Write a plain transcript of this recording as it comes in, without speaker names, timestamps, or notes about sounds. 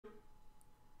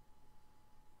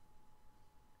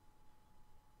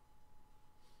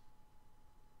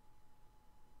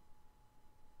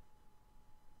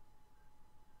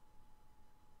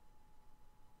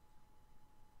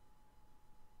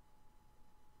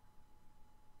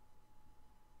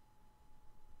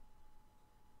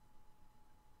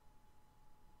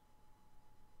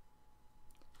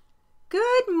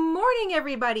morning,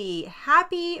 everybody.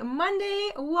 Happy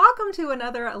Monday. Welcome to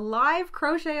another live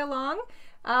crochet along.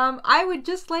 I would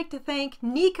just like to thank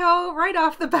Nico right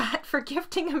off the bat for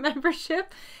gifting a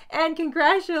membership, and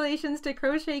congratulations to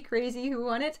Crochet Crazy who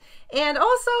won it. And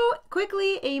also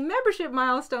quickly a membership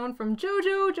milestone from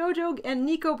Jojo. Jojo and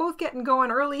Nico both getting going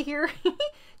early here.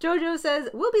 Jojo says,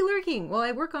 we'll be lurking while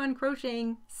I work on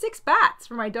crocheting 6 bats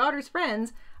for my daughter's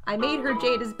friends. I made her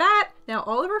Jayda's bat. Now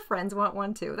all of her friends want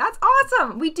one too. That's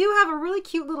awesome. We do have a really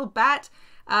cute little bat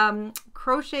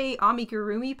crochet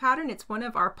amigurumi pattern. It's one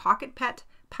of our pocket pet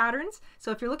patterns.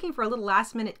 So if you're looking for a little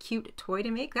last minute cute toy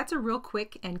to make, that's a real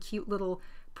quick and cute little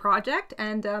project.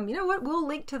 And you know what? We'll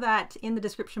link to that in the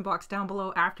description box down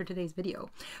below after today's video.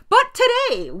 But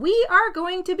today we are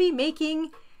going to be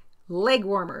making leg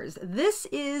warmers. This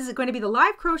is going to be the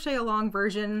live crochet along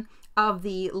version of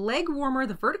the leg warmer,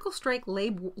 the vertical strike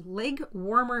leg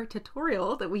warmer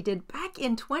tutorial that we did back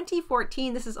in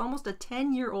 2014. This is almost a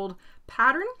 10-year-old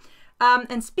pattern.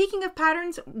 And speaking of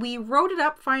patterns, we wrote it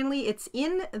up finally. It's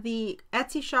in the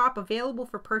Etsy shop, available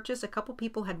for purchase. A couple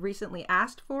people had recently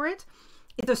asked for it.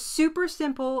 It's a super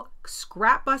simple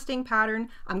scrap busting pattern.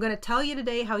 I'm going to tell you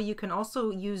today how you can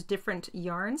also use different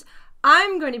yarns.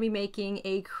 I'm going to be making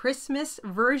a Christmas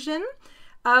version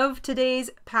of today's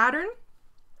pattern.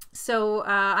 So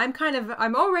I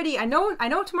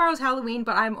know tomorrow's Halloween,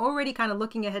 but I'm already kind of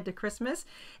looking ahead to Christmas,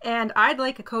 and I'd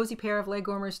like a cozy pair of leg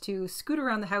warmers to scoot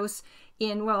around the house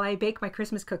in while I bake my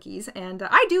Christmas cookies. And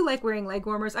I do like wearing leg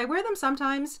warmers. I wear them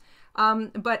sometimes,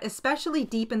 but especially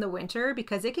deep in the winter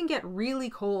because it can get really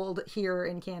cold here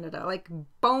in Canada, like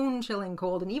bone chilling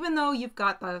cold. And even though you've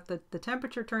got the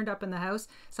temperature turned up in the house,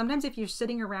 sometimes if you're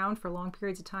sitting around for long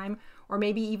periods of time, or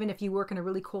maybe even if you work in a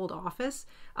really cold office,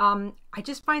 I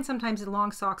just find sometimes the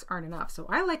long socks aren't enough. So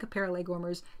I like a pair of leg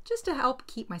warmers just to help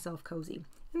keep myself cozy.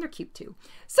 And they're cute too.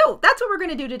 So that's what we're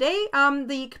going to do today.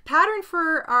 The pattern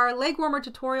for our leg warmer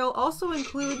tutorial also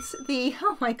includes the,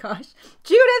 oh my gosh,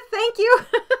 Judith, thank you.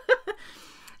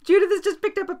 Judith has just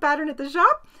picked up a pattern at the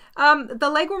shop. The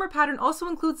leg warmer pattern also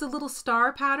includes the little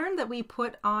star pattern that we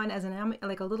put on as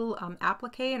like a little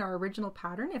applique in our original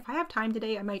pattern. If I have time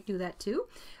today, I might do that too.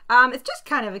 It's just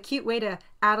kind of a cute way to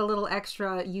add a little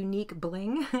extra unique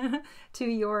bling to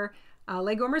your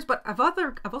leg warmers, but I've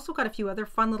also got a few other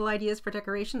fun little ideas for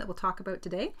decoration that we'll talk about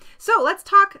today. So let's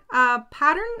talk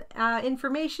pattern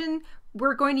information.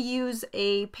 We're going to use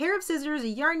a pair of scissors, a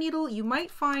yarn needle. You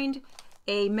might find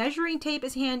a measuring tape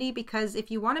is handy because if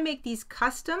you want to make these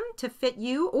custom to fit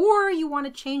you, or you want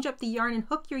to change up the yarn and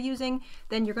hook you're using,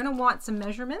 then you're going to want some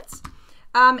measurements.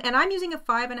 And I'm using a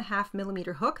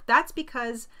 5.5mm hook. That's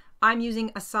because I'm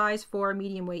using a size 4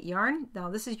 medium weight yarn. Now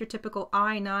this is your typical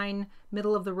I9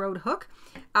 middle of the road hook.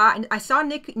 And I saw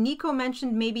Nico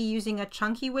mentioned maybe using a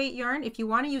chunky weight yarn. If you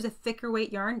want to use a thicker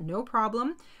weight yarn, no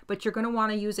problem, but you're going to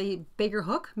want to use a bigger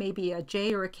hook, maybe a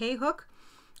J or a K hook,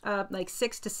 like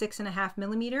 6 to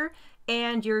 6.5mm.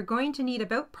 And you're going to need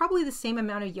about probably the same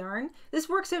amount of yarn. This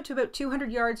works out to about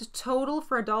 200 yards total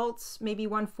for adults, maybe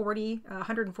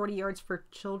 140 yards for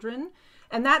children.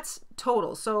 And that's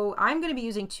total. So I'm going to be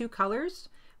using 2 colors,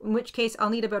 in which case I'll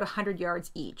need about 100 yards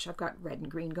each. I've got red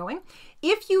and green going.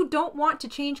 If you don't want to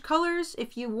change colors,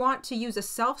 if you want to use a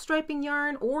self-striping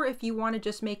yarn, or if you want to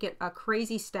just make it a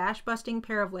crazy stash busting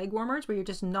pair of leg warmers where you're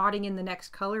just knotting in the next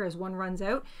color as one runs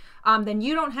out, then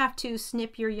you don't have to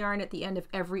snip your yarn at the end of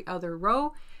every other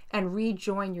row and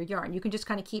rejoin your yarn. You can just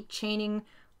kind of keep chaining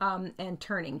and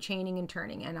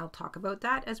turning, and I'll talk about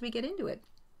that as we get into it.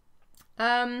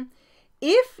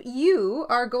 If you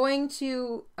are going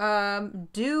to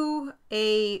do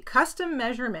a custom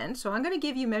measurement, so I'm going to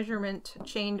give you measurement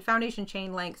foundation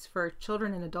chain lengths for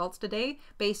children and adults today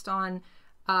based on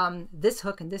this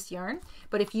hook and this yarn.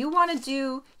 But if you want to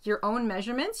do your own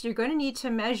measurements, you're going to need to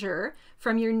measure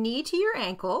from your knee to your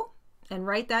ankle and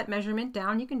write that measurement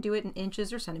down. You can do it in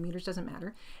inches or centimeters, doesn't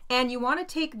matter. And you want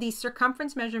to take the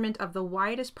circumference measurement of the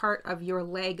widest part of your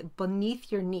leg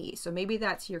beneath your knee. So maybe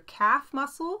that's your calf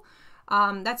muscle.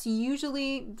 That's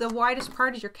usually the widest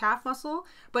part is your calf muscle.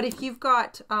 But if you've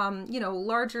got, you know,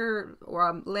 larger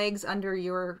legs under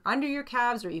your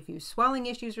calves, or if you have swelling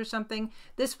issues or something,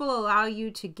 this will allow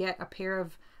you to get a pair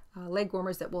of leg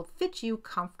warmers that will fit you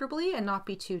comfortably and not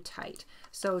be too tight.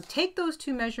 So take those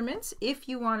 2 measurements if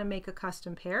you want to make a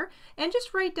custom pair, and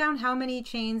just write down how many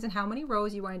chains and how many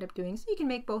rows you wind up doing so you can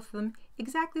make both of them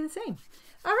exactly the same.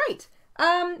 All right,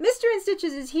 Mr.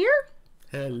 InStitches is here.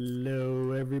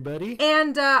 Hello, everybody.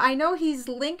 And I know he's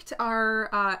linked our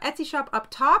Etsy shop up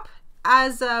top.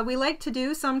 as we like to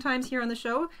do sometimes here on the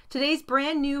show, today's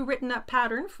brand new written up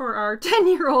pattern for our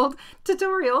 10-year-old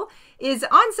tutorial is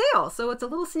on sale. So it's a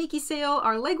little sneaky sale.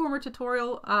 Our leg warmer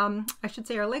tutorial, I should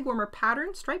say our leg warmer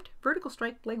pattern, striped, vertical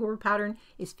striped leg warmer pattern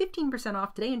is 15%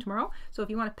 off today and tomorrow. So if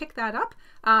you want to pick that up,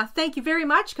 thank you very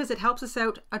much because it helps us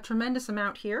out a tremendous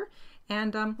amount here.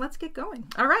 And let's get going.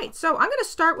 All right, so I'm going to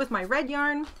start with my red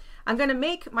yarn. I'm going to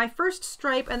make my first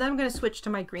stripe and then I'm going to switch to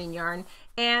my green yarn.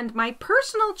 And my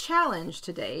personal challenge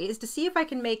today is to see if I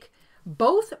can make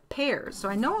both pairs. So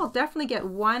I know I'll definitely get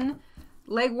one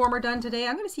leg warmer done today.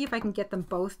 I'm going to see if I can get them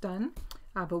both done,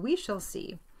 but we shall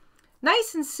see.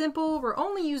 Nice and simple. We're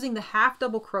only using the half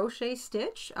double crochet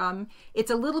stitch.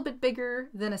 It's a little bit bigger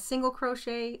than a single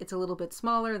crochet. It's a little bit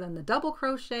smaller than the double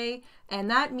crochet. And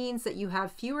that means that you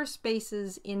have fewer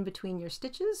spaces in between your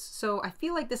stitches. So I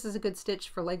feel like this is a good stitch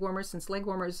for leg warmers since leg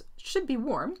warmers should be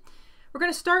warm. We're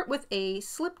going to start with a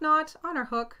slip knot on our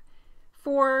hook.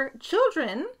 For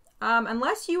children,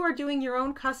 unless you are doing your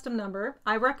own custom number,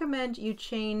 I recommend you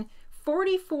chain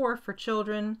 44 for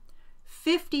children,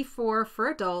 54 for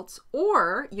adults,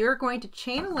 or you're going to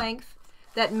chain a length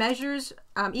that measures,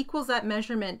 equals that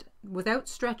measurement without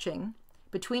stretching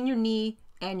between your knee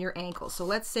and your ankle. So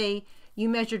let's say you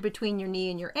measured between your knee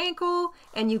and your ankle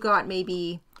and you got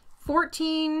maybe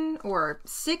 14 or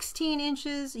 16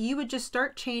 inches. You would just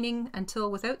start chaining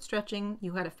until without stretching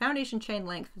you had a foundation chain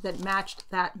length that matched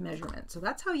that measurement. So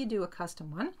that's how you do a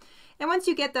custom one. And once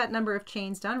you get that number of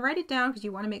chains done, write it down because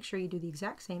you want to make sure you do the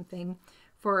exact same thing.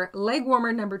 For leg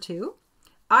warmer number 2,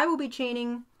 I will be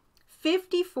chaining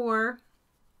 54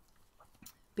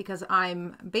 because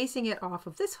I'm basing it off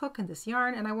of this hook and this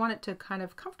yarn, and I want it to kind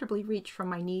of comfortably reach from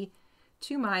my knee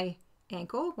to my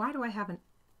ankle. Why do I have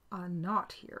a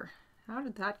knot here? How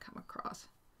did that come across?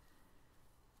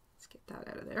 Let's get that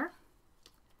out of there.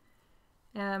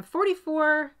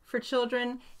 44 for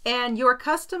children, and your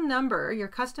custom number, your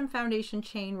custom foundation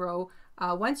chain row,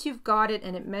 once you've got it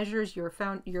and it measures your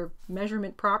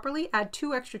measurement properly, add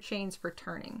 2 extra chains for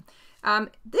turning. In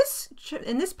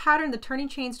this pattern, the turning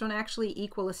chains don't actually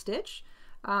equal a stitch,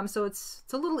 so it's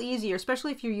a little easier,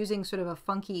 especially if you're using sort of a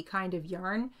funky kind of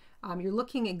yarn. You're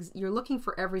looking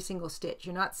for every single stitch.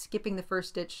 You're not skipping the first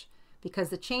stitch because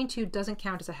the chain 2 doesn't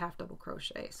count as a half double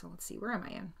crochet. So let's see, where am I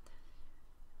in?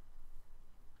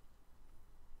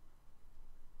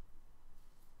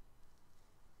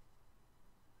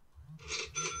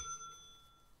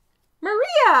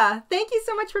 Maria! Thank you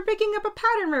so much for picking up a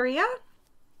pattern, Maria.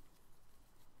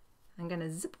 I'm going to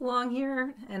zip along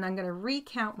here and I'm going to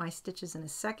recount my stitches in a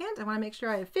second. I want to make sure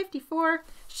I have 54.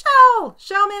 Shell!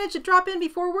 Shell managed to drop in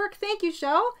before work. Thank you,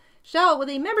 Shell. Shell with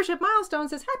a membership milestone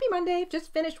says, Happy Monday.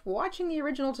 Just finished watching the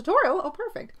original tutorial. Oh,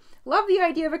 perfect. Love the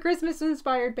idea of a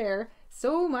Christmas-inspired bear.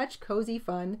 So much cozy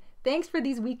fun. Thanks for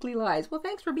these weekly lives. Well,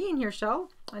 thanks for being here, Shell.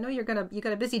 I know you got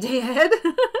a busy day ahead.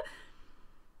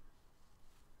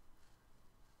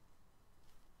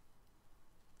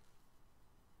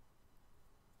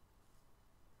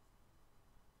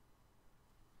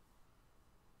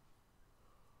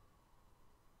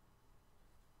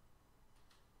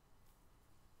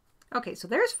 Okay, so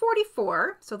there's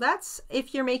 44. So that's,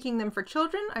 if you're making them for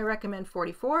children, I recommend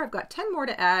 44. I've got 10 more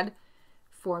to add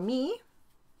for me.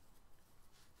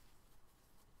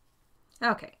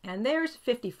 Okay, and there's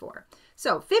 54.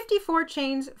 So 54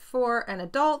 chains for an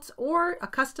adult or a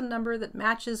custom number that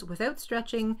matches without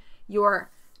stretching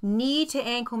your knee to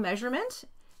ankle measurement.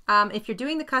 If you're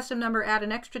doing the custom number, add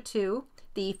an extra 2.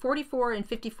 The 44 and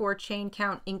 54 chain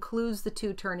count includes the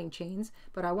 2 turning chains,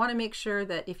 but I want to make sure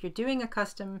that if you're doing a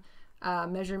custom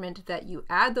measurement that you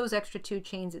add those extra 2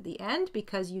 chains at the end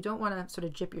because you don't want to sort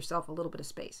of jip yourself a little bit of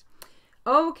space.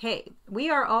 Okay, we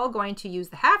are all going to use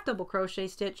the half double crochet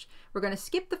stitch. We're going to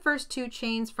skip the first 2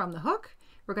 chains from the hook.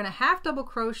 We're going to half double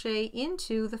crochet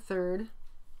into the 3rd.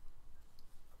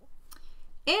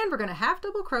 And we're going to half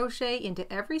double crochet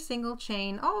into every single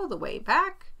chain all the way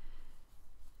back.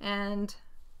 And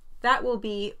that will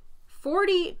be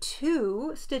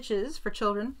 42 stitches for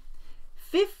children,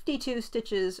 52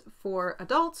 stitches for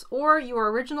adults, or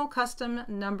your original custom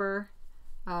number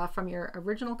from your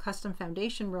original custom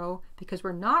foundation row, because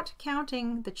we're not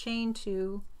counting the chain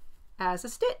 2 as a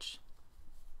stitch.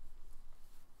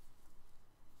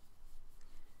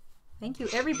 Thank you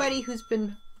everybody who's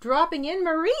been dropping in.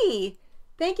 Marie,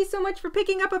 thank you so much for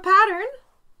picking up a pattern.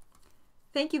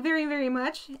 Thank you very, very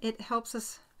much. It helps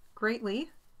us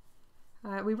greatly.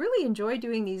 We really enjoy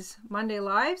doing these Monday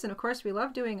lives, and of course we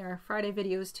love doing our Friday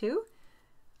videos too.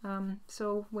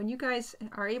 So when you guys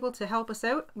are able to help us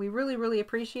out, we really, really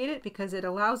appreciate it because it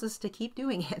allows us to keep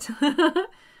doing it.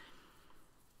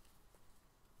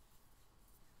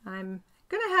 I'm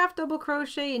gonna half double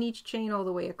crochet in each chain all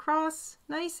the way across,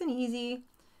 nice and easy.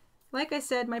 Like I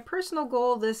said, my personal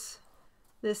goal this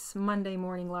Monday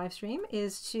morning live stream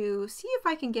is to see if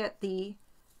I can get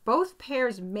both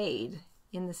pairs made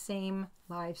in the same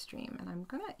live stream, and I'm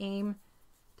gonna aim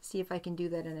to see if I can do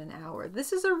that in an hour.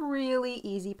 This is a really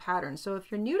easy pattern, so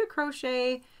if you're new to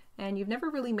crochet and you've never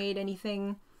really made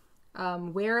anything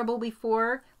wearable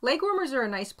before, leg warmers are a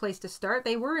nice place to start.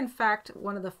 They were in fact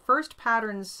one of the first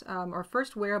patterns or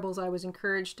first wearables I was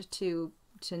encouraged to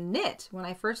knit when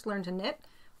I first learned to knit,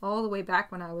 all the way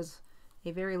back when I was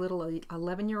a very little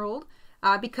 11-year-old,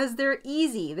 because they're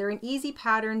easy. They're an easy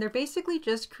pattern. They're basically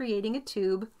just creating a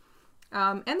tube,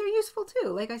 and they're useful too.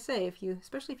 Like I say,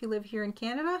 especially if you live here in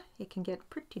Canada, it can get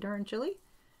pretty darn chilly.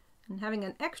 And having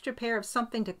an extra pair of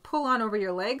something to pull on over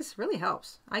your legs really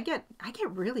helps. I get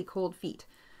really cold feet.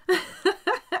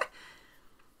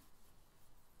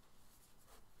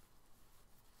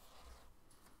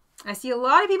 I see a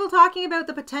lot of people talking about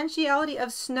the potentiality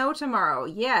of snow tomorrow.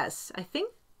 Yes, I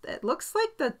think it looks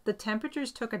like the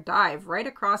temperatures took a dive right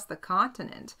across the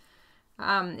continent.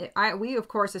 We of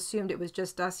course assumed it was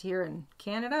just us here in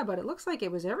Canada, but it looks like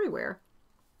it was everywhere.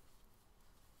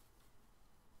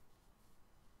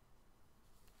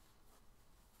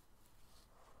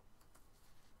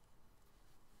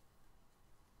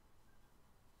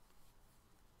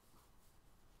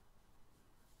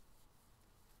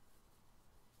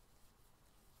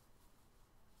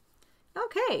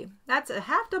 Okay, that's a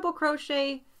half double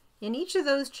crochet in each of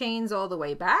those chains all the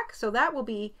way back. So that will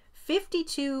be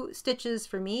 52 stitches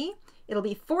for me. It'll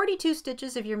be 42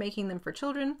 stitches if you're making them for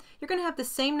children. You're going to have the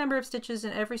same number of stitches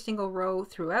in every single row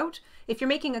throughout. If you're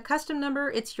making a custom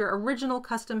number, it's your original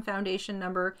custom foundation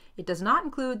number. It does not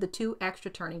include the 2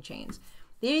 extra turning chains.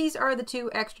 These are the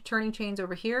 2 extra turning chains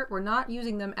over here. We're not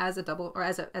using them as a double or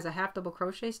as a half double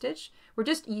crochet stitch. We're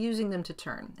just using them to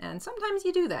turn. And sometimes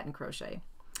you do that in crochet.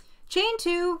 Chain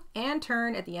 2 and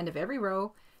turn at the end of every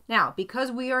row. Now, because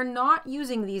we are not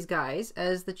using these guys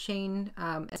as the chain,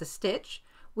 as a stitch,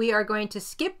 we are going to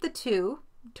skip the 2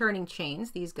 turning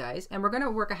chains, these guys, and we're going to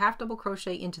work a half double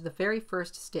crochet into the very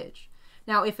first stitch.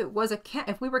 Now, if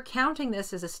we were counting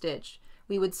this as a stitch,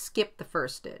 we would skip the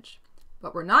first stitch,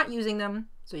 but we're not using them.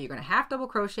 So you're going to half double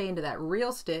crochet into that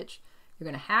real stitch. You're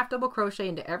going to half double crochet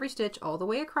into every stitch all the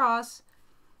way across.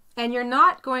 And you're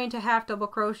not going to half double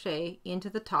crochet into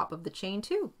the top of the chain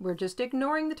 2. We're just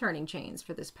ignoring the turning chains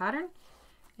for this pattern.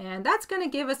 And that's going to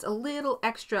give us a little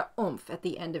extra oomph at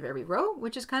the end of every row,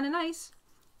 which is kind of nice.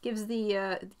 Gives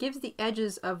the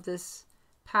edges of this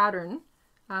pattern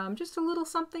just a little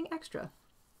something extra.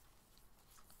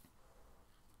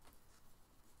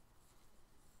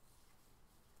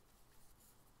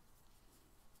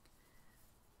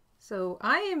 So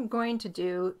I am going to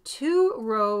do 2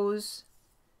 rows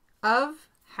of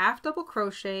half double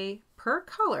crochet per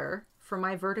color for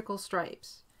my vertical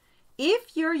stripes.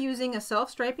 If you're using a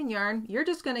self-striping yarn, you're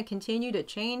just going to continue to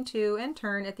chain 2 and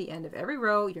turn at the end of every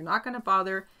row. You're not going to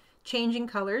bother changing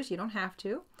colors. You don't have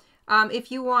to.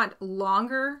 If you want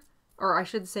longer, or I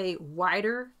should say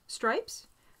wider stripes,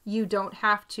 you don't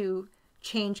have to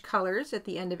change colors at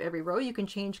the end of every row. You can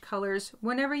change colors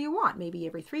whenever you want, maybe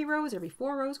every 3 rows, every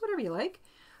 4 rows, whatever you like.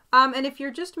 And if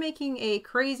you're just making a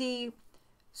crazy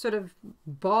sort of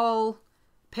ball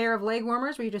pair of leg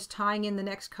warmers where you're just tying in the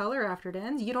next color after it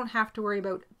ends, you don't have to worry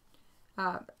about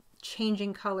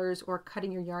changing colors or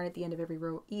cutting your yarn at the end of every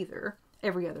row either.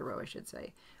 Every other row, I should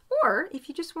say. Or if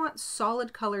you just want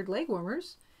solid colored leg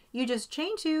warmers, you just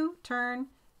chain 2, turn,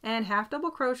 and half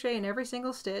double crochet in every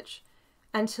single stitch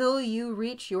until you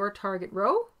reach your target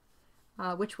row,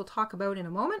 which we'll talk about in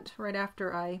a moment, right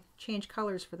after I change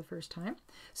colors for the first time.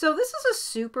 So this is a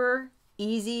super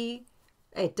easy,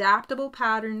 adaptable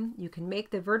pattern. You can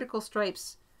make the vertical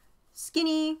stripes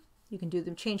skinny. You can do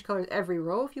them, change colors every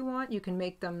row if you want. You can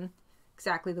make them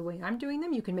exactly the way I'm doing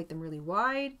them. You can make them really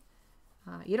wide.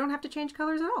 You don't have to change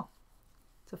colors at all.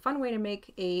 It's a fun way to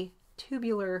make a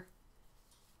tubular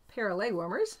pair of leg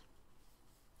warmers.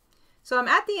 So I'm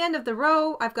at the end of the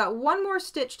row. I've got 1 more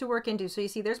stitch to work into. So you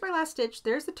see, there's my last stitch.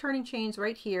 There's the turning chains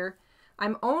right here.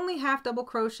 I'm only half double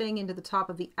crocheting into the top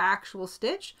of the actual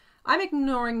stitch. I'm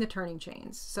ignoring the turning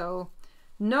chains. So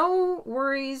no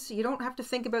worries. You don't have to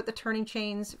think about the turning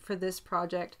chains for this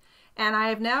project. And I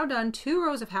have now done 2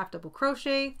 rows of half double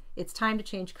crochet. It's time to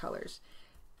change colors.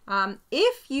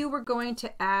 If you were going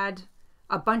to add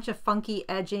a bunch of funky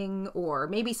edging or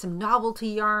maybe some novelty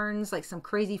yarns, like some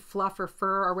crazy fluff or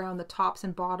fur around the tops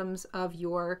and bottoms of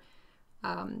your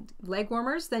leg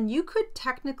warmers, then you could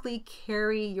technically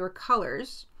carry your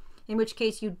colors, in which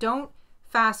case you don't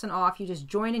fasten off. You just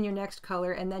join in your next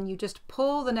color and then you just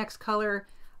pull the next color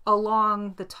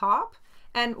along the top.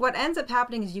 And what ends up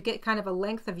happening is you get kind of a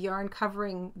length of yarn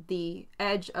covering the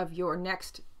edge of your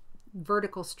next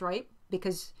vertical stripe,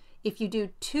 because if you do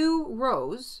 2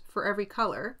 rows for every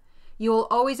color, you'll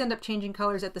always end up changing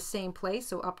colors at the same place,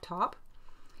 so up top.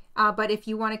 But if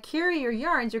you want to carry your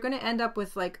yarns, you're going to end up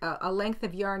with like a length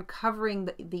of yarn covering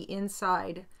the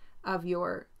inside of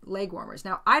your leg warmers.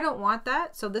 Now, I don't want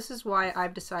that, so this is why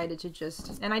I've decided to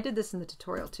just, and I did this in the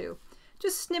tutorial too,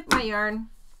 just snip my yarn,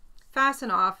 fasten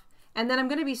off, and then I'm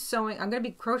going to be sewing, I'm going to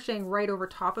be crocheting right over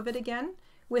top of it again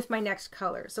with my next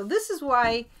color. So this is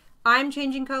why I'm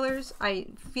changing colors. I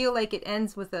feel like it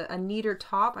ends with a neater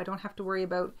top. I don't have to worry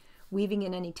about weaving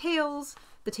in any tails.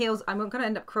 The tails, I'm going to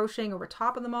end up crocheting over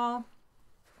top of them all.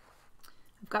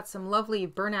 I've got some lovely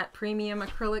Bernat Premium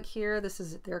acrylic here. This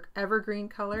is their evergreen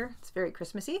color. It's very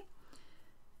Christmassy.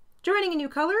 Joining a new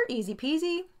color, easy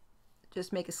peasy.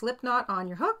 Just make a slip knot on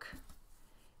your hook.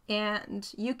 And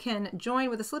you can join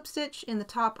with a slip stitch in the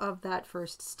top of that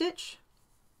first stitch.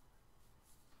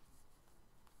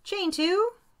 Chain 2.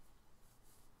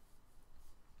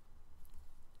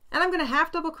 And I'm going to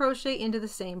half double crochet into the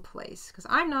same place because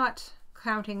I'm not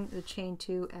counting the chain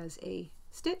 2 as a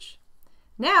stitch.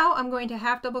 Now I'm going to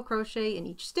half double crochet in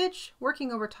each stitch,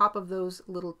 working over top of those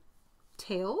little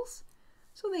tails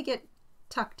so they get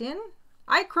tucked in.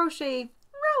 I crochet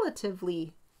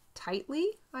relatively tightly,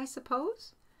 I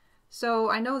suppose. So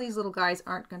I know these little guys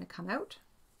aren't going to come out.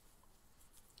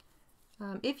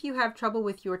 If you have trouble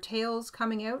with your tails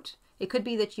coming out, it could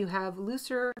be that you have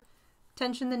looser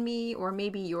tension than me, or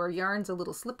maybe your yarn's a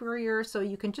little slipperier, so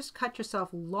you can just cut yourself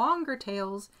longer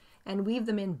tails and weave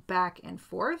them in back and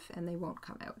forth and they won't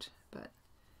come out. But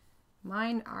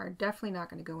mine are definitely not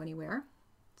going to go anywhere.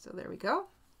 So there we go,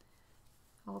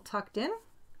 all tucked in.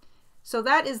 So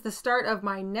that is the start of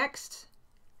my next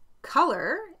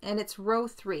color, and it's row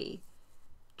 3.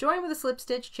 Join with a slip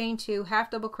stitch, chain 2,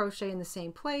 half double crochet in the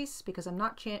same place because I'm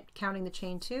not counting the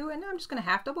chain 2, and now I'm just going to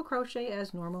half double crochet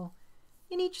as normal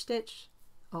in each stitch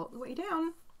all the way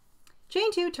down.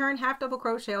 Chain 2, turn, half double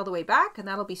crochet all the way back, and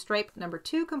that'll be stripe number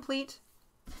 2 complete.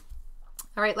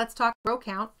 All right, let's talk row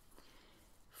count.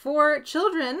 For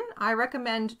children, I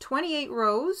recommend 28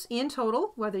 rows in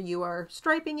total, whether you are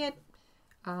striping it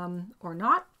or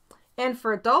not. And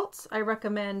for adults, I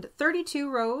recommend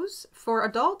 32 rows. For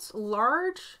adults,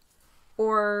 large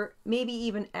or maybe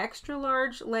even extra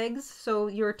large legs. So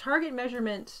your target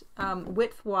measurement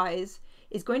width-wise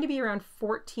is going to be around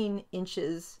 14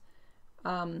 inches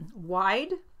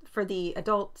wide for the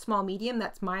adult small medium.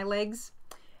 That's my legs.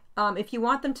 If you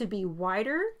want them to be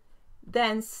wider,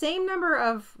 then same number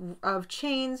of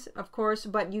chains, of course,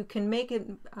 but you can make it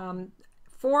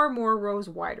 4 more rows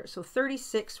wider, so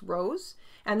 36 rows,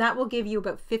 and that will give you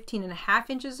about 15.5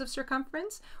 inches of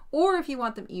circumference. Or if you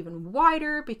want them even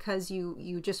wider because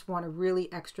you just want a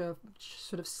really extra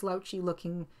sort of slouchy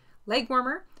looking leg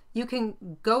warmer, you can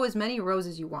go as many rows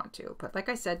as you want to. But like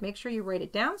I said, make sure you write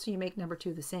it down so you make number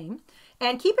 2 the same.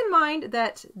 And keep in mind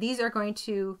that these are going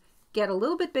to get a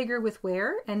little bit bigger with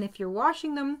wear, and if you're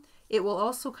washing them, it will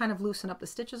also kind of loosen up the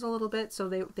stitches a little bit, so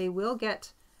they will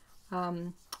get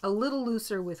a little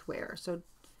looser with wear. So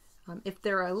if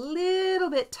they're a little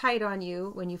bit tight on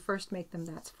you when you first make them,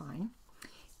 that's fine.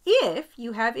 If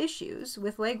you have issues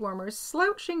with leg warmers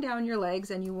slouching down your legs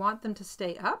and you want them to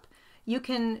stay up, you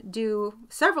can do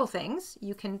several things.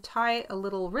 You can tie a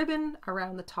little ribbon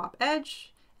around the top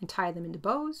edge and tie them into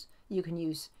bows. You can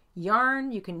use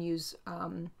yarn, you can use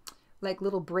like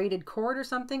little braided cord or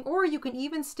something, or you can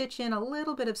even stitch in a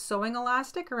little bit of sewing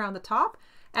elastic around the top,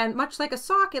 and much like a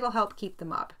sock, it'll help keep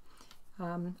them up.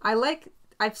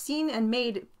 I've seen and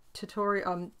made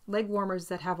tutorial leg warmers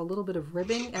that have a little bit of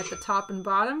ribbing at the top and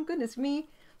bottom. Goodness me.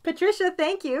 Patricia,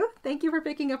 thank you. Thank you for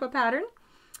picking up a pattern.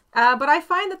 But I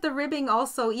find that the ribbing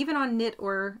also, even on knit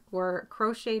or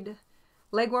crocheted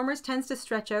leg warmers, tends to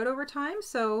stretch out over time.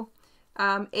 So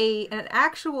an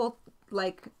actual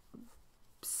like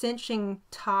cinching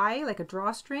tie, like a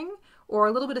drawstring, or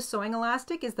a little bit of sewing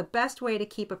elastic is the best way to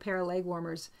keep a pair of leg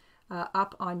warmers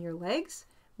up on your legs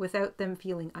without them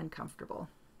feeling uncomfortable.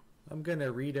 I'm going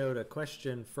to read out a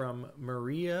question from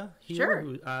Maria here, Sure.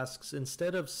 who asks,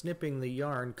 instead of snipping the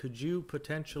yarn, could you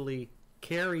potentially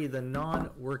carry the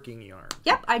non-working yarn?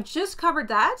 Yep, I just covered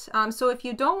that. So if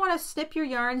you don't want to snip your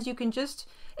yarns, you can just,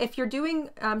 if you're doing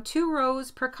 2 rows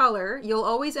per color, you'll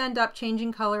always end up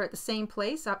changing color at the same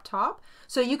place up top.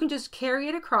 So you can just carry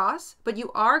it across, but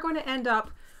you are going to end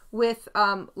up with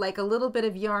like a little bit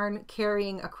of yarn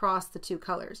carrying across the two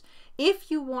colors.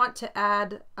 If you want to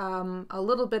add a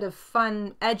little bit of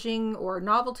fun edging or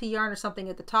novelty yarn or something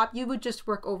at the top, you would just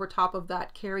work over top of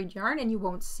that carried yarn and you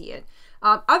won't see it.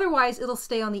 Otherwise, it'll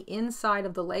stay on the inside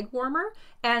of the leg warmer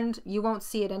and you won't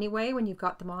see it anyway when you've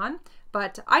got them on.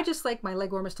 But I just like my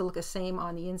leg warmers to look the same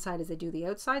on the inside as they do the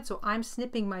outside, so I'm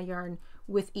snipping my yarn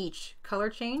with each color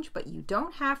change, but you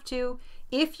don't have to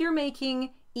if you're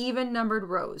making even numbered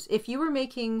rows. If you were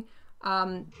making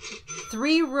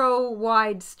 3-row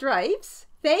wide stripes,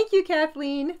 thank you,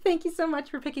 Kathleen, thank you so much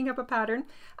for picking up a pattern,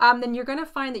 then you're going to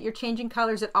find that you're changing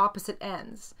colors at opposite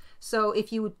ends. So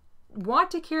if you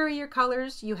want to carry your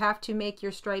colors, you have to make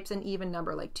your stripes an even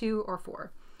number, like 2 or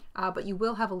 4. But you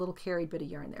will have a little carried bit of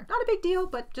yarn there. Not a big deal,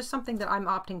 but just something that I'm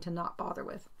opting to not bother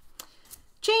with.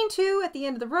 Chain 2 at the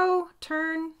end of the row,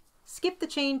 turn, skip the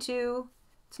chain 2.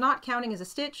 It's not counting as a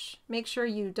stitch. Make sure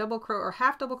you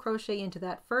half double crochet into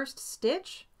that first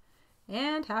stitch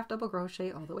and half double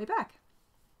crochet all the way back.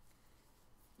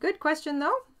 Good question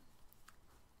though.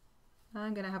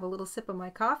 I'm gonna have a little sip of my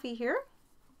coffee here.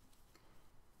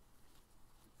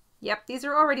 Yep, these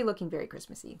are already looking very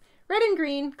Christmassy. Red and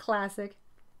green, classic.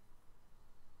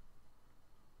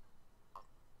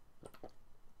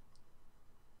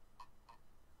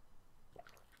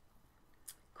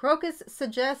 Crocus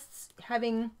suggests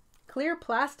having clear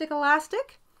plastic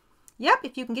elastic. Yep,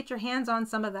 if you can get your hands on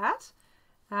some of that.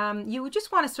 You would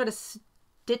just want to sort of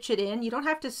stitch it in. You don't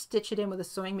have to stitch it in with a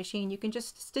sewing machine. You can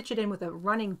just stitch it in with a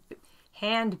running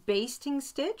hand basting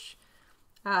stitch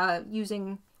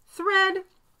using thread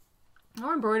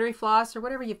or embroidery floss or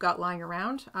whatever you've got lying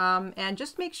around. And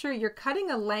just make sure you're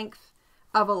cutting a length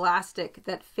of elastic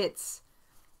that fits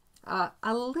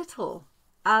a little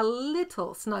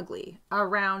snugly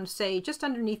around, say, just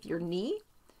underneath your knee,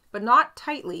 but not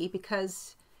tightly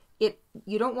because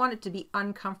you don't want it to be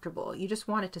uncomfortable. You just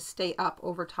want it to stay up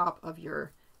over top of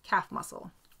your calf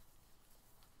muscle.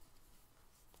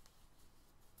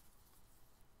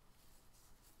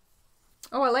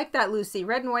 Oh, I like that, Lucy.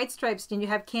 Red and white stripes, and you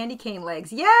have candy cane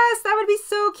legs. Yes, that would be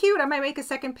so cute. I might make a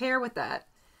second pair with that.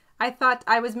 I thought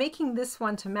I was making this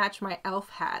one to match my elf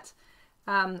hat.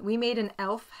 We made an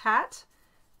elf hat.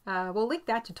 We'll link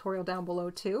that tutorial down below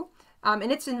too.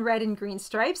 And it's in red and green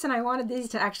stripes, and I wanted these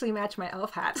to actually match my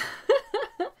elf hat.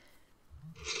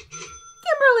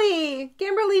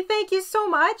 Kimberly, thank you so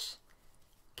much.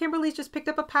 Kimberly's just picked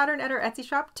up a pattern at her Etsy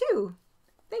shop too.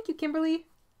 Thank you, Kimberly.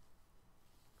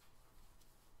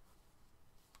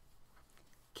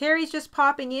 Carrie's just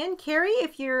popping in. Carrie,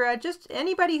 if you're just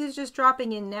anybody who's just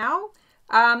dropping in now,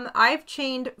 I've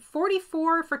chained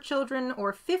 44 for children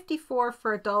or 54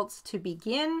 for adults to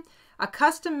begin. A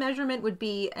custom measurement would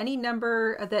be any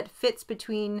number that fits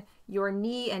between your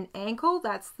knee and ankle.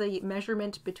 That's the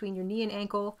measurement between your knee and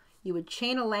ankle. You would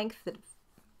chain a length that,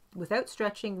 without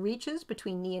stretching, reaches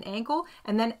between knee and ankle,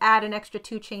 and then add an extra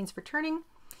 2 chains for turning.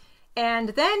 And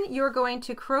then you're going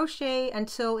to crochet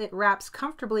until it wraps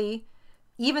comfortably,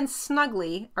 even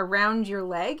snugly, around your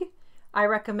leg. I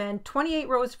recommend 28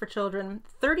 rows for children,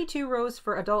 32 rows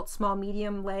for adult small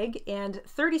medium leg, and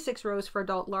 36 rows for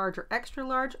adult large or extra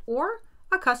large, or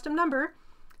a custom number.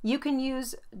 You can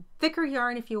use thicker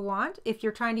yarn if you want. If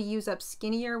you're trying to use up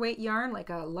skinnier weight yarn, like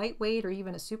a lightweight or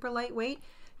even a super lightweight,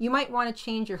 you might want to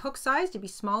change your hook size to be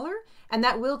smaller, and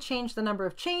that will change the number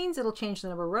of chains, it'll change the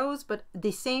number of rows, but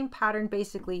the same pattern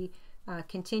basically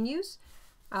continues.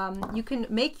 You can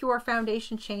make your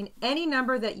foundation chain any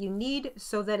number that you need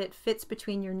so that it fits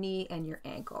between your knee and your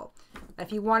ankle.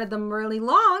 If you wanted them really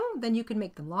long, then you could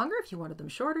make them longer. If you wanted them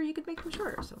shorter, you could make them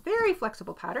shorter. So very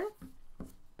flexible pattern.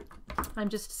 I'm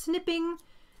just snipping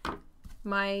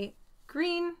my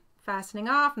green, fastening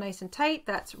off nice and tight.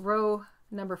 That's row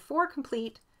number 4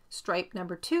 complete, stripe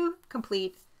number 2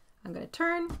 complete. I'm going to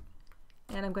turn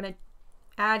and I'm going to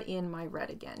add in my red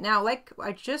again. Now, like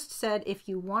I just said, if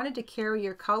you wanted to carry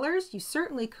your colors, you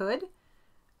certainly could.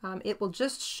 It will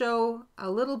just show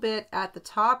a little bit at the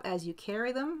top as you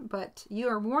carry them, but you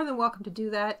are more than welcome to do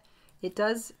that. It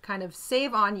does kind of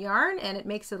save on yarn and it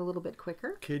makes it a little bit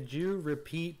quicker. Could you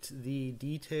repeat the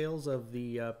details of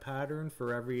the pattern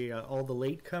for all the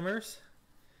latecomers?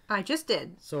 I just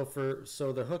did. So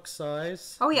the hook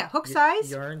size. Oh yeah, hook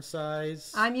size. Yarn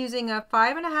size. I'm using a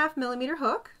 5.5mm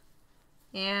hook.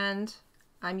 And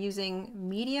I'm using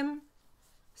medium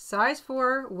size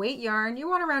 4 weight yarn. You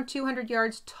want around 200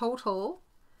 yards total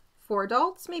for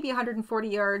adults, maybe 140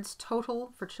 yards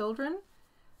total for children.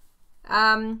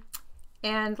 And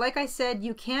like I said,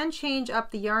 you can change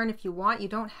up the yarn if you want. You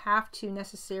don't have to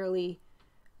necessarily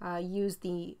use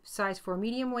the size 4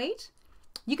 medium weight.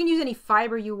 You can use any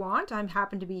fiber you want. I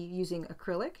happen to be using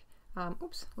acrylic.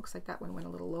 Oops, looks like that one went a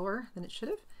little lower than it should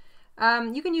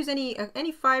have. You can use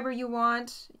any fiber you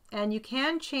want, and you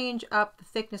can change up the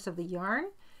thickness of the yarn.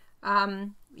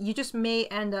 You just may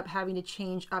end up having to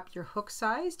change up your hook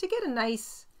size to get a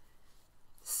nice,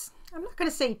 I'm not going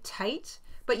to say tight,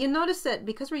 but you'll notice that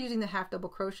because we're using the half double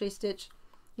crochet stitch,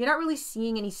 you're not really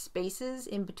seeing any spaces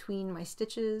in between my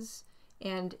stitches,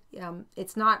 and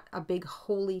it's not a big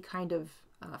holy kind of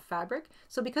fabric.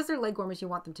 So because they're leg warmers, you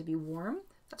want them to be warm.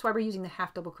 That's why we're using the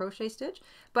half double crochet stitch.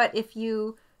 But if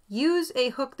you use a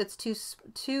hook that's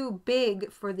too big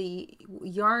for the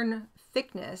yarn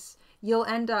thickness, you'll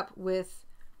end up with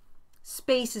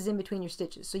spaces in between your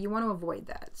stitches. So you want to avoid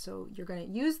that. So you're going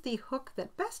to use the hook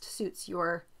that best suits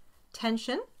your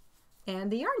tension and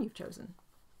the yarn you've chosen.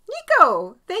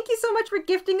 Nico! Thank you so much for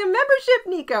gifting a membership,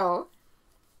 Nico!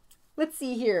 Let's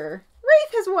see here.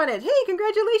 Wraith has won it. Hey,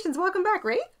 congratulations. Welcome back,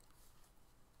 Wraith.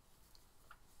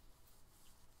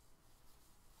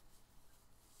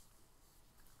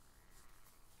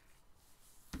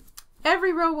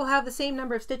 Every row will have the same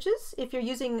number of stitches. If you're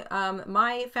using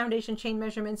my foundation chain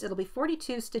measurements, it'll be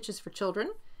 42 stitches for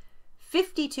children,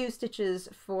 52 stitches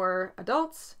for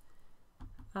adults.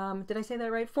 Did I say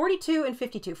that right? 42 and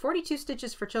 52. 42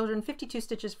 stitches for children, 52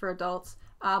 stitches for adults,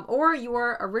 or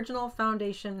your original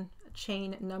foundation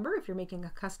chain number if you're making a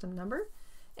custom number.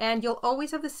 And you'll always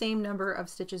have the same number of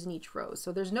stitches in each row.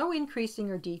 So there's no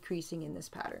increasing or decreasing in this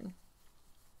pattern.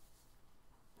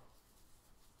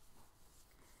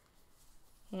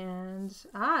 And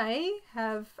I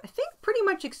think, pretty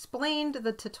much explained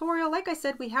the tutorial. Like I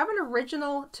said, we have an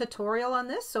original tutorial on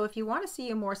this, so if you want to see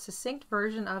a more succinct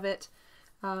version of it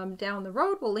down the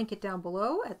road, we'll link it down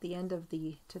below at the end of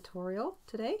the tutorial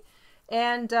today.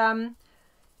 And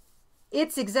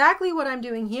it's exactly what I'm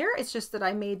doing here. It's just that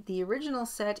I made the original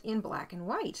set in black and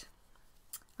white.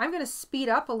 I'm going to speed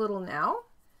up a little now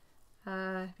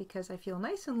because I feel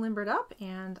nice and limbered up,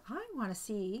 and I want to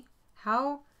see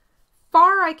how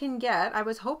far I can get. I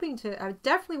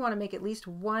definitely want to make at least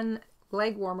one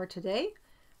leg warmer today.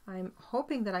 I'm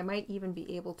hoping that I might even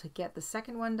be able to get the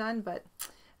second one done, but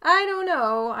I don't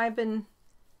know. I've been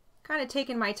kind of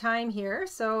taking my time here,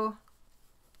 so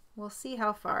we'll see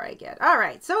how far I get. All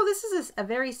right, so this is a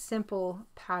very simple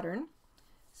pattern.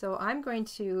 So I'm going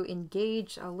to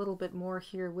engage a little bit more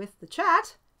here with the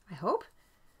chat, I hope.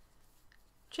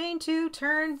 Chain 2,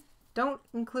 turn, don't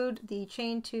include the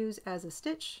chain 2s as a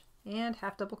stitch, and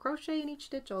half double crochet in each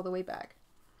stitch all the way back.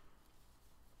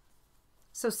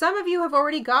 So some of you have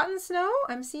already gotten snow,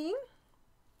 I'm seeing.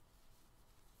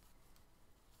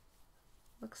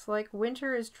 Looks like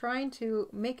winter is trying to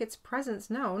make its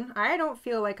presence known. I don't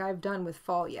feel like I've done with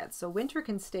fall yet, so winter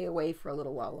can stay away for a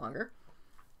little while longer.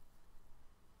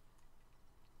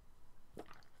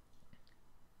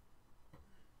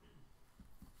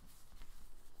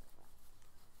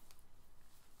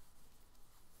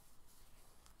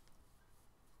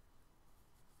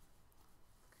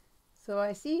 So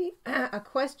I see a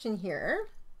question here.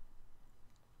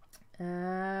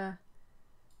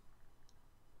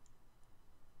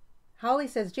 Holly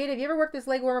says, Jada, have you ever worked this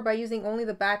leg warmer by using only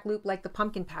the back loop like the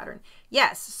pumpkin pattern?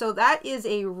 Yes, so that is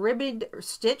a ribbed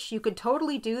stitch. You could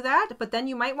totally do that, but then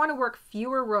you might want to work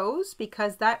fewer rows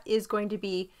because that is going to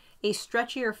be a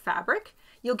stretchier fabric.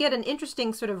 You'll get an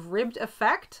interesting sort of ribbed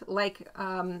effect, like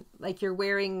you're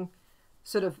wearing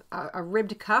sort of a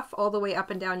ribbed cuff all the way up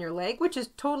and down your leg, which is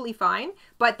totally fine,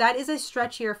 but that is a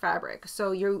stretchier fabric.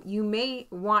 So you may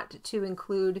want to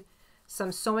include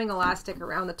some sewing elastic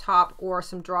around the top or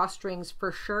some drawstrings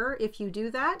for sure if you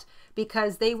do that,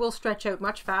 because they will stretch out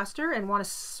much faster and want to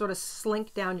sort of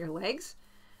slink down your legs.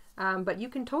 But you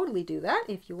can totally do that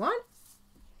if you want.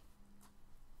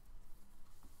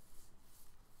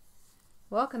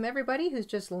 Welcome everybody who's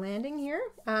just landing here.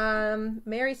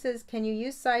 Mary says, can you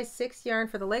use size 6 yarn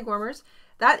for the leg warmers?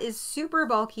 That is super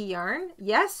bulky yarn.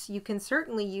 Yes, you can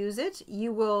certainly use it.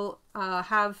 You will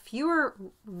have fewer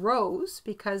rows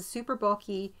because super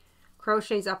bulky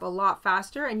crochets up a lot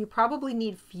faster, and you probably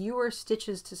need fewer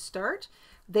stitches to start.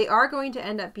 They are going to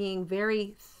end up being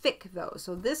very thick though.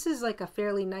 So this is like a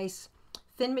fairly nice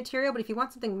thin material, but if you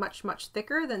want something much, much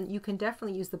thicker, then you can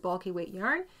definitely use the bulky weight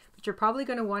yarn. But you're probably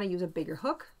going to want to use a bigger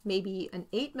hook, maybe an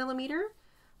 8mm,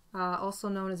 also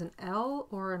known as an L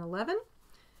or an 11.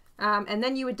 And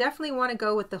then you would definitely want to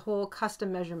go with the whole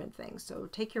custom measurement thing. So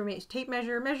take your tape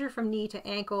measure from knee to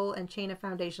ankle and chain a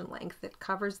foundation length that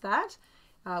covers that.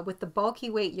 With the bulky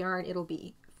weight yarn, it'll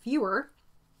be fewer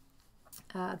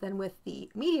than with the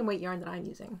medium weight yarn that I'm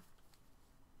using.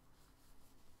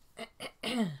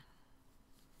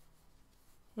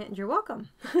 And you're welcome.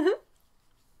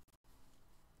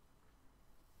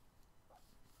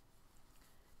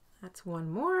 That's one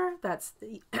more. That's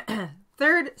the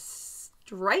third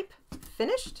stripe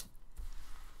finished.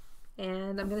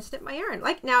 And I'm going to snip my yarn.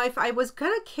 Like now, if I was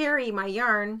going to carry my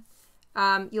yarn,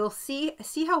 you'll see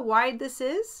how wide this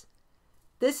is?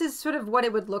 This is sort of what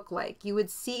it would look like. You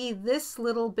would see this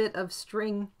little bit of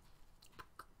string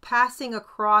passing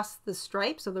across the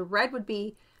stripe. So the red would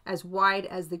be as wide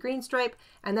as the green stripe,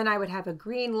 and then I would have a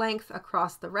green length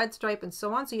across the red stripe and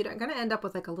so on. So you're going to end up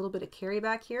with like a little bit of carry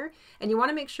back here. And you want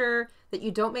to make sure that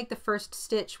you don't make the first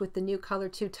stitch with the new color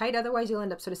too tight. Otherwise you'll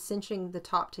end up sort of cinching the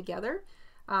top together.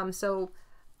 So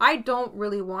I don't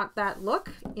really want that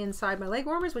look inside my leg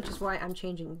warmers, which is why I'm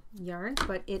changing yarn,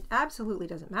 but it absolutely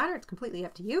doesn't matter. It's completely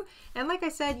up to you. And like I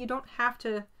said, you don't have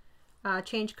to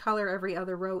change color every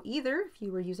other row either if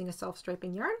you were using a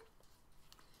self-striping yarn.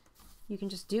 You can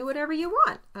just do whatever you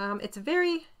want. It's a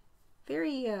very,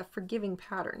 very forgiving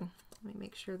pattern. Let me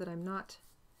make sure that I'm not.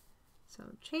 So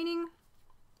I'm chaining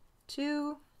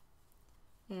 2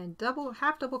 and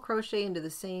half double crochet into the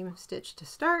same stitch to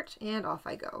start, and off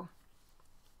I go.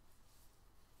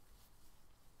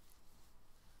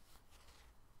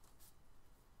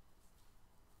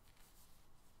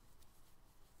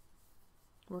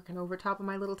 Working over top of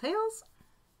my little tails.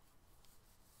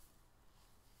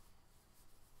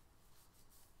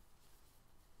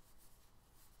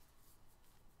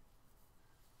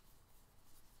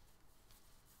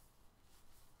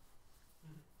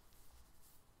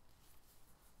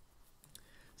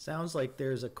 Sounds like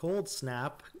there's a cold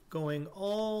snap going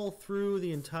all through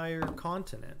the entire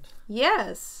continent.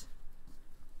 Yes.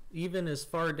 Even as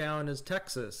far down as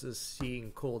Texas is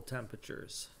seeing cold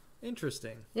temperatures.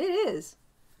 Interesting. It is.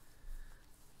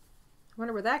 I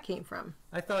wonder where that came from.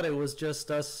 I thought it was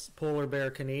just us polar bear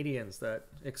Canadians that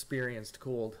experienced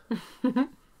cold.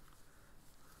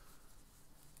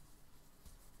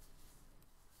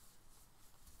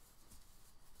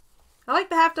 I like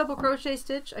the half double crochet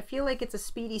stitch. I feel like it's a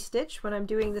speedy stitch when I'm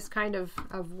doing this kind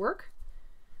of work.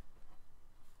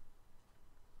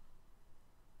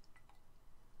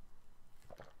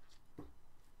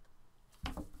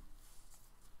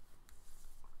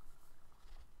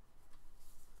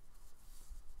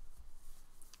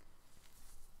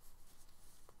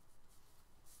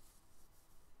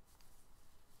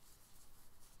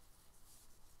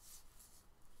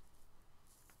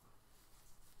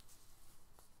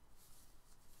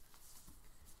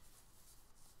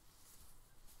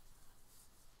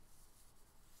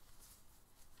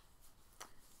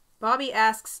 Bobby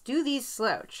asks, do these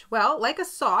slouch? Well, like a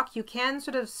sock, you can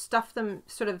sort of stuff them,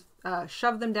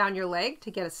 shove them down your leg to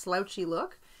get a slouchy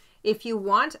look. If you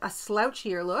want a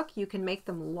slouchier look, you can make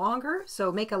them longer.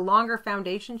 So make a longer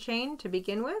foundation chain to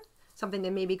begin with, something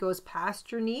that maybe goes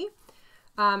past your knee.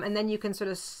 And then you can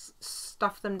sort of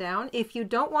stuff them down. If you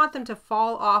don't want them to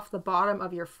fall off the bottom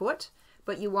of your foot,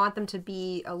 but you want them to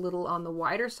be a little on the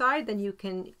wider side, then you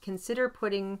can consider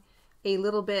putting a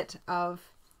little bit of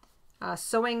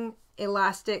sewing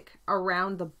elastic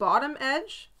around the bottom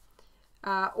edge,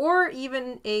 or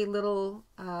even a little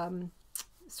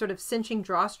sort of cinching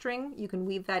drawstring. You can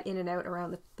weave that in and out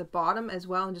around the bottom as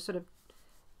well, and just sort of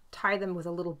tie them with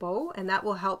a little bow, and that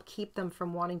will help keep them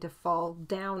from wanting to fall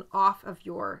down off of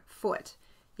your foot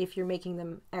if you're making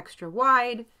them extra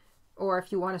wide, or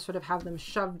if you want to sort of have them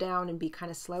shoved down and be kind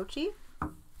of slouchy.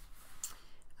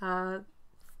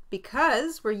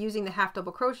 Because we're using the half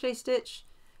double crochet stitch,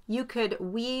 you could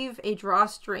weave a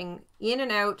drawstring in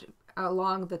and out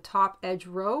along the top edge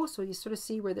row. So you sort of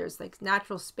see where there's like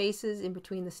natural spaces in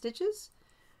between the stitches.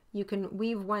 You can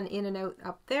weave one in and out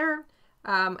up there.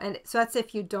 And so that's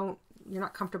if you're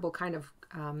not comfortable kind of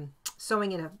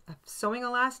sewing in a sewing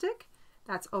elastic.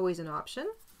 That's always an option.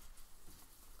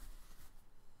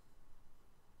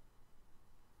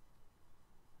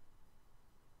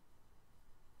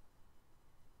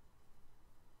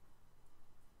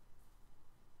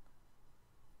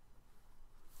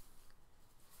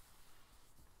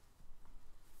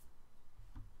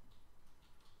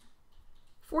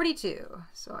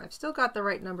 So I've still got the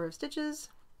right number of stitches.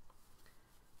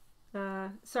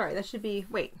 Sorry, that should be,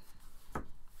 wait.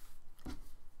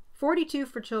 42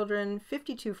 for children,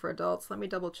 52 for adults. Let me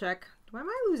double check. Am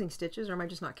I losing stitches or am I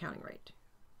just not counting right?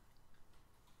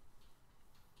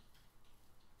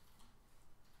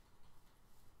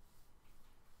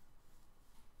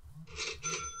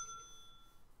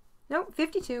 No,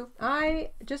 52.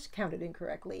 I just counted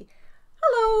incorrectly.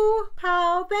 Hello,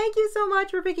 pal. Thank you so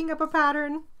much for picking up a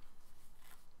pattern.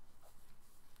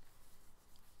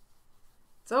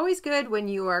 It's always good when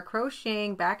you are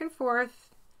crocheting back and forth,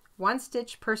 one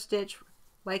stitch per stitch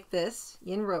like this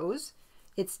in rows.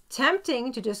 It's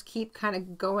tempting to just keep kind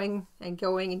of going and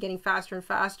getting faster and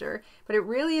faster, but it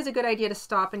really is a good idea to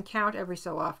stop and count every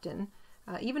so often,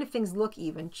 even if things look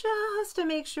even, just to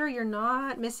make sure you're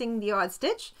not missing the odd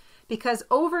stitch. Because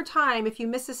over time, if you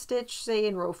miss a stitch, say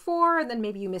in row 4, and then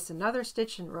maybe you miss another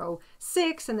stitch in row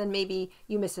 6, and then maybe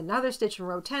you miss another stitch in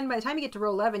row 10, by the time you get to row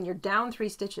 11, you're down 3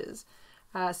 stitches.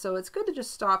 So it's good to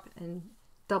just stop and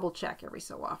double check every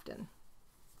so often.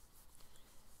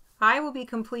 I will be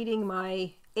completing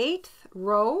my 8th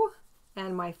row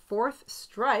and my 4th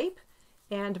stripe,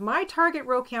 and my target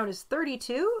row count is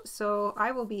 32, so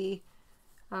I will be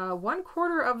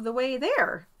 1/4 of the way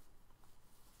there.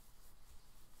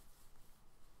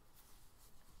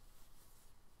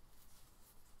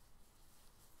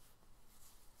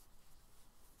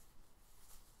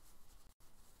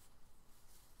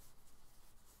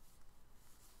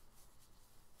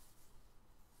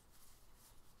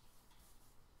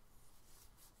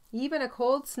 Even a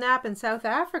cold snap in South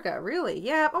Africa, really?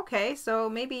 Yeah, okay, so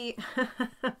maybe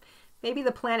maybe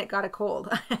the planet got a cold.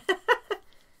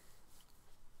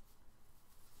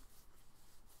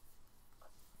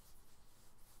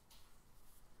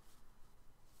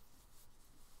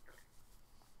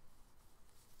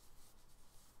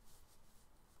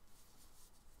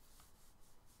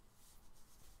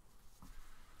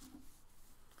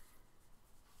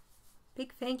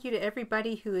 Big thank you to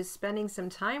everybody who is spending some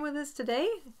time with us today.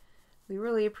 We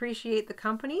really appreciate the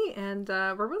company, and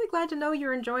we're really glad to know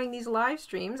you're enjoying these live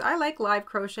streams. I like live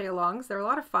crochet alongs. They're a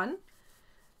lot of fun,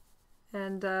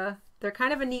 and they're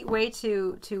kind of a neat way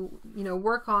to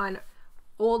work on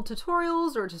old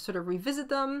tutorials or to sort of revisit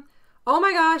them. Oh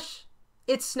my gosh,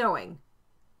 it's snowing.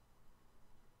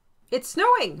 It's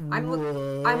snowing. I'm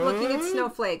looking at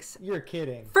snowflakes. You're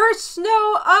kidding. First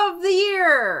snow of the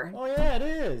year. Oh yeah, it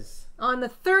is. On the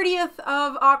 30th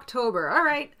of October. All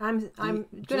right, I'm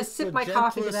gonna sip my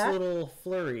coffee to that. Little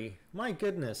flurry. My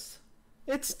goodness,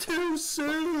 it's too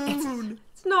soon.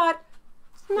 It's not.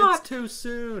 It's too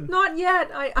soon. Not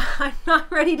yet. I'm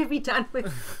not ready to be done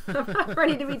with. I'm not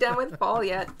ready to be done with fall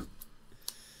yet.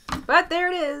 But there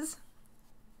it is.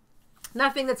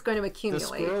 Nothing that's going to accumulate.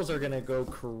 The squirrels are gonna go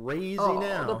crazy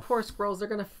now. The poor squirrels are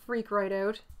gonna freak right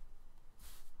out.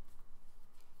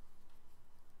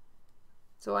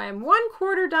 So I am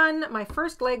 1/4 done my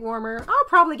first leg warmer. I'll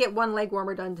probably get 1 leg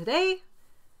warmer done today,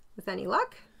 with any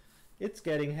luck. It's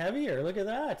getting heavier. Look at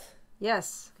that.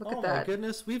 Yes, look at that. Oh my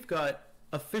goodness, we've got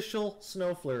official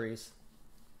snow flurries.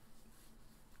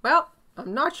 Well,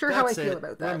 I'm not sure how I feel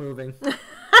about that. We're moving.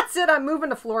 That's it. I'm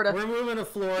moving to Florida. We're moving to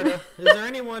Florida. Is there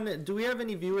anyone? Do we have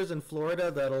any viewers in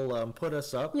Florida that'll put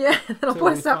us up? Yeah, that'll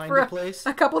put us up for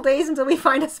a couple days until we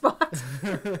find a spot.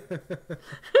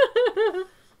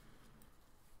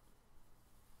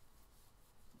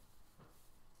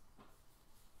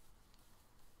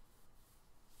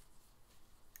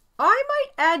 I might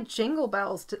add jingle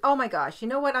bells to, oh my gosh, you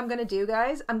know what I'm going to do,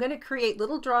 guys? I'm going to create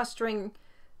little drawstrings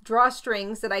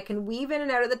that I can weave in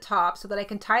and out at the top so that I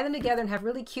can tie them together and have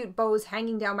really cute bows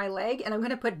hanging down my leg, and I'm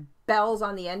going to put bells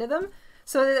on the end of them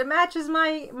so that it matches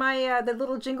the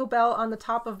little jingle bell on the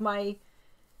top of my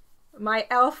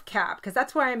elf cap, because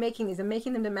that's why I'm making these. I'm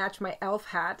making them to match my elf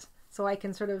hat so I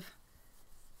can sort of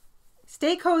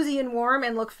stay cozy and warm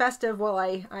and look festive while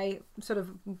I sort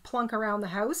of plunk around the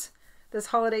house this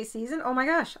holiday season. Oh my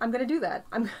gosh, I'm gonna do that.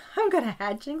 I'm gonna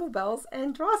add jingle bells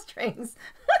and drawstrings.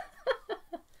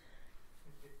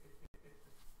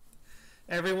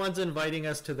 Everyone's inviting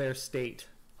us to their state,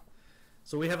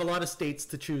 so we have a lot of states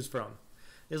to choose from,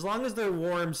 as long as they're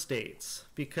warm states,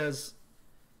 because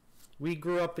we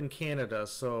grew up in Canada,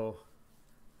 so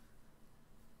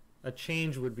a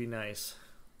change would be nice.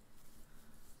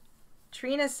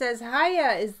 Trina says,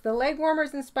 hiya, is the leg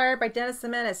warmers inspired by Dennis the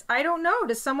Menace? I don't know.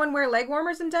 Does someone wear leg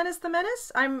warmers in Dennis the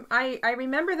Menace? I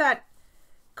remember that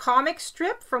comic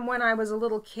strip from when I was a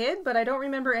little kid, but I don't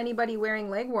remember anybody wearing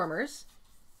leg warmers.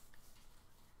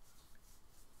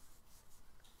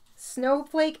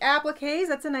 Snowflake appliques.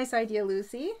 That's a nice idea,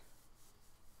 Lucy.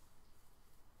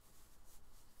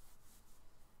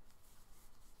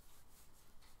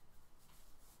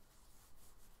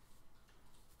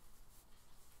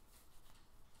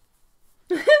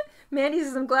 Mandy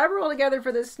says, I'm glad we're all together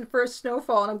for this first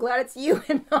snowfall, and I'm glad it's you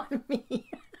and not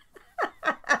me.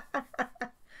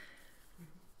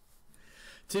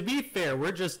 To be fair,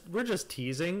 we're just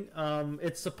teasing.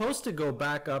 It's supposed to go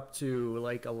back up to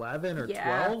like 11 or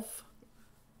 12.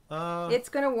 It's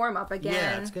gonna warm up again.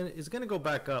 Yeah, it's gonna go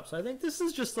back up. So I think this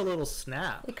is just a little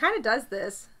snap. It kind of does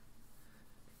this.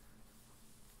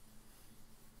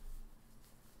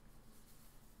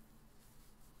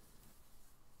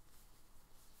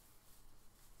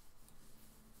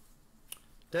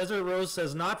 Desert Rose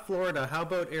says, not Florida. How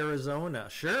about Arizona?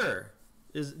 Sure.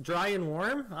 Is dry and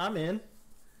warm? I'm in.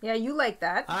 Yeah, you like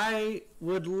that. I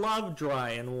would love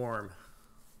dry and warm.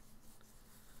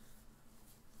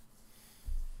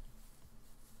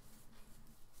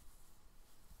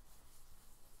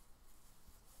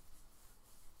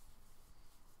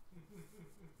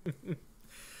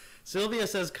 Sylvia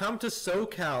says, come to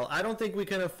SoCal. I don't think we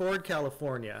can afford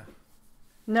California.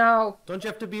 No. Don't you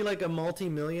have to be like a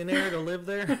multi-millionaire to live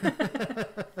there?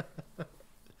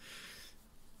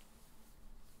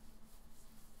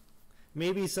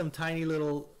 Maybe some tiny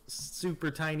little, super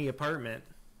tiny apartment.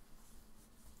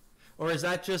 Or is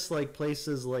that just like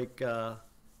places like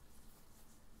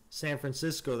San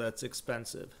Francisco that's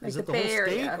expensive? Like is it the the whole Bay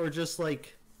state Area. or just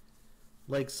like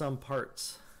some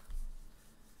parts?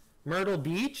 Myrtle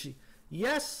Beach?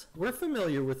 Yes, we're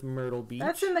familiar with Myrtle Beach.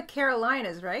 That's in the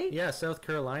Carolinas, right? Yeah, South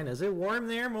Carolina. Is it warm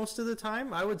there most of the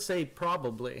time? I would say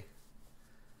probably.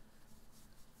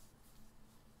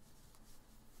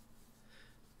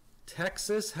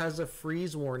 Texas has a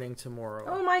freeze warning tomorrow.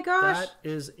 Oh my gosh. That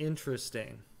is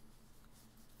interesting.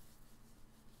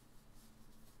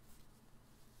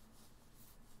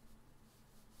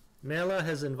 Mela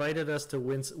has invited us to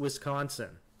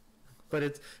Wisconsin.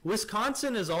 But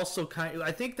Wisconsin is also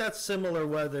I think that's similar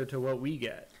weather to what we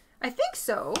get. I think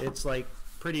so. It's like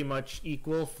pretty much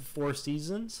equal for 4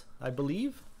 seasons, I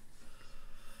believe.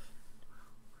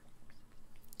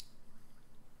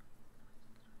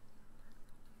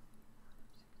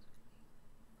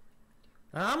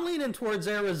 I'm leaning towards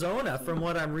Arizona from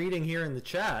what I'm reading here in the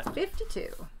chat. 52.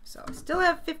 So I still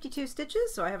have 52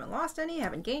 stitches, so I haven't lost any,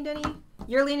 haven't gained any.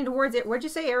 You're leaning towards it. What'd you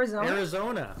say, Arizona?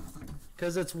 Arizona.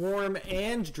 Because it's warm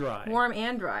and dry. Warm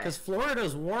and dry. Because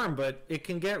Florida's warm, but it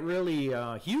can get really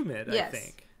humid, Yes. I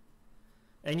think.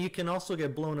 And you can also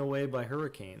get blown away by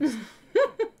hurricanes.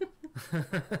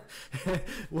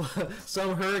 Well,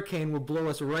 some hurricane will blow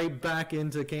us right back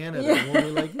into Canada. Yeah. And we'll be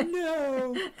like,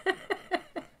 no.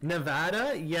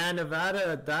 Nevada? Yeah,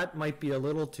 Nevada, that might be a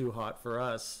little too hot for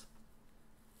us.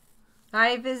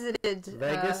 I visited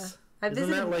Vegas?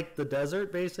 Isn't that like the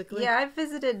desert, basically? Yeah, I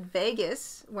visited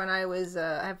Vegas when I was.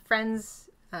 I have friends,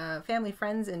 family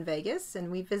friends in Vegas,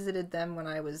 and we visited them when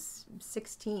I was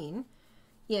 16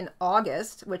 in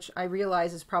August, which I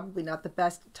realize is probably not the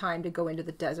best time to go into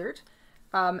the desert.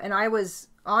 And I was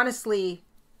honestly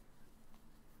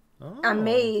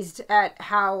amazed at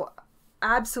how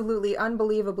absolutely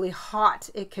unbelievably hot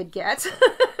it could get.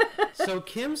 So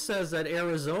Kim says that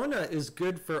Arizona is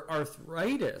good for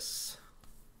arthritis.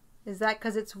 Is that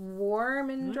because it's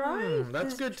warm and dry?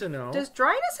 That's good to know. Does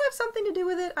dryness have something to do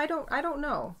with it? I don't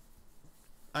know.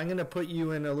 I'm going to put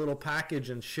you in a little package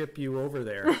and ship you over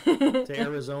there to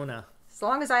Arizona. As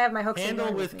long as I have my hooks and Handle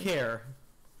line with me. care.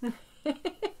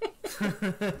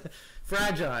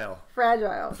 Fragile.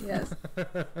 Fragile, yes.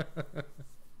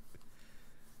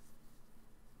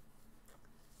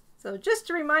 So just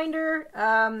a reminder,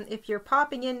 if you're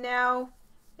popping in now,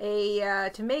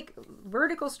 to make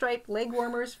vertical stripe leg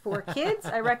warmers for kids,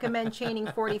 I recommend chaining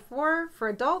 44. For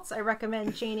adults, I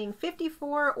recommend chaining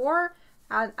 54, or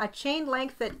a chain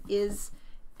length that is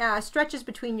stretches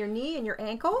between your knee and your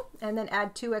ankle, and then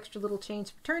add 2 extra little chains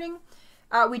for turning.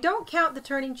 We don't count the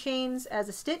turning chains as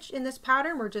a stitch in this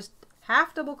pattern. We're just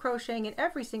half double crocheting in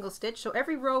every single stitch. So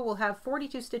every row will have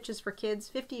 42 stitches for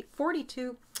kids,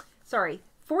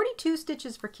 42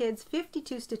 stitches for kids,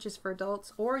 52 stitches for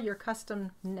adults, or your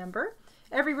custom number.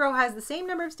 Every row has the same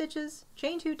number of stitches,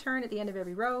 chain 2 turn at the end of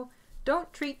every row.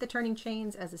 Don't treat the turning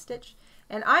chains as a stitch.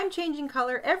 And I'm changing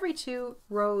color every 2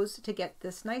 rows to get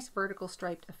this nice vertical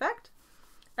striped effect.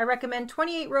 I recommend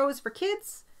 28 rows for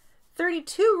kids,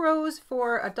 32 rows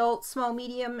for adult small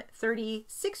medium,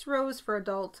 36 rows for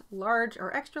adult large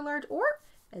or extra large, or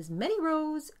as many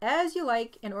rows as you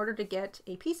like in order to get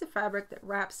a piece of fabric that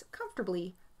wraps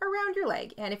comfortably around your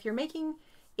leg. And if you're making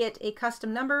it a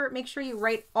custom number, make sure you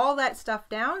write all that stuff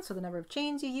down. So the number of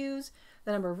chains you use,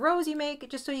 the number of rows you make,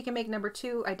 just so you can make number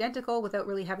 2 identical without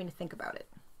really having to think about it.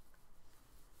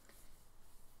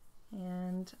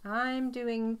 And I'm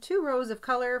doing 2 rows of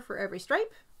color for every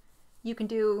stripe. You can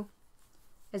do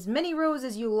as many rows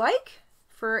as you like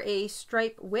for a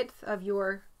stripe width of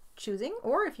your choosing,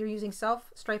 or if you're using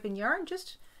self-striping yarn,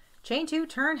 just chain 2,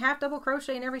 turn, half double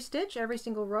crochet in every stitch, every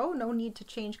single row. No need to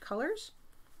change colors.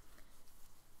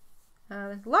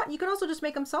 You can also just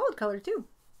make them solid color too.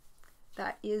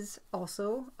 That is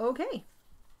also okay.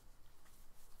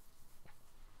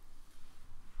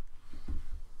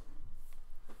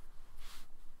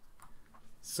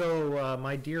 So,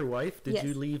 my dear wife, did Yes.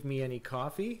 you leave me any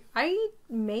coffee? I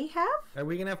may have. Are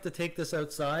we going to have to take this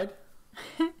outside?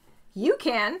 You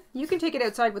can. You can take it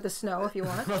outside with the snow if you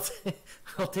want.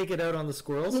 I'll take it out on the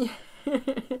squirrels.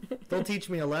 They'll teach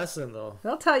me a lesson, though.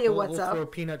 They'll tell you We'll what's up. throw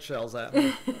peanut shells at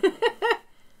me.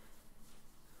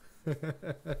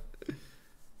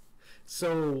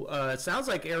 So it sounds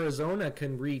like Arizona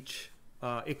can reach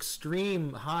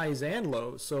extreme highs and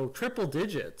lows, so triple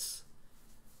digits.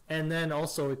 And then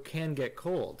also it can get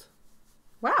cold.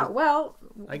 Wow, well...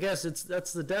 I guess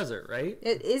that's the desert, right?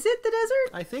 Is it the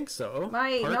desert? I think so.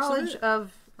 My Parts knowledge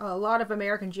of of a lot of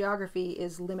American geography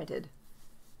is limited.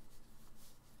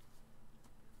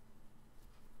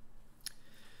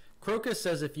 Crocus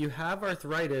says if you have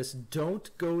arthritis,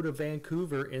 don't go to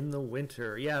Vancouver in the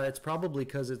winter. Yeah, that's probably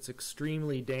because it's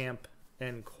extremely damp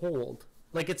and cold.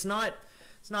 Like it's not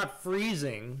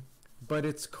freezing, but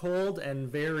it's cold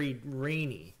and very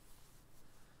rainy.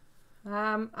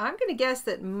 I'm going to guess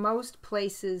that most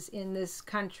places in this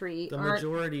country The aren't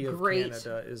majority of great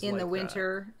Canada is in like the that.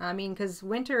 winter. I mean, because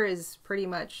winter is pretty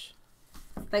much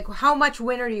like how much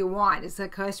winter do you want? Is the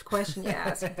question you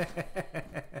ask.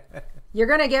 You're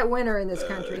going to get winter in this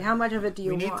country. How much of it do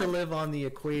you want? We need to live on the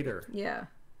equator. Yeah.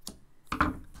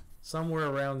 Somewhere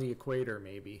around the equator,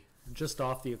 maybe. Just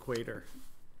off the equator.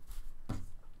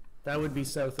 That would be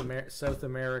South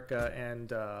America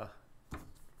and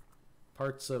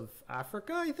parts of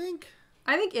Africa, I think.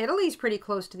 I think Italy's pretty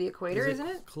close to the equator, isn't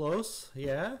it? Close,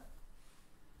 yeah.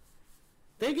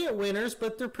 They get winters,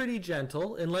 but they're pretty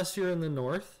gentle, unless you're in the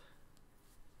north.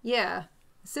 Yeah.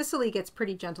 Sicily gets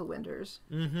pretty gentle winters.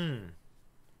 Mm-hmm.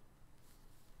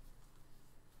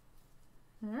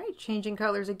 All right, changing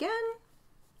colors again.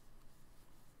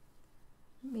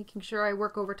 Making sure I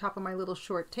work over top of my little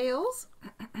short tails.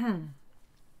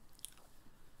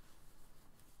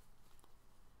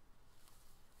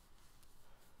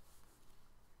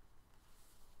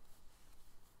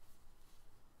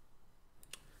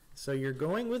 So you're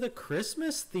going with a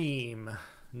Christmas theme.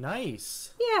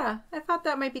 Nice. Yeah, I thought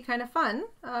that might be kind of fun.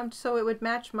 So it would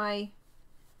match my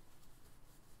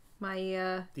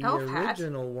The elf hat.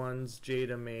 original ones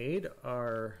Jayda made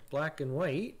are black and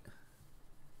white.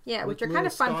 Yeah, which are with kind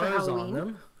of little fun for stars on Halloween.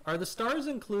 them. Are the stars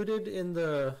included in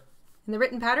the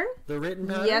written pattern? written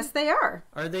pattern? Yes, they are.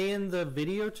 Are they in the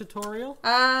video tutorial?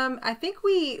 I think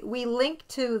we link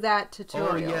to that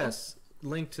tutorial. Oh yes,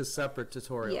 link to separate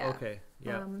tutorial. Yeah. Okay,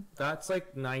 yeah, that's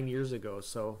like 9 years ago,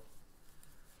 so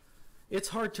it's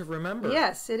hard to remember.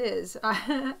 Yes, it is.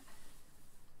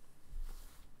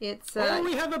 It's oh,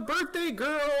 we have a birthday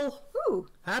girl. Ooh!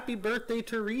 Happy birthday,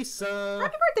 Teresa.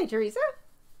 Happy birthday, Teresa.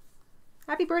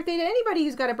 Happy birthday to anybody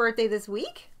who's got a birthday this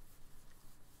week.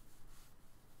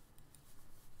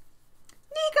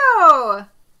 Nico!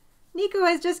 Nico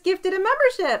has just gifted a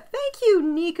membership. Thank you,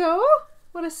 Nico.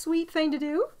 What a sweet thing to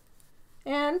do.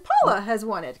 And Paula has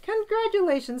won it.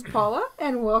 Congratulations, Paula,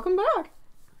 and welcome back.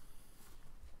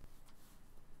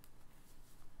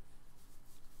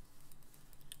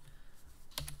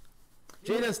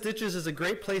 Jayda Stitches is a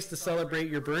great place to celebrate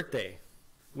your birthday.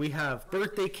 We have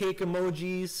birthday cake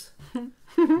emojis.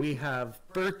 We have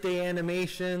birthday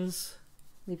animations.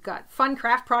 We've got fun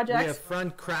craft projects. We have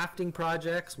fun crafting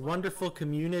projects. Wonderful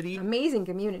community. Amazing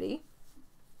community.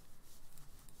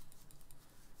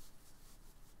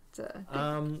 It's a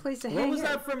good place to hang out. What was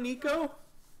that from Nico?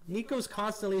 Nico's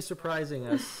constantly surprising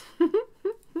us.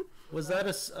 Was that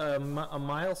a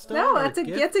milestone? No, or that's a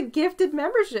gift? gifted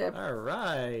membership. All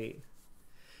right.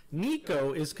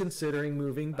 Nico is considering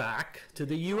moving back to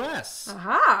the U.S.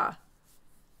 Aha!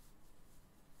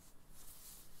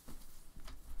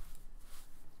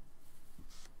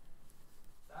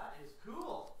 That is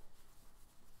cool.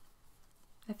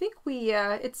 I think we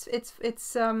it's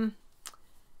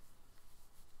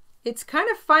kind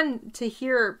of fun to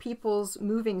hear people's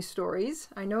moving stories.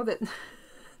 I know that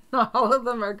not all of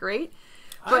them are great.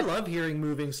 I love hearing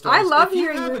moving stories. I love if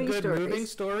hearing you have moving a good stories. moving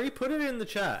story, put it in the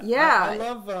chat. Yeah.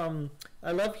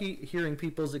 I love hearing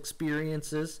people's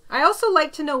experiences. I also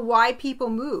like to know why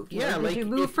people moved. Yeah, did like you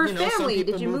move if, for you know, some family?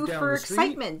 people Did you move down for the street.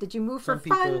 excitement? Did you move for Some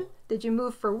fun? people Did you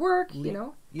move for work? You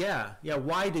know? Yeah.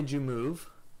 Why did you move?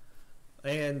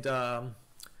 And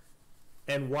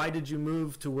why did you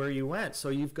move to where you went? So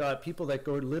you've got people that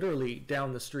go literally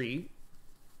down the street.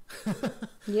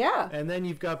 Yeah. And then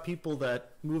you've got people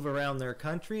that move around their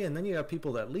country, and then you have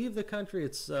people that leave the country.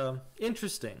 It's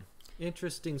interesting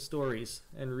stories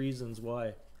and reasons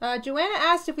why. Joanna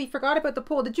asked if we forgot about the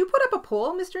poll. Did you put up a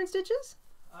poll, Mr. InStitches?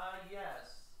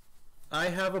 Yes. I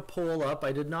have a poll up.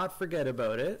 I did not forget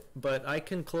about it, but I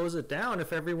can close it down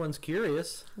if everyone's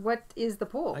curious. What is the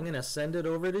poll? I'm going to send it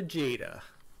over to Jayda.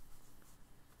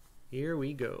 Here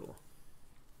we go.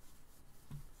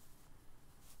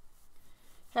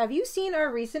 Have you seen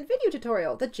our recent video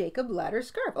tutorial, the Jacob Ladder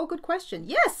scarf? Oh, good question.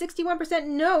 Yes, 61%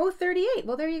 no, 38.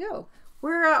 Well, there you go.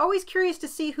 We're always curious to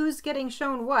see who's getting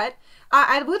shown what.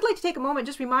 I would like to take a moment,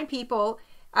 just remind people,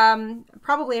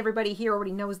 probably everybody here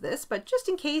already knows this, but just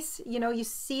in case, you know, you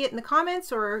see it in the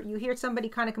comments or you hear somebody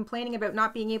kind of complaining about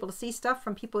not being able to see stuff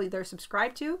from people they're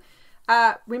subscribed to,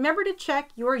 remember to check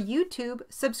your YouTube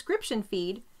subscription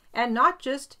feed and not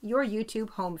just your YouTube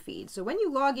home feed. So when you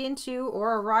log into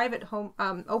or arrive at home,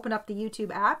 open up the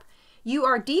YouTube app, you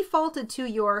are defaulted to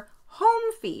your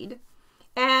home feed,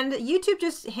 and YouTube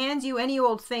just hands you any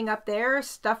old thing up there,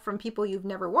 stuff from people you've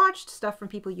never watched, stuff from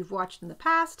people you've watched in the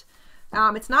past.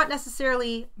 It's not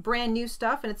necessarily brand new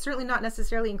stuff, and it's certainly not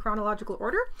necessarily in chronological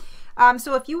order.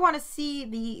 So if you want to see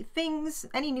the things,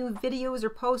 any new videos or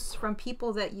posts from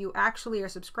people that you actually are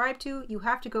subscribed to, you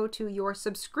have to go to your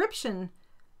subscription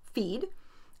feed,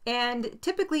 and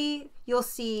typically you'll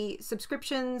see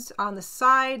subscriptions on the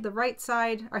side, the right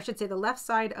side, or I should say the left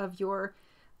side of your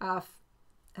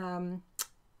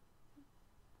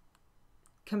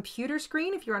computer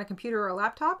screen if you're on a computer or a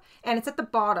laptop, and it's at the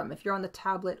bottom if you're on the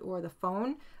tablet or the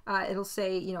phone. It'll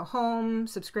say, you know, home,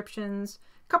 subscriptions,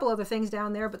 a couple other things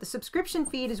down there, but the subscription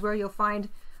feed is where you'll find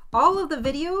all of the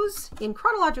videos in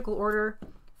chronological order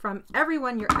from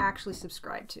everyone you're actually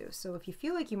subscribed to. So if you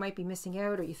feel like you might be missing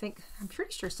out, or you think, I'm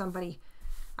pretty sure somebody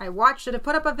I watched should have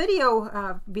put up a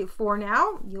video before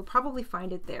now, you'll probably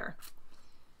find it there.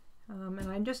 And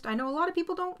I know a lot of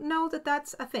people don't know that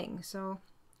that's a thing, so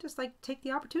just like take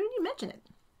the opportunity to mention it.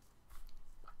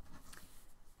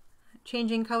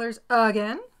 Changing colors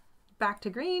again, back to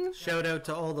green. Shout out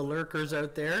to all the lurkers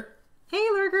out there. Hey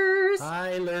lurkers!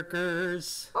 Hi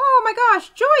lurkers! Oh my gosh,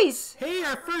 Joyce! Hey,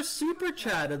 our first super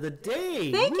chat of the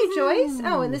day! Thank you, Joyce!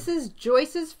 Oh, and this is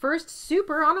Joyce's first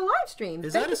super on a live stream.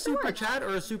 Is that a super chat or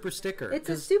a super sticker? It's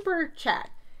a super chat.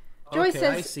 Joyce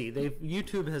says, I see.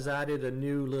 YouTube has added a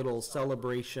new little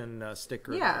celebration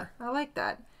sticker. Yeah, there. I like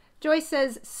that. Joyce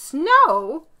says,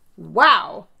 snow?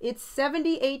 Wow! It's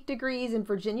 78 degrees in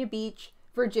Virginia Beach,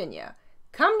 Virginia.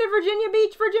 Come to Virginia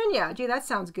Beach, Virginia! Gee, that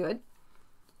sounds good.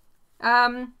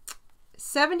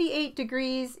 78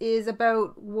 degrees is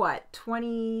about what,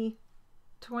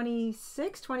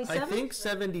 26, 27? I think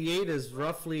 78 is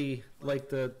roughly like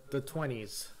the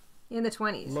 20s. In the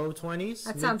 20s. Low 20s?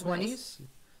 That sounds nice.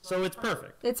 So it's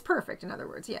perfect. It's perfect, in other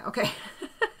words. Yeah, okay.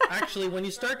 Actually, when you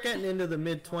start getting into the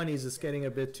mid-20s, it's getting a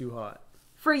bit too hot.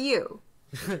 For you.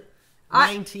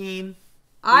 19.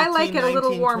 I like it a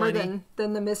little warmer than the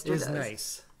Mr. does. Is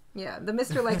nice. Yeah, the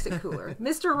Mr. likes it cooler.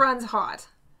 Mr. runs hot.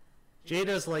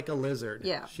 Jada's like a lizard.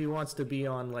 Yeah. She wants to be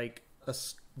on like a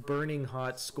burning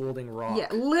hot scalding rock. Yeah,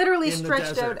 literally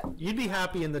stretched out. You'd be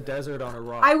happy in the desert on a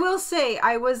rock. I will say,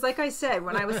 I was, like I said,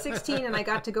 when I was 16 and I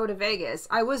got to go to Vegas,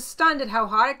 I was stunned at how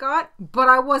hot it got, but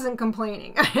I wasn't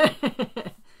complaining. 78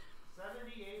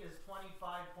 is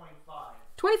 25.5.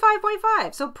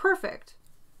 25.5, so perfect.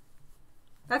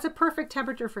 That's a perfect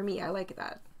temperature for me. I like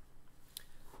that.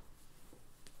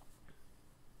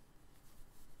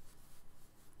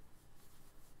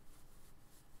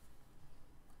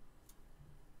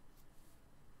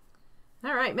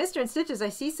 All right, Mr. InStitches, I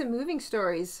see some moving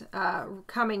stories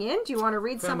coming in. Do you want to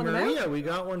read some of them out? Maria, we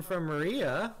got one from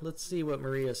Maria. Let's see what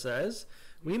Maria says.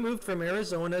 We moved from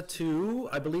Arizona to,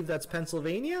 I believe that's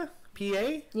Pennsylvania,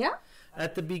 PA? Yeah.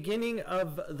 At the beginning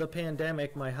of the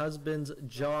pandemic, my husband's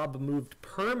job moved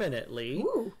permanently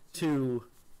to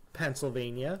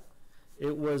Pennsylvania.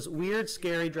 It was weird,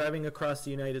 scary driving across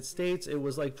the United States. It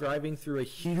was like driving through a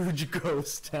huge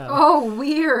ghost town. Oh,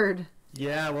 weird.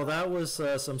 Yeah, well, that was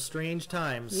some strange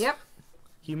times. Yep.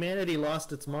 Humanity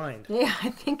lost its mind. Yeah, I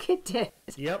think it did.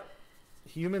 Yep.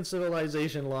 Human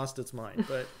civilization lost its mind.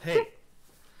 But, hey. I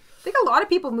think a lot of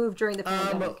people moved during the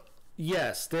pandemic.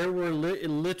 Yes, there were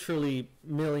literally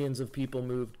millions of people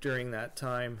moved during that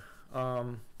time.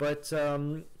 But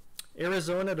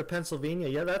Arizona to Pennsylvania,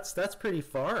 yeah, that's pretty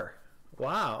far.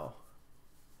 Wow.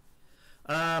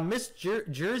 Miss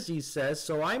Jersey says,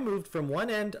 so I moved from one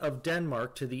end of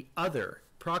Denmark to the other,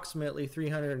 approximately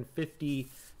 350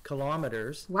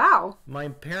 kilometers. Wow. My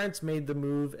parents made the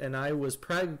move, and I was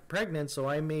pregnant, so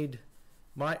I made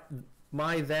my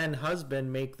then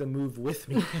husband make the move with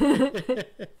me.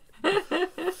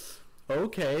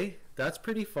 Okay, that's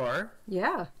pretty far.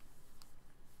 Yeah.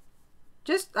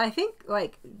 Just, I think,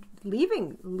 like,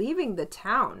 leaving the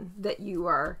town that you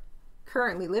are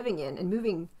currently living in and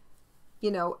moving,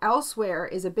 you know, elsewhere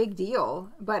is a big deal.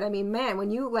 But I mean, man,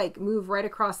 when you like move right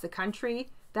across the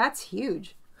country, that's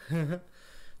huge.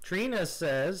 Trina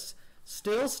says,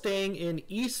 still staying in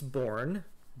Eastbourne,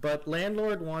 but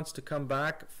landlord wants to come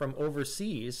back from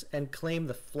overseas and claim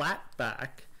the flat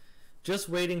back. Just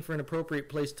waiting for an appropriate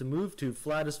place to move to.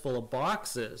 Flat is full of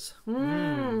boxes.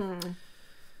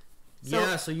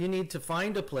 So you need to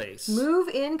find a place. Move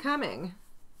incoming.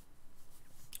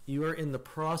 You are in the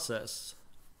process.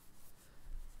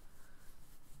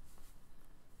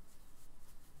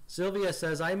 Sylvia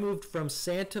says, I moved from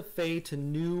Santa Fe to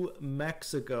New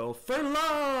Mexico for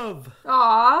love.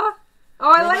 Aw.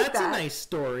 Oh, I like that. That's a nice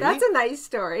story. That's a nice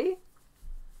story.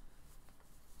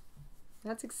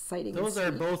 That's exciting. Those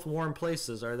are both warm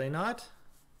places, are they not?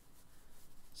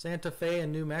 Santa Fe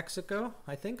and New Mexico?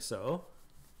 I think so.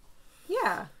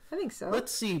 Yeah, I think so.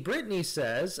 Let's see. Brittany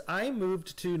says, I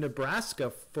moved to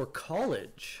Nebraska for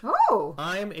college. Oh.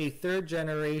 I'm a third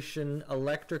generation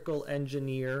electrical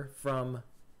engineer from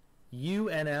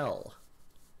UNL,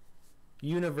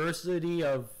 University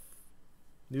of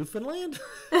Newfoundland?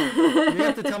 You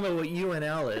have to tell me what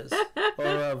UNL is. Or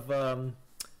of,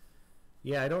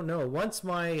 yeah, I don't know. Once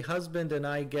my husband and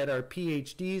I get our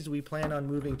PhDs, we plan on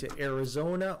moving to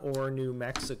Arizona or New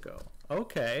Mexico.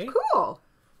 Okay. Cool.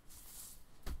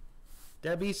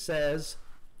 Debbie says,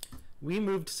 we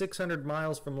moved 600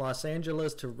 miles from Los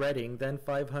Angeles to Redding, then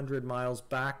 500 miles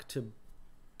back to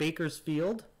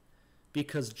Bakersfield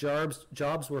because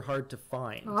jobs were hard to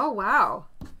find. Oh, wow.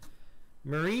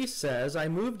 Marie says, I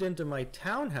moved into my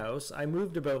townhouse. I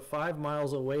moved about 5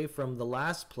 miles away from the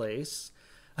last place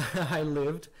I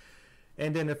lived,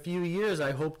 and in a few years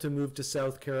I hope to move to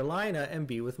South Carolina and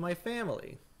be with my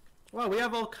family. Wow, we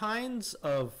have all kinds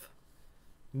of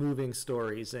moving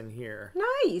stories in here.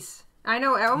 Nice. I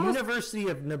know. University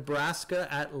of Nebraska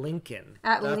at Lincoln.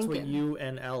 That's what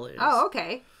UNL is. Oh,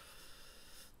 okay.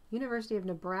 University of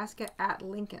Nebraska at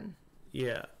Lincoln.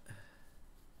 Yeah.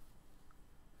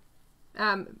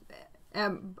 The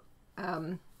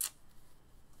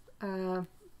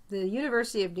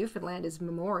University of Newfoundland is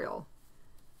Memorial.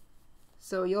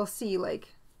 So you'll see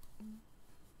like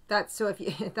that's so if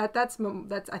you that's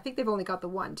I think they've only got the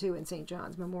one too in St.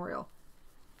 John's Memorial.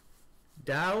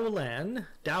 Dowlen,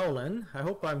 I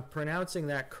hope I'm pronouncing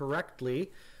that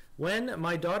correctly. When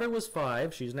my daughter was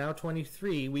 5, she's now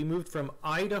 23, we moved from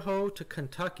Idaho to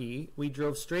Kentucky. We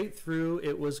drove straight through.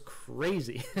 It was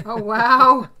crazy. Oh,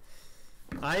 wow.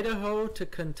 Idaho to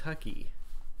Kentucky.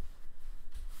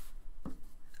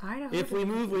 Idaho if we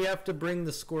move, we have to bring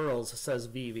the squirrels, says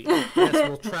Vivi. Yes,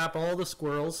 we'll trap all the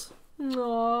squirrels.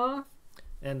 Aww.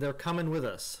 And they're coming with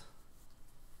us.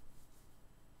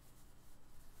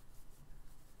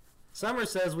 Summer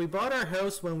says, we bought our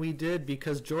house when we did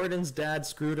because Jordan's dad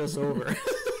screwed us over.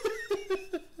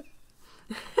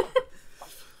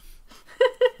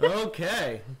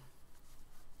 Okay.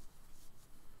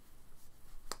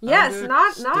 Yes,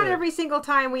 not every single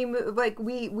time we move, like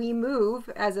we move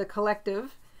as a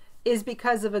collective is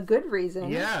because of a good reason.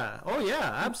 Yeah. Oh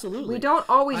yeah, absolutely. We don't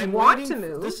always want to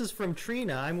move. This is from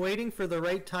Trina. I'm waiting for the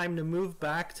right time to move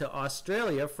back to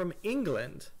Australia from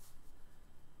England.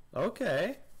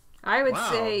 Okay. I would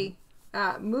say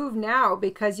move now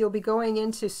because you'll be going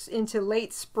into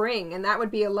late spring, and that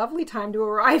would be a lovely time to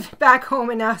arrive back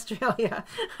home in Australia.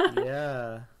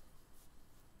 Yeah.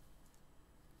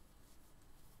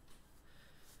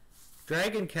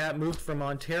 Dragon Cat moved from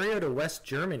Ontario to West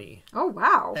Germany. Oh,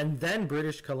 wow. And then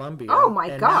British Columbia. Oh, my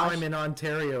gosh. And now I'm in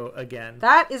Ontario again.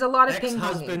 That is a lot of ping-ponging.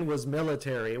 Ex-husband was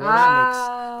military.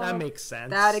 Well, that makes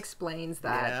sense. That explains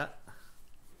that. Yeah.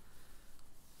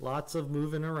 Lots of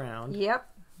moving around. Yep.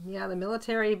 Yeah, the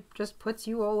military just puts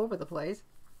you all over the place.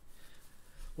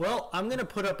 Well, I'm going to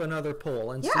put up another poll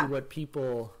and see what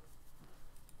people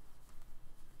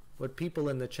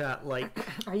in the chat like.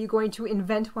 Are you going to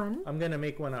invent one? I'm going to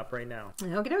make one up right now.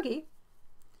 Okie dokie.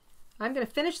 I'm going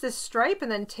to finish this stripe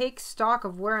and then take stock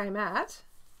of where I'm at.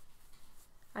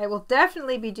 I will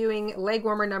definitely be doing leg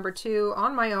warmer number 2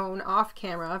 on my own off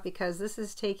camera because this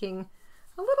is taking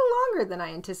a little longer than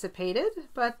I anticipated,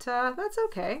 but that's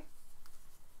okay.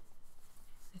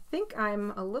 I think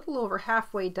I'm a little over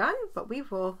halfway done, but we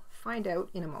will find out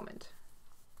in a moment.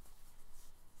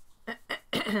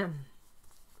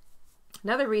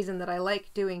 Another reason that I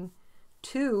like doing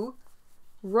 2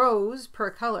 rows per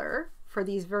color for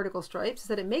these vertical stripes is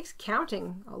that it makes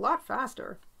counting a lot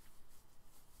faster.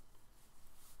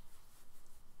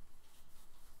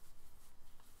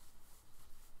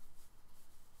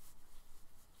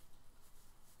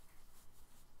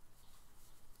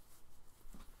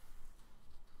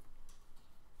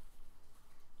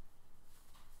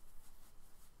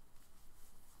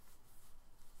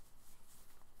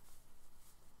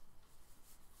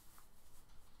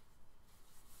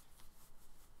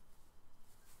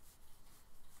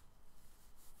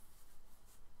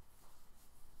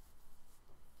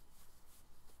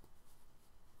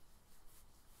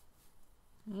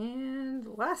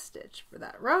 last stitch for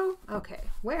that row. Okay,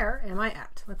 where am I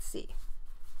at? Let's see.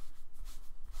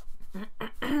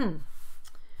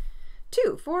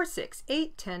 2, 4, 6,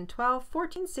 8, 10, 12,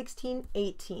 14, 16,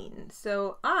 18.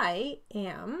 So I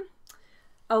am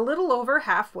a little over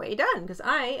halfway done because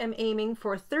I am aiming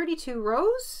for 32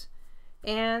 rows.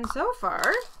 And so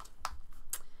far,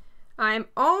 I'm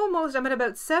at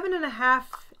about 7.5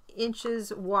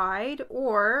 inches wide,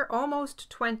 or almost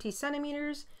 20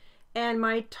 centimeters. And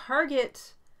my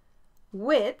target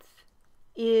width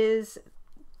is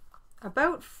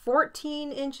about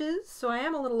 14 inches. So I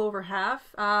am a little over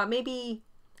half, maybe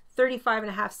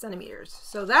 35.5 centimeters.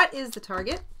 So that is the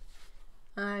target.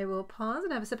 I will pause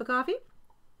and have a sip of coffee.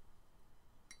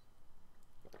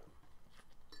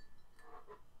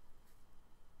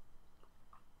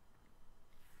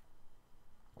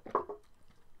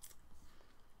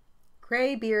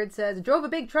 Graybeard says, drove a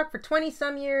big truck for 20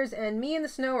 some years and me and the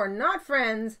snow are not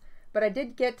friends, but I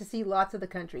did get to see lots of the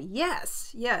country.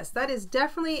 Yes, yes, that is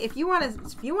definitely, if you want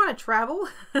to travel,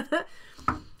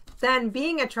 then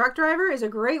being a truck driver is a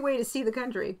great way to see the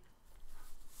country.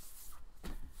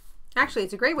 Actually,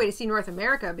 it's a great way to see North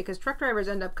America because truck drivers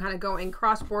end up kind of going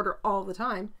cross-border all the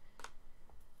time.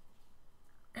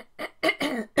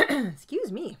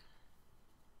 Excuse me.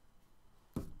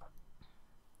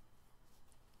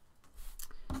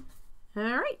 All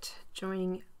right,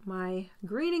 joining my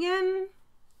green again.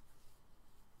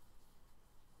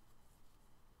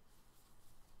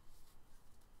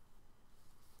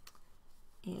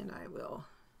 And I will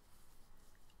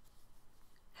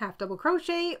half double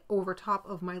crochet over top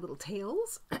of my little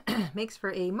tails. Makes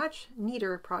for a much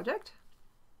neater project.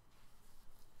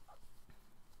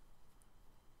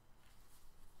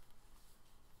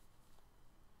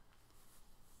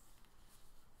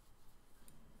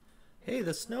 Hey,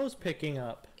 the snow's picking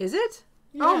up. Is it?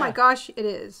 Yeah. Oh my gosh, it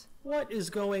is. What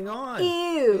is going on?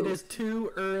 Ew. It is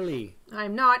too early.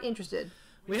 I'm not interested.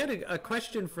 We had a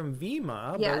question from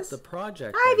Vima Yes. about the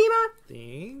project. Hi, I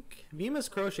think. Vima's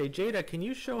Crochet. Jayda, can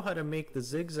you show how to make the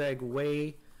zigzag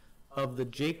way of the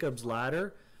Jacob's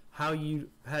ladder, how you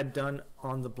had done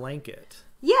on the blanket?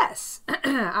 Yes,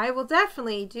 I will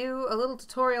definitely do a little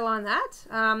tutorial on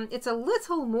that. It's a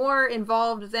little more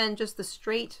involved than just the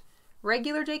straight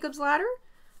regular Jacob's ladder.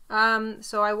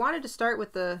 So I wanted to start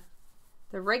with the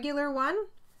regular one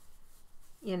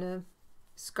in a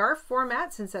scarf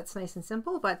format since that's nice and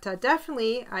simple, but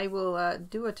definitely I will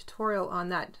do a tutorial on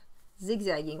that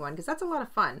zigzagging one because that's a lot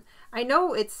of fun. I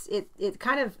know it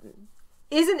kind of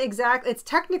isn't exact, it's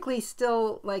technically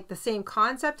still like the same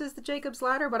concept as the Jacob's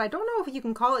ladder, but I don't know if you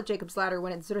can call it Jacob's ladder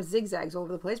when it sort of zigzags all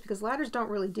over the place because ladders don't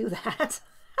really do that.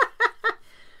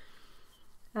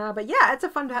 But yeah, that's a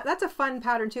fun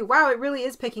pattern too. Wow, it really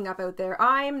is picking up out there.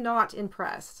 I'm not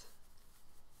impressed.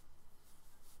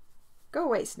 Go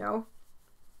away, snow.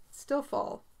 Still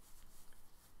fall.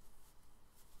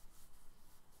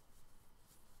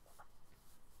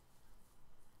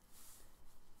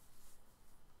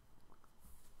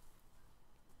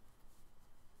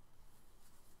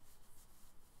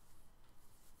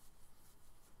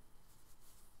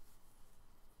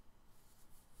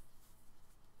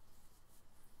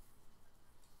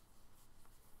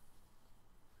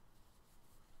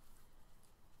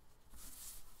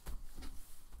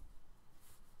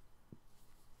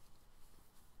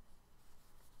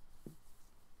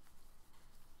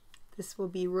 This will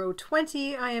be row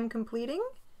 20 I am completing,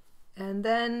 and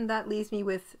then that leaves me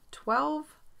with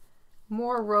 12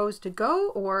 more rows to go,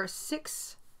 or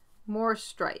 6 more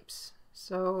stripes.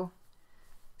 So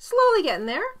slowly getting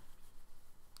there.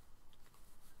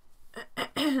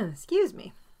 Excuse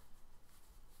me.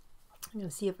 I'm going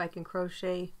to see if I can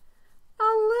crochet a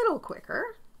little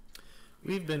quicker.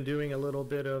 We've been doing a little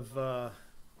bit of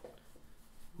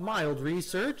mild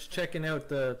research, checking out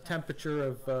the temperature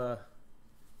of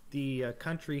the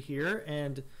country here,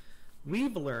 and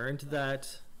we've learned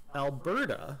that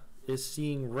Alberta is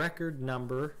seeing record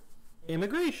number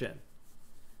immigration.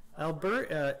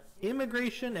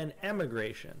 Immigration and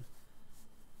emigration.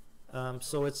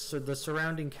 So it's the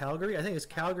surrounding Calgary. I think it's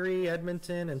Calgary,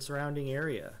 Edmonton, and surrounding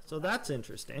area. So that's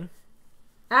interesting.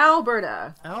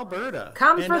 Alberta.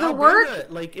 Come and for the Alberta, work.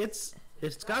 like it's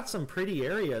got some pretty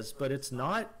areas, but it's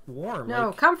not warm. No,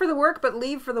 like, come for the work, but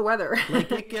leave for the weather.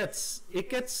 like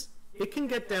it can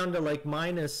get down to like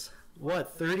minus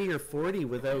 30 or 40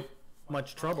 without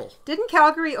much trouble. Didn't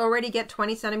Calgary already get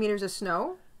 20 centimeters of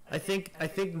snow? I think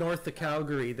north of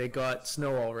Calgary they got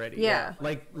snow already. Yeah.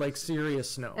 Like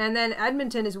serious snow. And then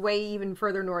Edmonton is way even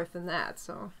further north than that,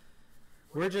 so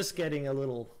We're just getting a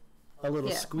little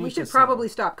yeah, squeak. we should of probably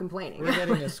snow. stop complaining. We're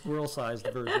getting a squirrel-sized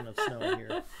version of snow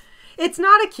here. It's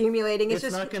not accumulating.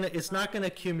 It's not gonna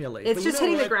accumulate. It's just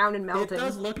hitting the ground and melting. It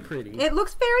does look pretty. It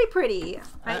looks very pretty.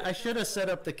 I should have set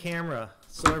up the camera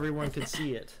so everyone could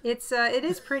see it. It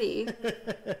is pretty.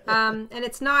 And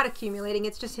it's not accumulating.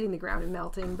 It's just hitting the ground and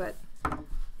melting. But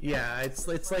yeah, it's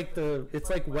like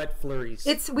wet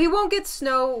flurries. We won't get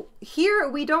snow here.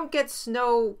 We don't get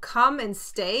snow come and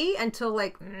stay until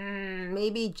like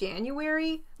maybe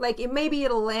January. Like maybe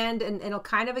it'll land and it'll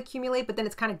kind of accumulate, but then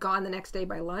it's kind of gone the next day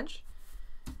by lunch.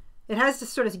 It has to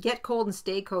sort of get cold and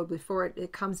stay cold before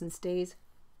it comes and stays.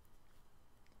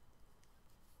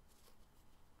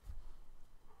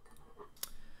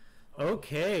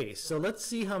 Okay, so let's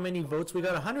see how many votes. We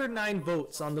got 109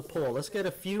 votes on the poll. Let's get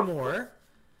a few more.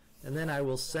 And then I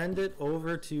will send it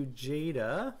over to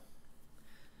Jayda.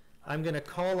 I'm going to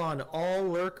call on all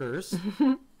lurkers.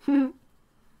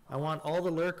 I want all the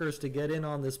lurkers to get in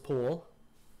on this poll.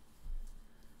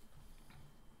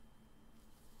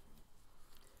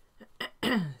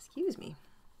 Excuse me.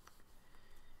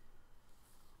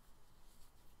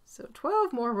 So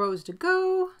 12 more rows to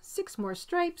go, 6 more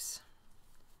stripes.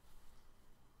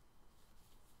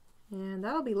 And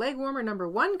that'll be leg warmer number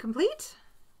 1 complete.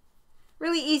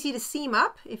 Really easy to seam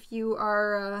up if you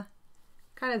are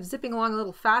kind of zipping along a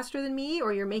little faster than me,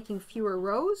 or you're making fewer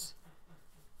rows.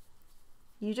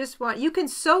 You can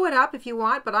sew it up if you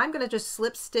want, but I'm going to just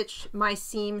slip stitch my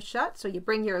seam shut. So you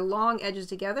bring your long edges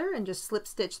together and just slip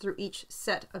stitch through each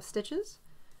set of stitches.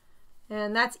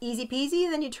 And that's easy peasy.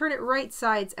 And then you turn it right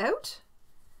sides out.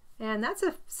 And that's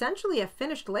essentially a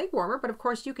finished leg warmer, but of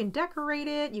course you can decorate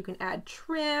it. You can add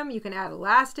trim, you can add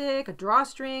elastic, a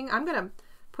drawstring. I'm going to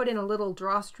put in a little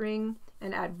drawstring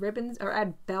and add ribbons or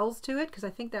add bells to it because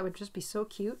I think that would just be so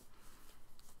cute.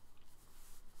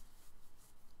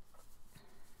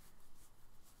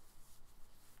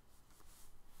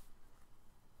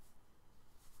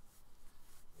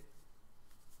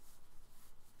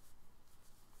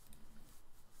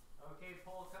 Okay,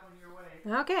 poll coming your way.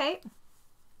 Okay.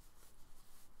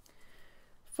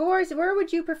 Where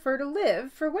would you prefer to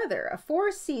live for weather? A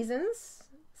 4 seasons,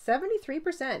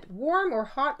 73%. Warm or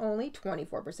hot only,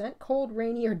 24%. Cold,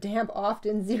 rainy, or damp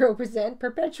often, 0%.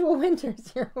 Perpetual winter,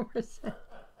 0%.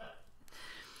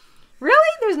 Really?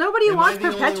 There's nobody who wants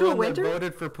perpetual winter? That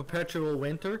voted for perpetual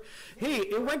winter. Hey,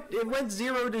 it went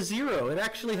 0 to 0. It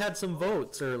actually had some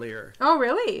votes earlier. Oh,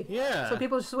 really? Yeah. So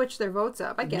people switched their votes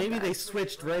up. I get that. Maybe they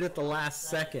switched right at the last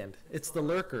second. It's the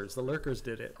lurkers. The lurkers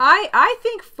did it. I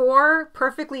think 4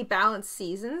 perfectly balanced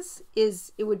seasons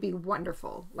it would be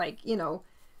wonderful. Like,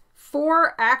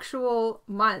 4 actual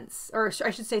months, or I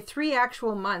should say 3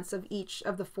 actual months of each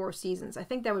of the 4 seasons. I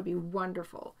think that would be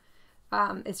wonderful.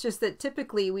 It's just that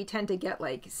typically we tend to get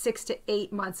like 6 to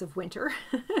 8 months of winter.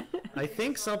 I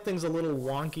think something's a little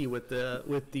wonky with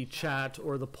the chat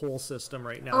or the poll system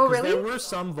right now. Oh, really? There were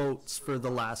some votes for the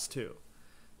last 2.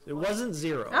 It wasn't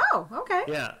 0. Oh, okay.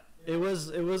 Yeah, it was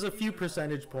a few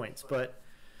percentage points, but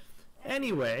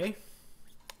anyway,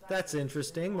 that's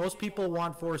interesting. Most people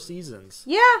want 4 seasons.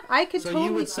 Yeah, I could totally see that. So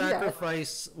you would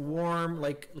sacrifice warm,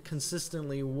 like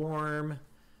consistently warm,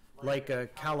 like a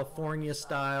California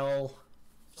style,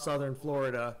 southern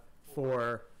Florida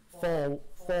for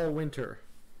fall winter.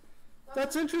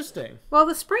 That's interesting. Well,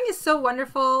 the spring is so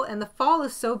wonderful and the fall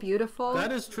is so beautiful.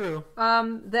 That is true.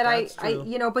 That's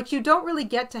true. But you don't really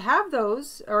get to have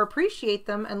those or appreciate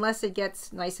them unless it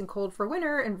gets nice and cold for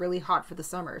winter and really hot for the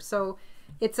summer. So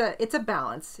it's a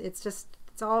balance. It's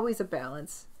always a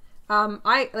balance.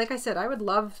 Like I said, I would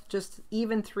love just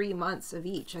even 3 months of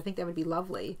each. I think that would be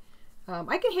lovely.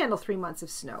 I can handle 3 months of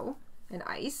snow and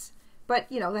ice, but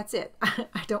that's it.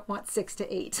 I don't want 6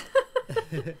 to 8.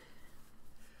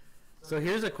 So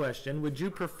here's a question: Would you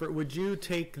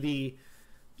take the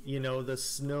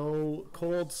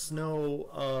cold snow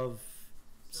of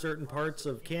certain parts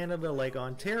of Canada, like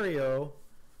Ontario,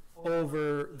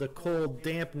 over the cold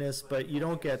dampness, but you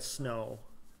don't get snow,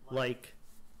 like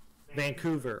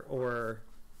Vancouver or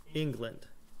England?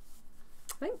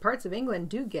 I think parts of England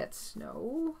do get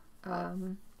snow.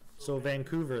 So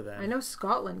Vancouver then. I know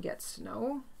Scotland gets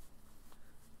snow.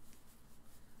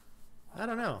 I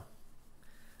don't know.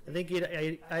 I think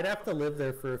I'd have to live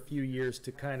there for a few years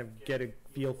to kind of get a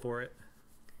feel for it.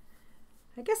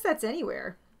 I guess that's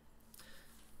anywhere.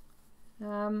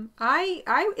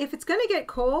 If it's gonna get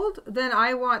cold, then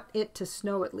I want it to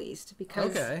snow at least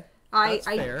because that's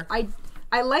fair.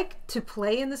 I like to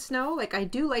play in the snow. Like I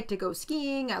do like to go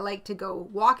skiing. I like to go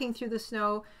walking through the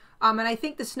snow. And I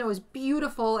think the snow is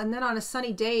beautiful. And then on a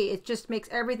sunny day, it just makes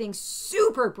everything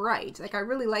super bright. Like I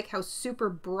really like how super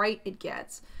bright it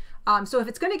gets. So if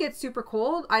it's going to get super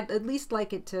cold, I'd at least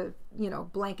like it to,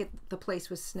 blanket the place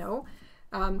with snow.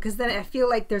 because then I feel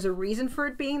like there's a reason for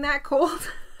it being that cold.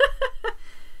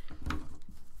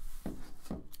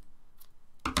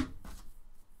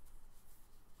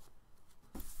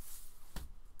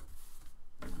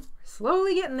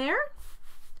 Slowly getting there.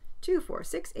 2, 4,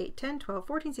 6, 8, 10, 12,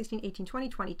 14, 16, 18, 20,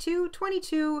 22.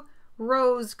 22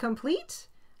 rows complete.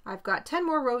 I've got 10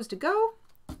 more rows to go.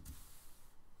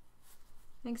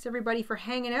 Thanks everybody for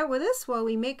hanging out with us while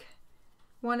we make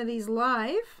one of these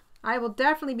live. I will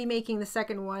definitely be making the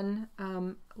second one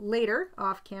later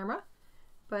off camera,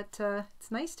 but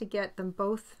it's nice to get them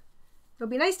both. It'll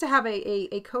be nice to have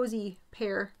a cozy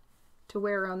pair to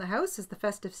wear around the house as the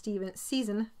festive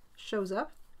season shows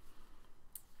up.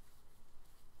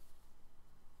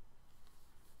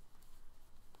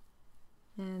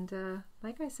 And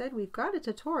like I said, we've got a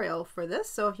tutorial for this,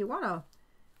 so if you want a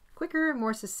quicker,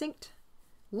 more succinct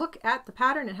look at the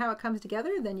pattern and how it comes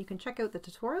together, then you can check out the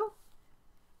tutorial.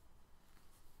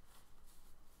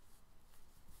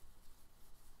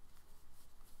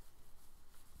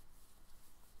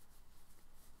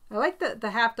 I like the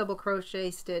half double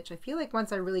crochet stitch. I feel like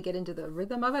once I really get into the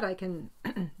rhythm of it, I can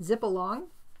zip along.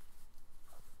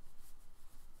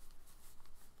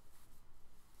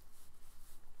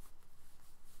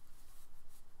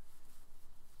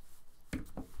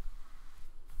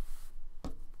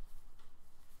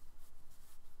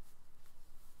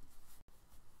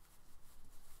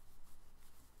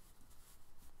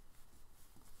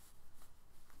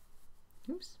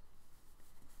 Oops.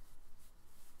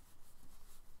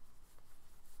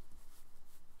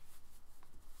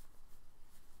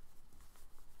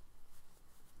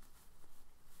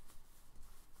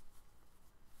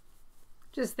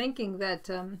 Just thinking that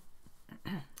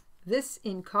this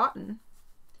in cotton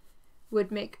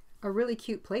would make a really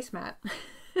cute placemat.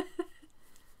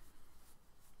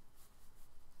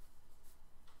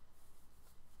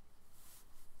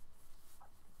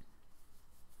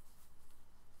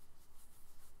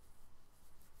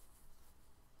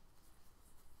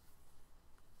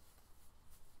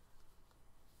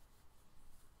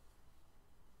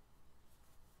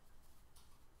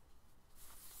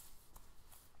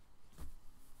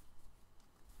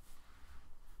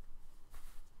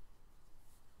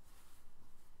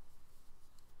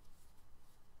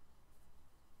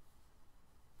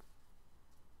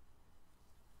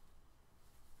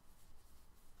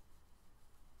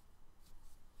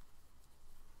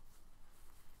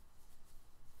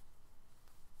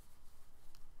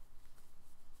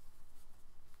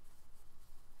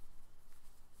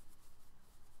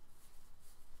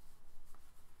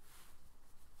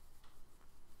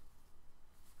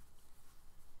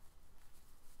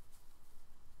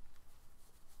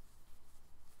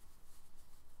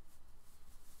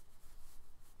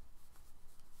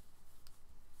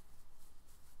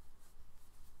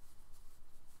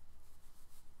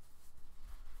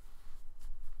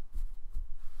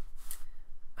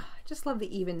 Just love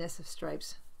the evenness of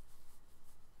stripes.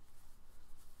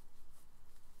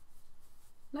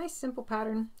 Nice simple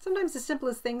pattern. Sometimes the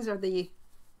simplest things are the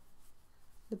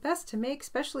best to make,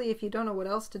 especially if you don't know what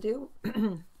else to do.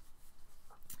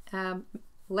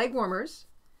 Leg warmers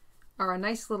are a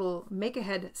nice little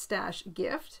make-ahead stash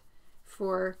gift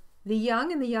for the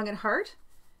young and the young at heart.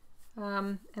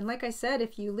 And like I said,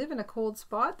 if you live in a cold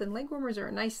spot, then leg warmers are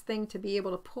a nice thing to be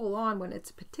able to pull on when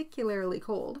it's particularly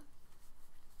cold.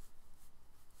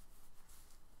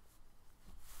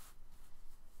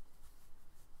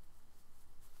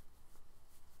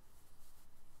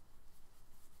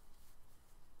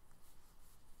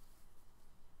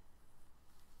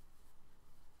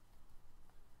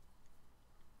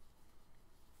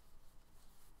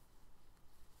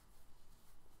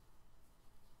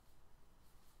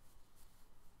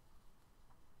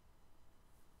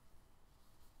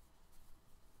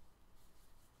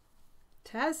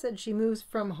 Taz said she moves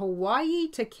from Hawaii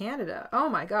to Canada. Oh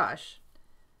my gosh.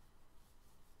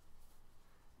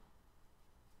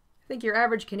 I think your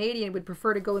average Canadian would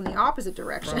prefer to go in the opposite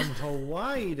direction. From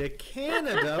Hawaii to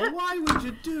Canada? Why would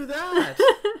you do that?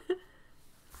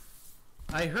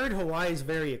 I heard Hawaii is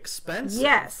very expensive.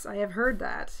 Yes, I have heard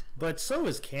that. But so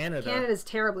is Canada. Canada's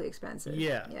terribly expensive.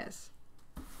 Yeah. Yes.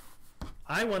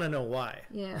 I want to know why.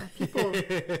 Yeah,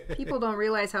 people don't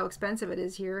realize how expensive it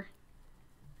is here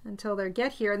until they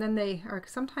get here, and then they are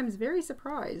sometimes very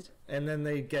surprised. And then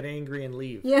they get angry and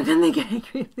leave. Yeah, then they get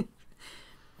angry and leave.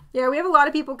 Yeah, we have a lot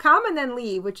of people come and then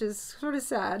leave, which is sort of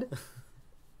sad.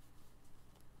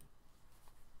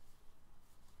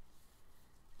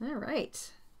 All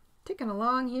right. Ticking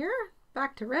along here.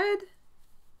 Back to red.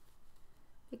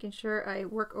 Making sure I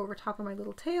work over top of my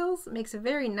little tails. It makes a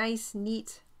very nice,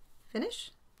 neat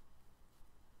finish.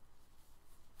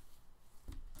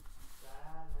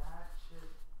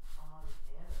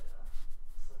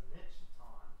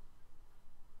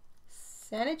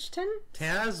 Saanich.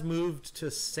 Taz moved to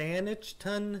Saanich,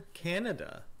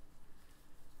 Canada.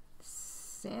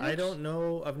 I don't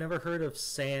know. I've never heard of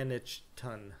Saanich.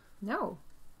 No.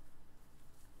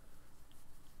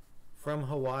 From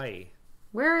Hawaii.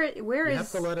 Where is... You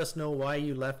have to let us know why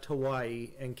you left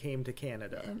Hawaii and came to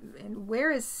Canada. And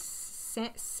where is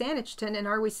Saanich, and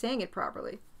are we saying it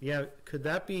properly? Yeah, could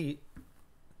that be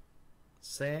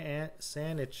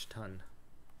Saanich?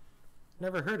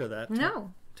 Never heard of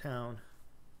that town.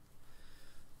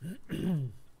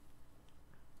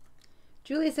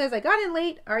 Julia says, I got in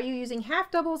late. Are you using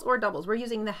half doubles or doubles? We're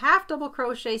using the half double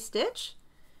crochet stitch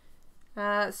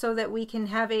so that we can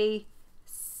have a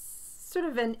sort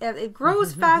of it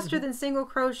grows faster than single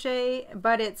crochet,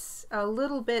 but it's a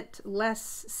little bit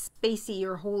less spacey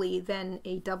or holy than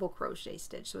a double crochet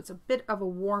stitch. So it's a bit of a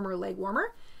warmer leg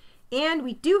warmer. And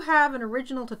we do have an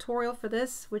original tutorial for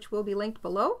this, which will be linked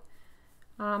below.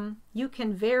 You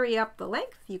can vary up the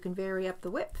length, you can vary up the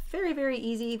width. Very, very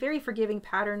easy, very forgiving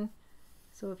pattern.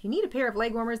 So if you need a pair of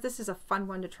leg warmers, this is a fun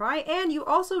one to try. And you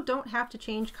also don't have to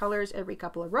change colors every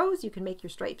couple of rows. You can make your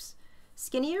stripes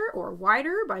skinnier or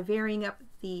wider by varying up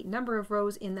the number of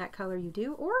rows in that color you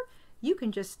do, or you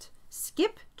can just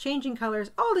skip changing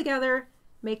colors altogether,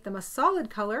 make them a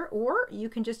solid color, or you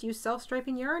can just use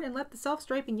self-striping yarn and let the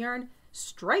self-striping yarn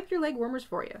stripe your leg warmers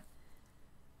for you.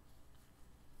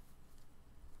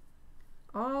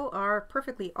 All are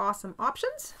perfectly awesome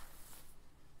options.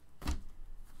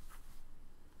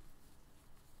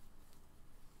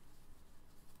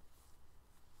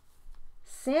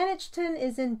 Saanich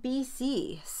is in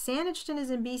BC. Saanich is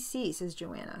in BC, says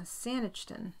Joanna. Saanich.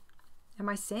 Am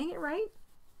I saying it right?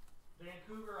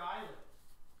 Vancouver Island.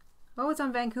 Oh, it's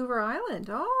on Vancouver Island.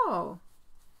 Oh.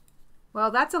 Well,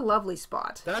 that's a lovely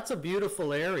spot. That's a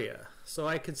beautiful area. So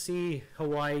I could see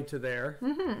Hawaii to there.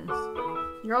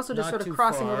 Mm-hmm. You're also just sort of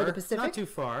crossing over the Pacific. Not too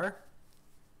far.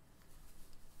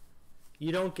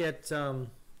 You don't get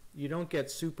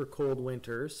super cold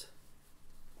winters.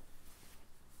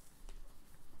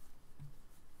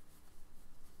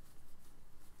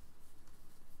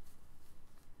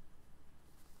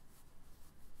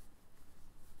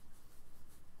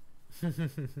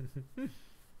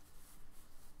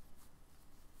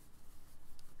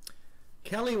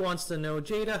 Kelly wants to know,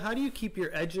 Jayda, how do you keep your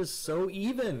edges so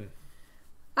even?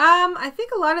 I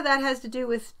think a lot of that has to do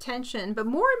with tension, but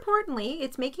more importantly,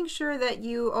 it's making sure that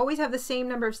you always have the same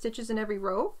number of stitches in every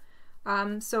row.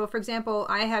 So for example,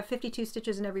 I have 52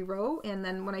 stitches in every row, and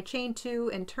then when I chain 2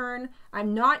 and turn,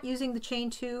 I'm not using the chain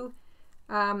 2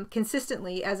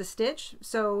 consistently as a stitch.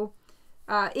 So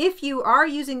if you are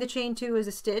using the chain 2 as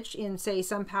a stitch in, say,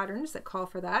 some patterns that call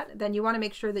for that, then you want to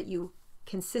make sure that you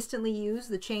consistently use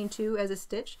the chain 2 as a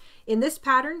stitch. In this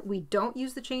pattern, we don't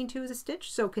use the chain 2 as a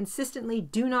stitch, so consistently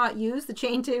do not use the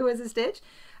chain 2 as a stitch.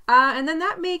 And then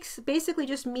that basically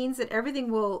just means that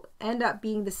everything will end up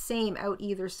being the same out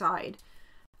either side.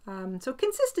 So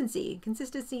consistency in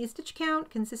stitch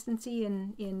count, consistency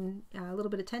in a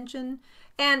little bit of tension.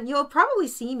 And you'll probably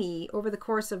see me over the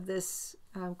course of this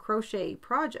crochet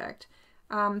project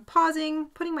pausing,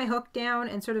 putting my hook down,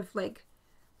 and sort of like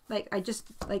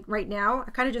right now,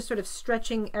 I kind of just sort of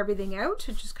stretching everything out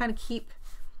to just kind of keep,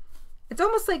 it's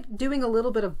almost like doing a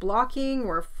little bit of blocking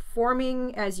or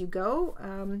forming as you go.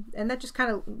 And that just kind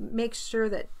of makes sure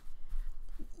that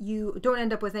you don't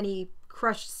end up with any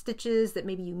crushed stitches, that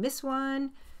maybe you miss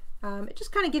one. It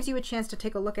just kind of gives you a chance to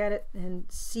take a look at it and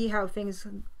see how things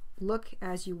look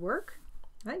as you work.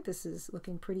 I think this is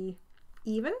looking pretty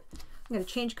even. I'm going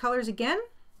to change colors again.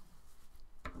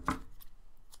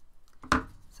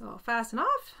 So I'll fasten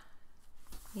off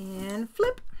and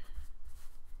flip.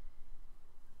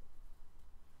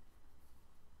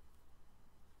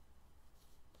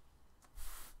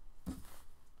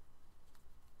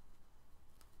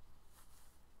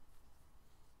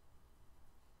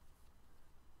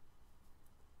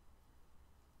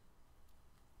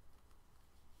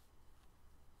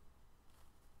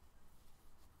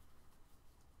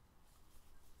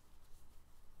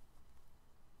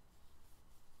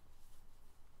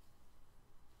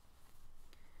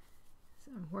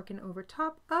 I'm working over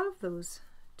top of those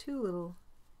 2 little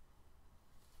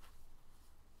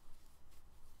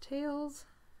tails,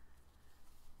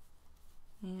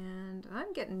 and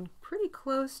I'm getting pretty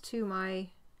close to my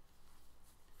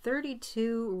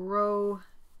 32 row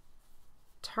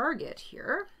target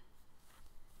here.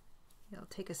 I'll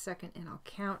take a second and I'll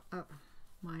count up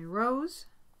my rows.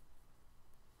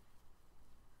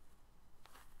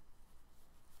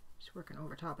 Just working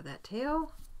over top of that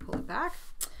tail, pull it back.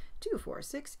 2, 4,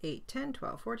 6, 8, 10,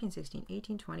 12, 14, 16,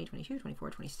 18, 20, 22, 24,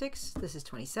 26. This is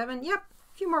 27. Yep,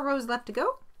 a few more rows left to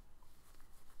go.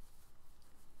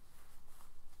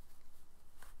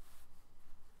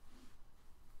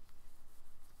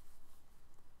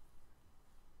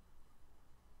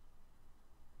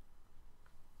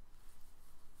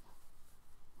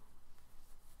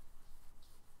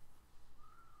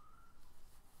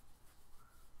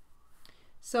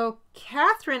 So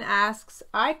Catherine asks,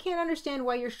 I can't understand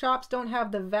why your shops don't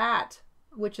have the VAT,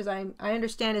 which is I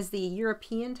understand is the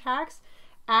European tax,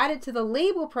 added to the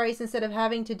label price instead of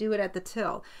having to do it at the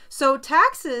till. So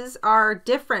taxes are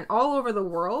different all over the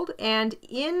world, and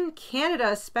in Canada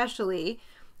especially,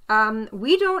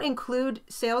 we don't include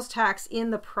sales tax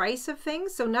in the price of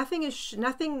things. So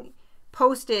nothing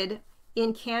posted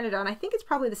in Canada, and I think it's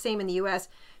probably the same in the US,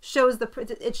 shows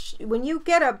when you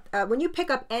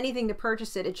pick up anything to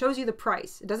purchase it, it shows you the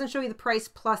price. It doesn't show you the price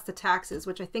plus the taxes,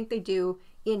 which I think they do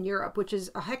in Europe, which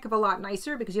is a heck of a lot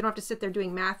nicer because you don't have to sit there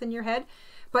doing math in your head.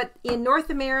 But in North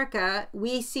America,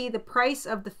 we see the price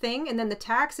of the thing and then the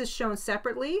tax is shown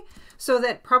separately, so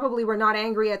that probably we're not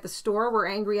angry at the store, we're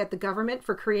angry at the government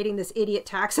for creating this idiot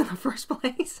tax in the first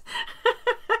place.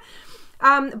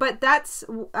 But that's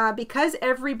because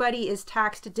everybody is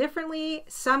taxed differently.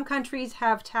 Some countries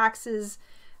have taxes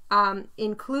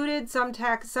included. Some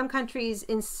countries,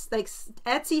 like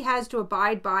Etsy, has to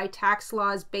abide by tax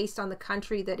laws based on the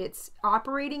country that it's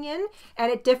operating in,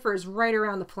 and it differs right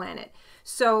around the planet.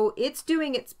 So it's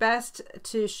doing its best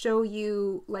to show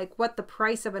you like what the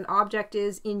price of an object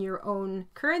is in your own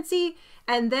currency,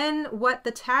 and then what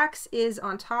the tax is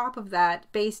on top of that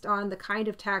based on the kind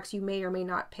of tax you may or may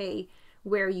not pay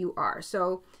where you are.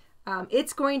 So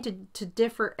it's going to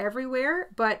differ everywhere.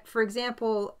 But for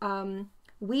example,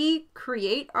 we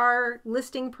create our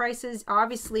listing prices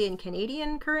obviously in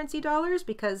Canadian currency dollars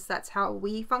because that's how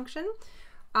we function.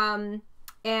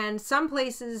 And some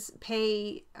places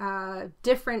pay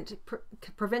different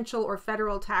provincial or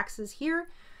federal taxes here.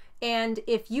 And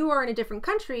if you are in a different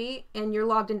country and you're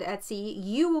logged into Etsy,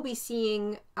 you will be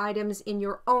seeing items in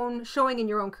your own, showing in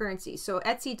your own currency. So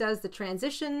Etsy does the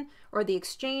transition or the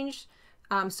exchange.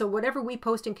 So whatever we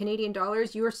post in Canadian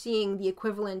dollars, you're seeing the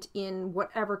equivalent in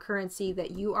whatever currency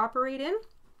that you operate in.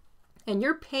 And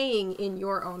you're paying in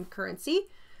your own currency.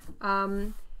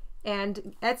 And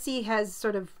Etsy has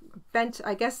sort of bent,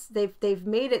 I guess they've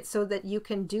made it so that you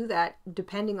can do that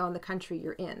depending on the country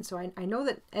you're in. So I know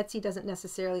that Etsy doesn't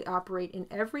necessarily operate in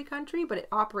every country, but it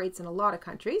operates in a lot of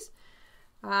countries.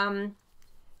 And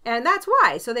that's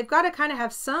why. So they've got to kind of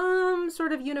have some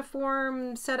sort of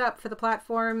uniform setup for the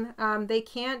platform. They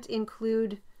can't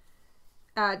include,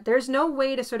 there's no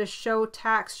way to sort of show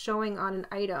tax showing on an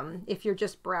item if you're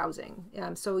just browsing.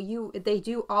 So they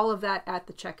do all of that at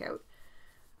the checkout.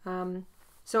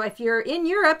 So if you're in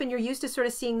Europe and you're used to sort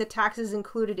of seeing the taxes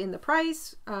included in the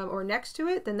price or next to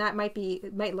it, then that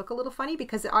might look a little funny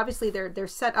because obviously they're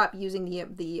set up using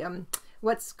the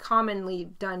what's commonly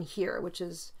done here, which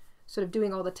is sort of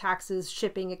doing all the taxes,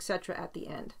 shipping, etc. at the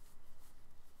end.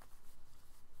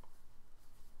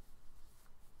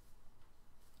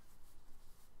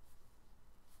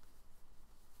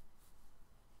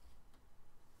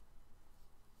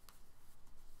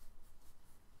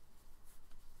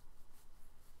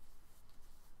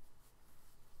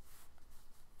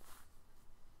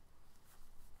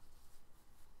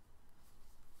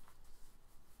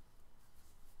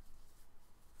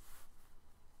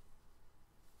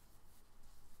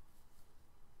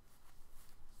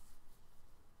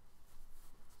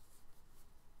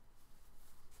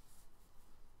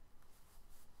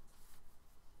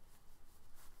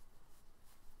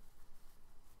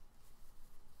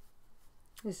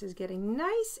 This is getting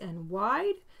nice and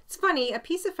wide. It's funny, a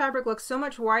piece of fabric looks so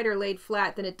much wider laid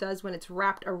flat than it does when it's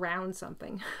wrapped around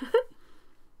something.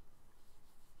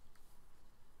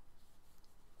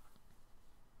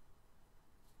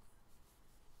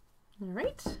 All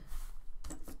right.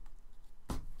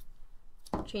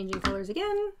 Changing colors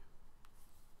again.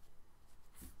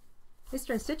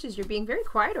 Mr. InStitches, you're being very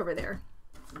quiet over there.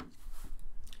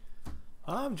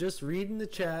 I'm just reading the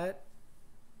chat.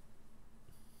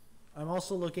 I'm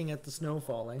also looking at the snow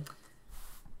falling.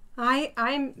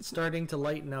 I'm It's starting to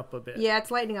lighten up a bit. Yeah, it's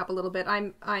lightening up a little bit.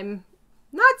 I'm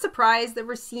not surprised that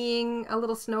we're seeing a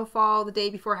little snowfall the day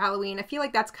before Halloween. I feel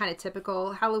like that's kind of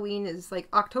typical. Halloween is like,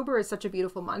 October is such a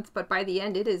beautiful month, but by the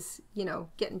end it is, you know,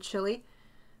 getting chilly.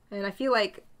 And I feel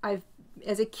like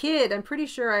as a kid, I'm pretty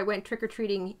sure I went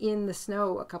trick-or-treating in the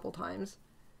snow a couple times.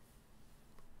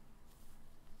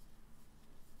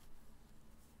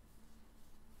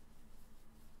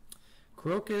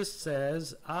 Crocus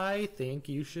says, I think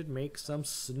you should make some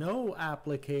snow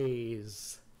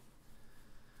appliques.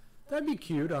 That'd be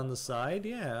cute on the side,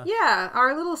 yeah. Yeah,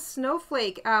 our little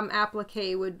snowflake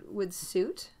applique would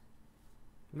suit.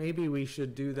 Maybe we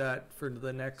should do that for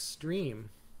the next stream.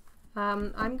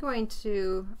 I'm going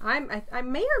to, I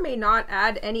may or may not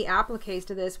add any appliques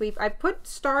to this. I put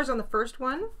stars on the first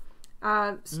one.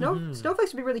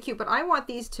 Snowflakes would be really cute, but I want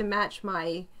these to match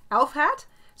my elf hat.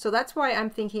 So that's why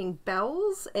I'm thinking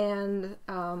bells and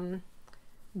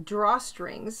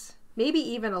drawstrings. Maybe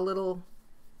even a little,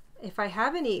 if I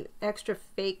have any extra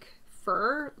fake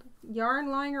fur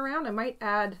yarn lying around, I might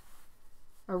add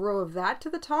a row of that to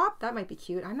the top. That might be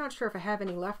cute. I'm not sure if I have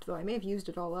any left though. I may have used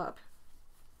it all up.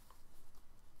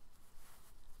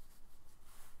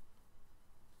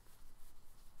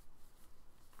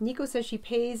 Nico says she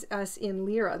pays us in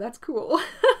lira. That's cool.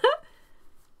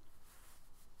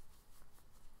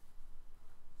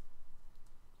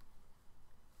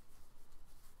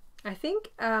 I think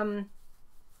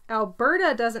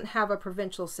Alberta doesn't have a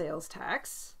provincial sales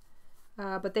tax,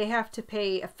 but they have to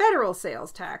pay a federal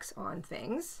sales tax on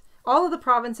things. All of the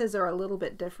provinces are a little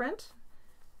bit different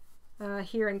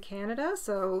here in Canada.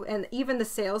 So, and even the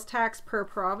sales tax per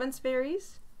province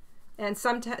varies. And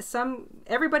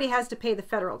everybody has to pay the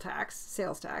federal tax,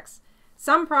 sales tax.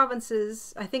 Some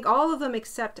provinces, I think all of them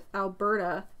except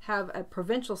Alberta, have a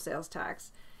provincial sales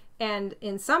tax. And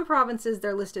in some provinces,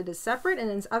 they're listed as separate, and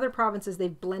in other provinces,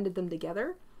 they've blended them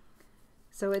together.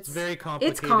 So it's very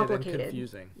complicated, and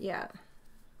confusing. Yeah.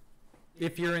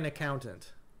 If you're an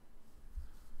accountant.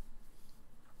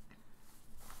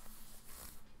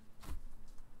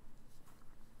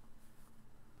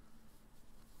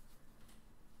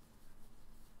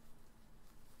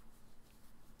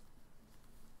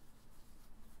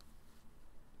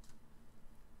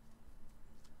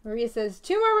 Maria says,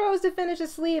 2 more rows to finish a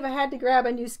sleeve. I had to grab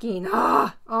a new skein.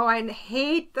 Oh, I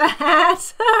hate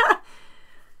that.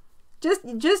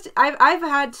 I've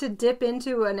had to dip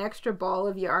into an extra ball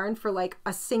of yarn for like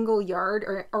a single yard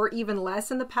or even less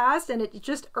in the past. And it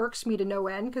just irks me to no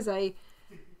end because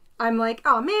I'm like,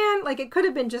 oh man, like it could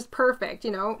have been just perfect, you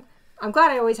know. I'm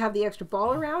glad I always have the extra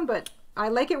ball around, but I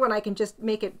like it when I can just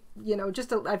make it, you know,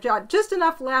 I've got just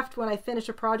enough left when I finish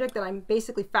a project that I'm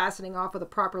basically fastening off with a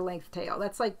proper length tail.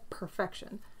 That's like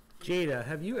perfection. Jada,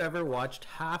 have you ever watched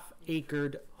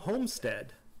Half-Acred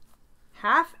Homestead?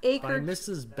 Half-Acred? By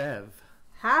Mrs. Bev.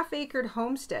 Half-Acred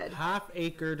Homestead.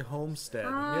 Half-Acred Homestead.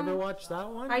 You ever watched that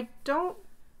one? I don't.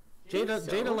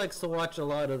 Jada likes to watch a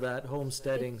lot of that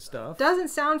homesteading stuff. Doesn't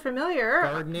sound familiar.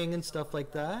 Gardening and stuff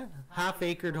like that.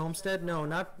 Half-Acred Homestead? No,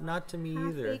 not to me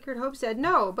either. Half-Acred Homestead?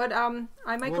 No, but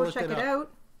I might go check it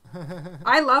out.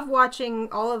 I love watching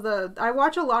I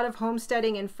watch a lot of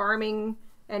homesteading and farming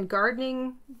and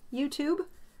gardening YouTube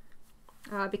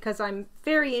because I'm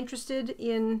very interested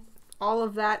in all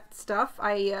of that stuff.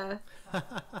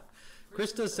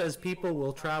 Krista says people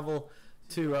will travel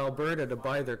to Alberta to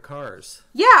buy their cars.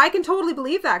 Yeah, I can totally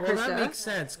believe that, Krista. Well, that makes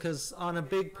sense because on a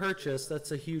big purchase,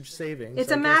 that's a huge savings.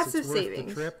 It's a massive worth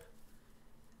savings. The trip.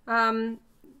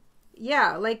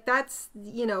 Yeah, like that's,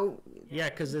 you know. Yeah,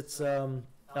 because it's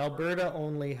Alberta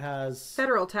only has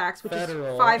federal tax, which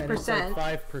federal, is 5%. And it's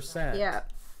like 5%. Yeah.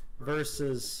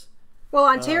 Versus. Well,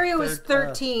 Ontario is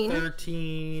 13.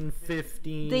 13,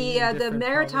 15. The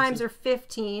Maritimes are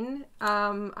 15.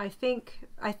 I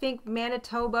think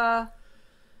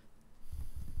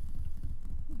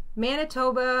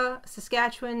Manitoba,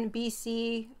 Saskatchewan,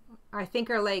 BC, I think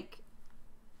are like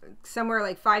somewhere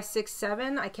like 5, 6,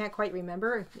 7. I can't quite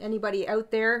remember. If anybody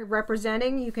out there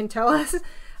representing, you can tell us.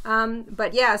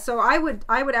 But yeah, so I would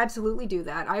absolutely do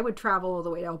that. I would travel all the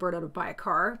way to Alberta to buy a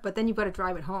car, but then you've got to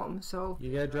drive it home. So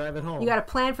you got to drive it home. You got to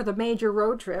plan for the major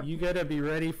road trip. You got to be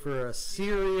ready for a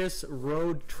serious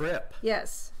road trip.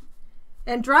 Yes.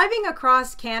 And driving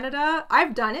across Canada,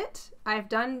 I've done it. I've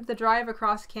done the drive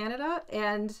across Canada,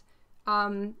 and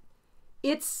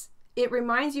it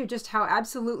reminds you just how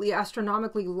absolutely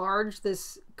astronomically large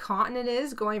this continent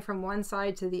is, going from one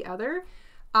side to the other.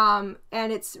 And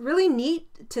it's really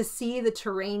neat to see the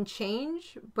terrain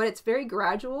change, but it's very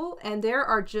gradual, and there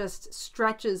are just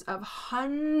stretches of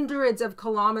hundreds of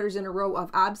kilometers in a row of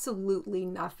absolutely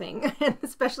nothing,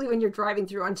 especially when you're driving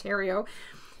through Ontario.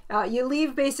 You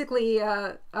leave basically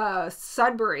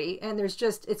Sudbury, and it's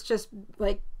just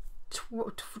like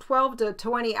 12 to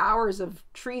 20 hours of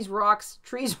trees, rocks,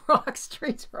 trees, rocks,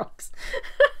 trees, rocks.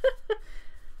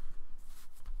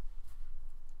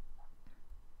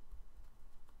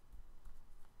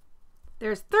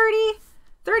 There's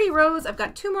 30 rows. I've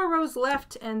got 2 more rows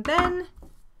left, and then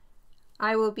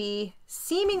I will be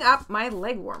seaming up my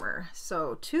leg warmer.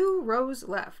 So 2 rows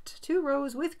left. 2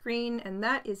 rows with green, and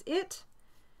that is it.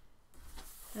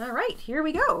 All right, here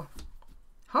we go.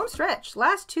 Home stretch.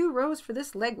 Last 2 rows for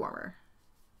this leg warmer.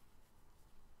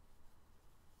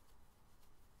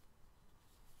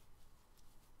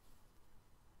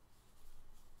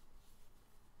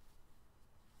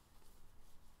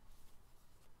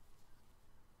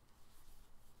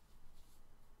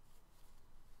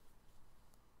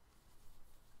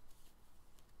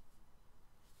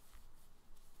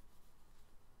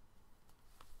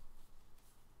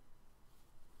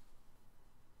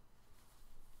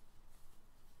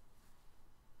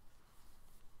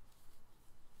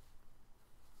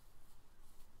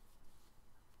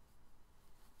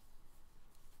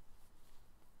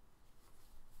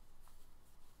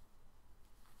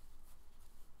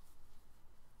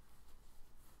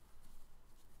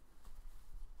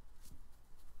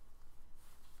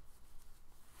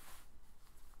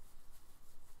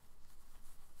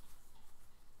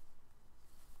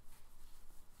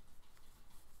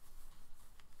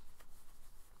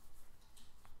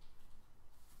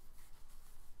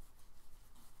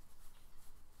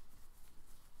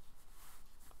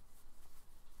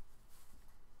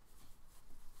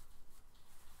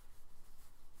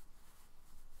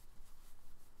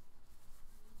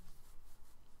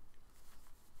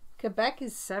 Quebec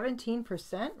is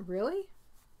 17%? Really?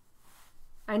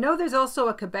 I know there's also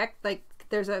a Quebec, like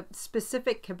there's a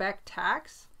specific Quebec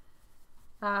tax.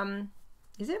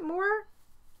 Is it more?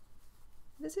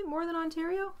 Is it more than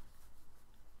Ontario?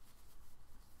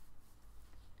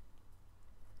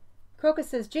 Crocus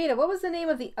says, Jada, what was the name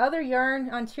of the other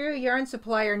Ontario yarn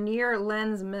supplier near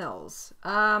Lens Mills?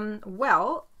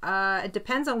 It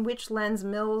depends on which Lens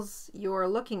Mills you're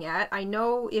looking at. I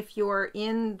know if you're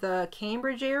in the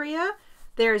Cambridge area,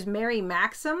 there's Mary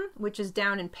Maxim, which is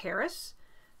down in Paris.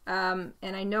 And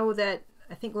I know that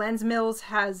I think Lens Mills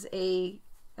has an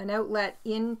outlet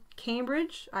in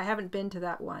Cambridge. I haven't been to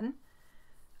that one.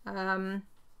 And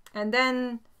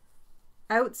then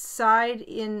outside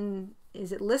in,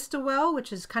 is it Listowel,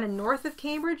 which is kind of north of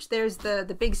Cambridge, there's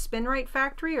the big Spinrite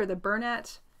factory, or the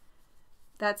Burnett.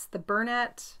 That's the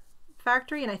Burnett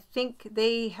factory, and I think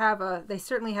they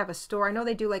certainly have a store. I know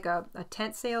they do like a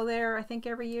tent sale there, I think,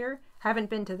 every year. Haven't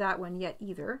been to that one yet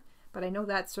either, but I know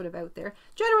that's sort of out there.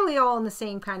 Generally all in the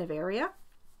same kind of area.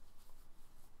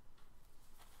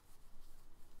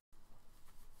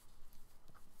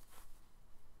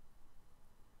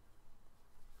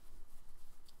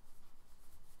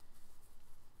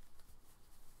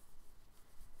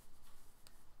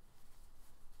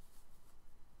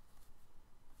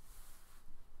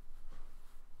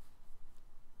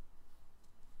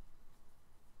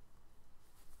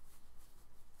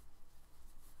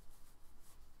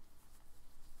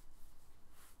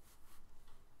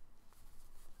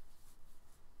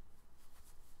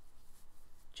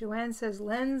 Joanne says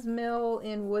Lens Mill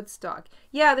in Woodstock.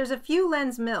 Yeah, there's a few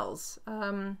Lens Mills.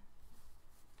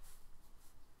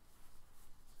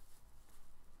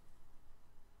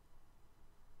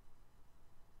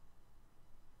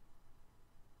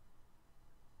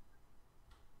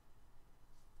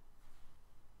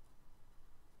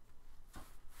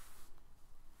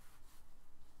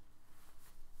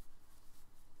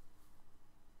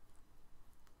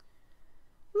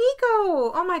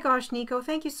 Nico! Oh my gosh, Nico,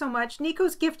 thank you so much.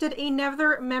 Nico's gifted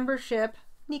another membership.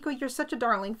 Nico, you're such a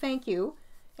darling. Thank you.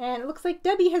 And it looks like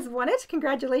Debbie has won it.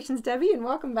 Congratulations, Debbie, and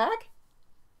welcome back.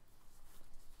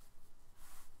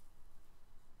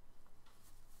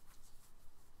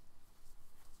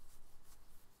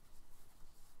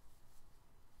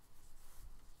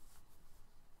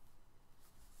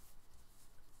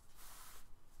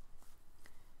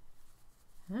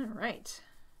 All right.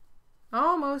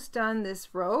 Almost done this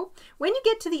row. When you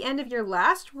get to the end of your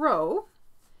last row,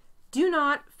 do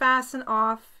not fasten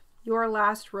off your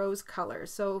last row's color.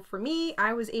 So for me,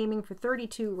 I was aiming for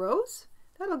 32 rows.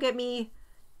 That'll get me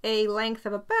a length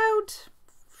of about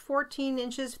 14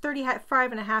 inches,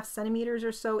 35.5 centimeters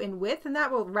or so in width, and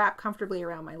that will wrap comfortably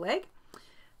around my leg.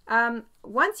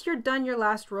 Once you're done your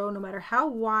last row, no matter how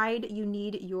wide you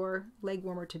need your leg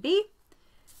warmer to be,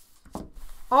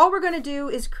 all we're going to do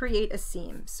is create a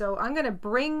seam. So I'm going to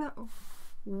bring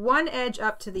one edge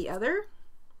up to the other.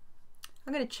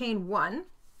 I'm going to chain one,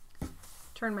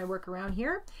 turn my work around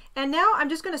here, and now I'm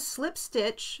just going to slip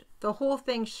stitch the whole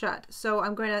thing shut. So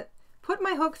I'm going to put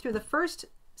my hook through the first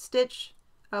stitch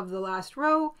of the last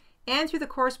row and through the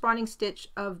corresponding stitch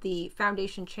of the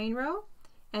foundation chain row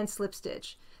and slip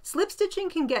stitch. Slip stitching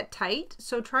can get tight,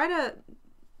 so try to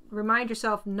remind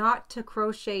yourself not to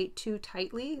crochet too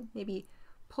tightly. Maybe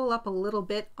pull up a little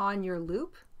bit on your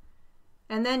loop,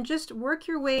 and then just work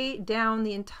your way down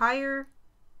the entire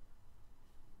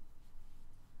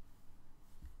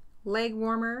leg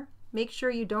warmer. Make sure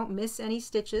you don't miss any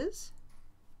stitches.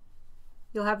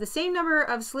 You'll have the same number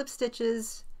of slip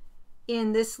stitches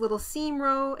in this little seam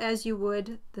row as you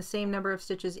would the same number of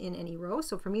stitches in any row.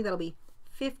 So for me, that'll be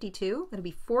 52. That'll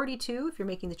be 42 if you're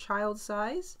making the child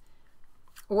size,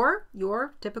 or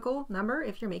your typical number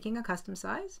if you're making a custom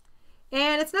size.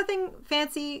 And it's nothing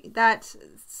fancy. That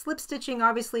slip stitching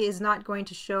obviously is not going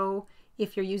to show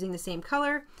if you're using the same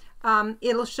color.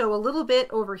 It'll show a little bit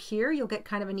over here. You'll get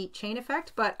kind of a neat chain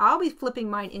effect, but I'll be flipping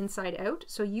mine inside out,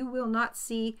 so you will not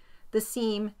see the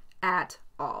seam at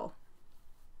all.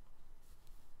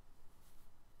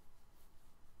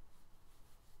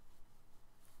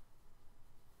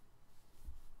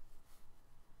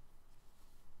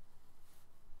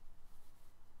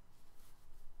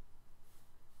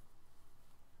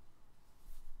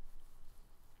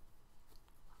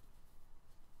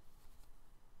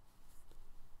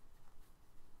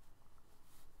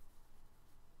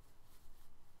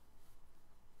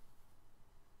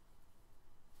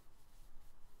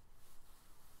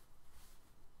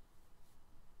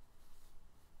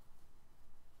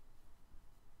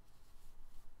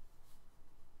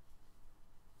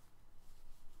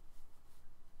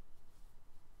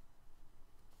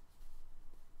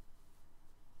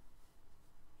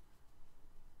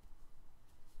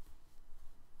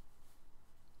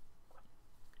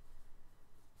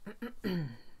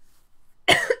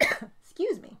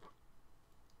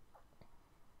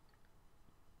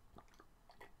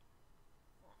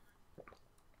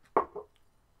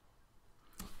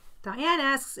 Diane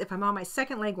asks if I'm on my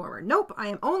second leg warmer. Nope, I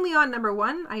am only on number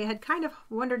 1. I had kind of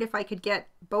wondered if I could get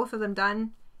both of them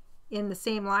done in the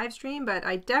same live stream, but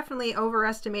I definitely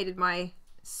overestimated my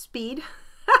speed.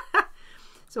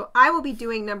 So I will be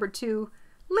doing number 2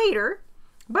 later,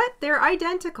 but they're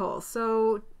identical.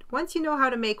 So once you know how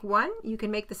to make one, you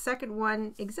can make the second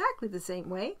one exactly the same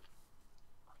way.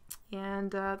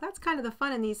 And that's kind of the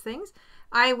fun in these things.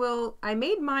 I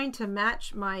made mine to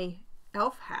match my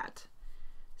elf hat.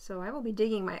 So I will be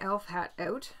digging my elf hat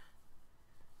out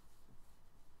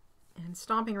and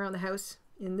stomping around the house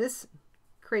in this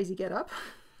crazy getup.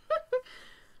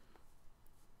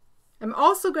 I'm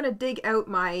also going to dig out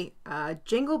my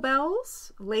jingle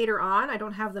bells later on. I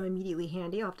don't have them immediately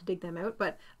handy. I'll have to dig them out.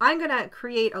 But I'm going to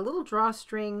create a little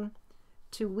drawstring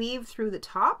to weave through the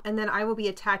top, and then I will be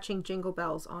attaching jingle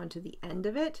bells onto the end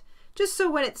of it, just so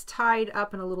when it's tied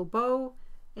up in a little bow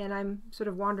and I'm sort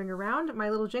of wandering around, my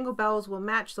little jingle bells will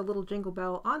match the little jingle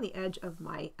bell on the edge of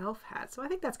my elf hat. So I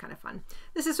think that's kind of fun.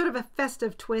 This is sort of a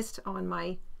festive twist on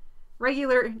my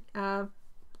regular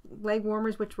leg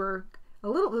warmers, which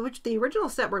the original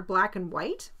set were black and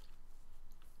white,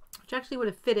 which actually would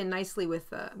have fit in nicely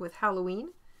with Halloween.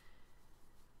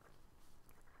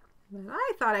 But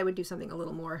I thought I would do something a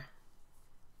little more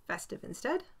festive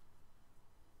instead.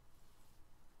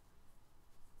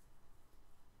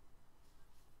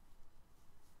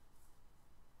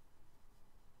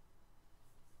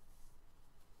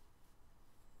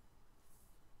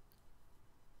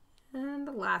 And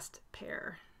the last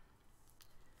pair.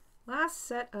 Last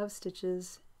set of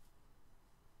stitches.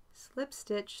 Slip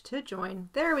stitch to join.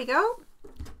 There we go.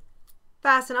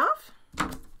 Fasten off.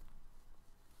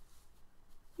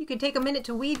 You can take a minute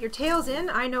to weave your tails in.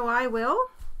 I know I will.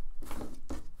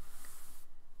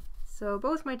 So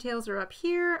both my tails are up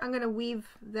here. I'm going to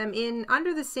weave them in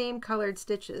under the same colored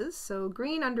stitches. So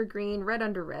green under green, red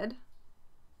under red.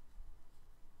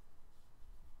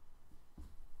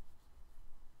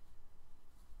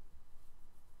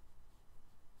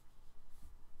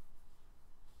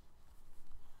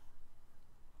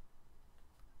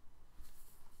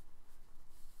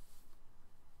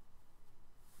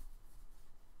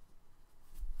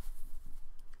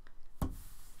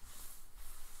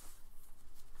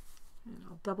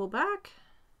 Double back.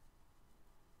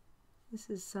 This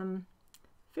is some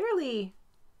fairly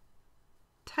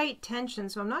tight tension,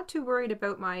 so I'm not too worried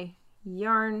about my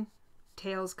yarn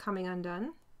tails coming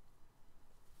undone.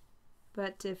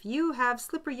 But if you have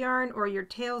slipper yarn or your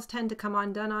tails tend to come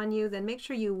undone on you, then make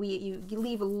sure you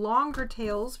leave longer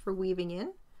tails for weaving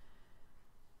in.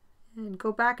 And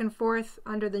go back and forth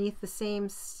underneath the same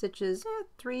stitches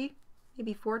 3,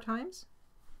 maybe 4 times.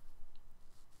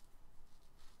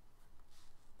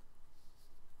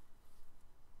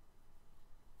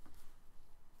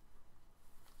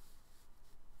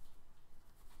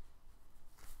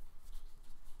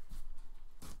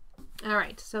 All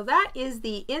right, so that is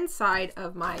the inside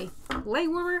of my leg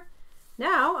warmer.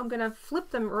 Now I'm going to flip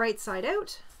them right side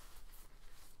out.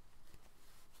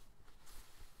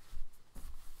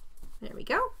 There we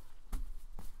go.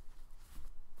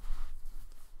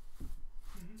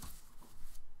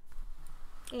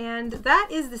 And that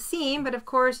is the seam, but of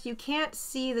course you can't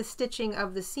see the stitching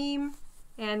of the seam.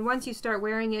 And once you start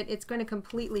wearing it, it's going to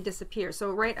completely disappear. So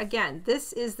right, again,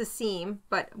 this is the seam,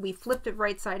 but we flipped it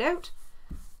right side out.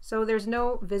 So there's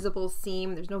no visible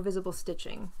seam, there's no visible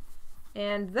stitching.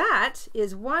 And that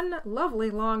is one lovely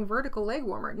long vertical leg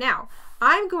warmer. Now,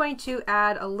 I'm going to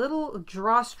add a little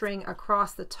drawstring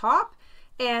across the top,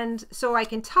 and so I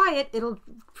can tie it. It'll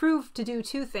prove to do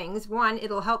 2 things. One,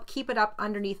 it'll help keep it up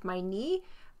underneath my knee,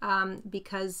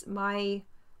 because when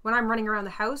I'm running around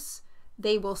the house,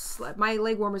 my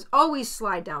leg warmers always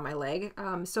slide down my leg.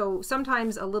 So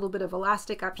sometimes a little bit of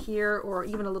elastic up here or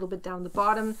even a little bit down the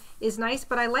bottom is nice,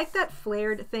 but I like that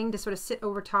flared thing to sort of sit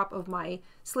over top of my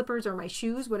slippers or my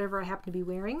shoes, whatever I happen to be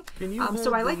wearing.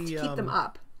 So I like to keep them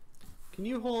up. Can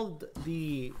you hold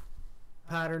the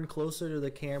pattern closer to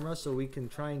the camera so we can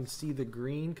try and see the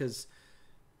green? Because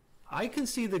I can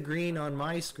see the green on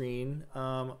my screen.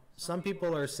 Some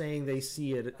people are saying they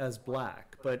see it as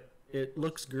black, but it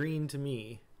looks green to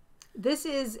me. This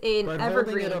is an but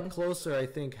evergreen. Holding it up closer, I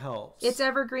think, helps. It's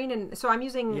evergreen, and so I'm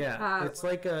using. Yeah, it's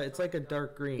like a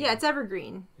dark green. Yeah, it's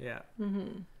evergreen. Yeah,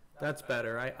 that's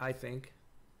better, I think.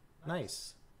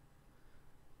 Nice.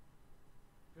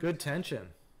 Good tension.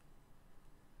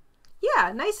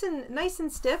 Yeah, nice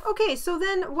and stiff. Okay, so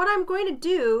then what I'm going to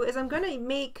do is I'm going to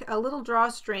make a little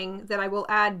drawstring that I will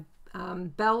add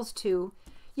bells to.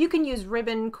 You can use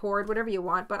ribbon, cord, whatever you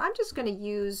want, but I'm just going to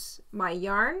use my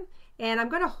yarn, and I'm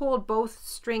going to hold both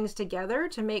strings together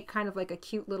to make kind of like a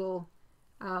cute little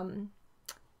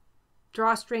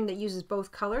drawstring that uses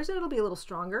both colors, and it'll be a little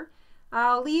stronger.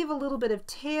 I'll leave a little bit of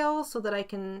tail so that I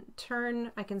can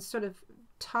sort of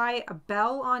tie a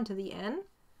bell onto the end.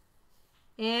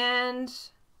 And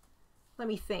let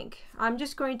me think. I'm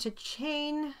going to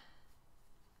chain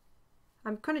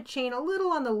a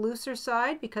little on the looser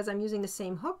side because I'm using the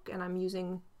same hook and I'm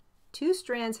using 2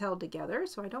 strands held together,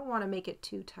 so I don't want to make it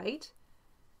too tight.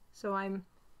 So I'm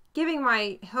giving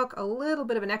my hook a little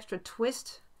bit of an extra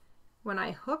twist when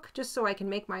I hook, just so I can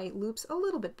make my loops a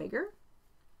little bit bigger.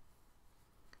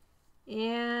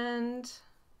 And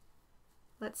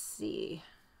let's see,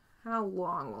 how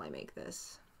long will I make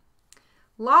this?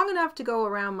 Long enough to go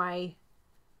around my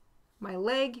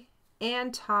leg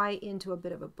and tie into a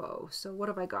bit of a bow. So what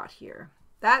have I got here?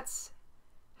 That's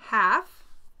half.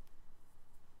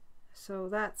 So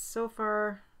that's so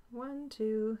far 1,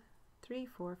 2, 3,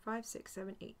 4, 5, 6,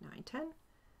 7, 8, 9, 10,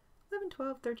 11,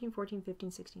 12, 13, 14,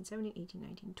 15, 16, 17, 18,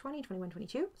 19, 20, 21,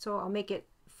 22. So I'll make it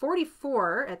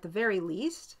 44 at the very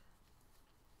least.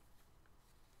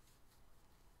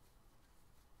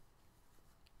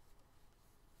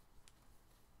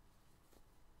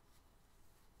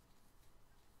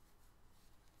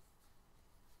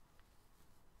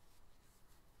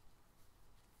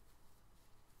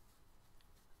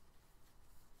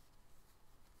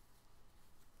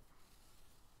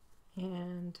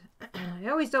 And I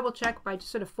always double check by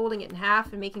just sort of folding it in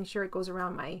half and making sure it goes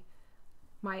around my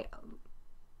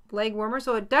leg warmer.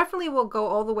 So it definitely will go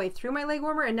all the way through my leg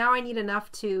warmer, and now I need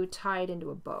enough to tie it into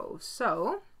a bow.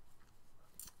 So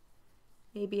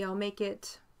maybe I'll make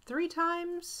it 3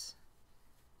 times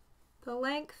the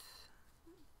length,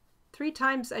 3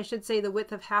 times, I should say, the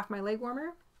width of half my leg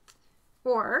warmer,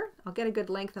 or I'll get a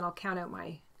good length and I'll count out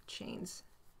my chains.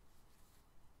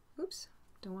 Oops,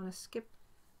 don't want to skip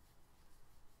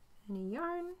any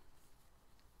yarn.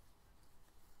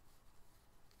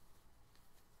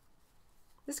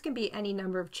 This can be any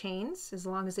number of chains as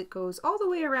long as it goes all the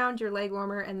way around your leg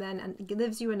warmer and then it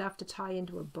gives you enough to tie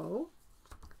into a bow.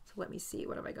 So let me see,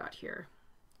 what have I got here?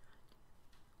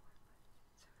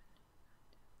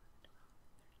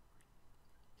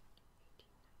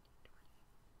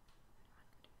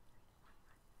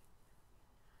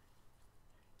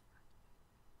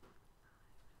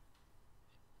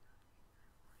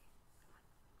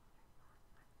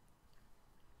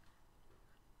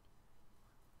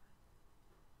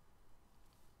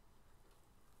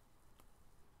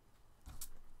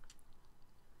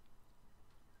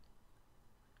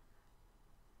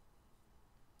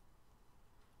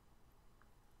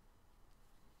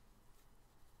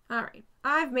 All right,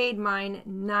 I've made mine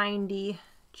 90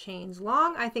 chains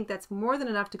long. I think that's more than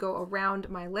enough to go around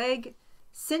my leg,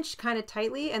 cinch kind of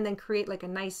tightly, and then create like a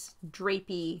nice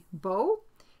drapey bow.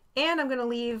 And I'm gonna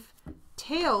leave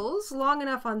tails long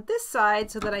enough on this side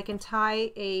so that I can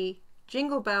tie a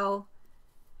jingle bell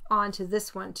onto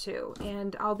this one too.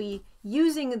 And I'll be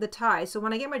using the tie. So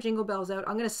when I get my jingle bells out,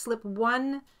 I'm gonna slip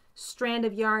 1 strand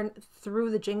of yarn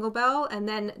through the jingle bell and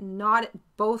then knot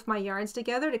both my yarns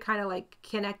together to kind of like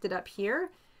connect it up here,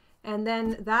 and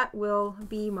then that will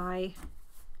be my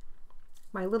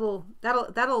little,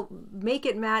 that'll make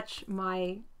it match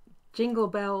my jingle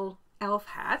bell elf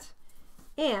hat.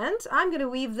 And I'm going to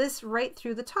weave this right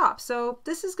through the top. So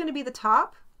this is going to be the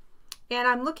top, and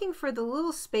I'm looking for the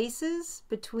little spaces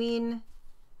between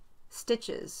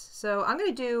stitches. So I'm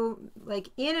going to do like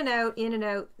in and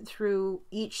out through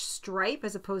each stripe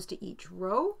as opposed to each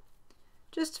row,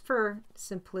 just for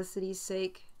simplicity's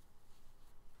sake.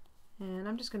 And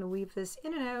I'm just going to weave this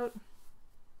in and out.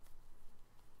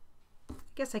 I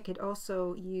guess I could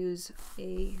also use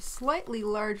a slightly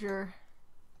larger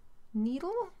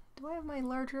needle. Do I have my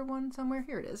larger one somewhere?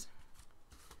 Here it is.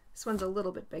 This one's a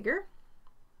little bit bigger.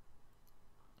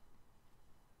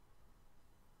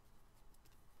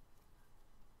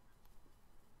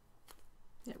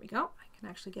 There we go. I can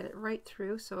actually get it right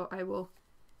through, so I will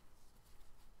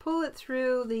pull it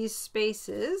through these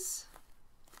spaces.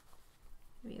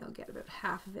 Maybe I'll get about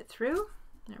half of it through.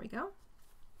 There we go.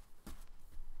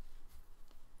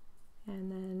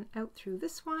 And then out through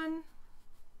this one.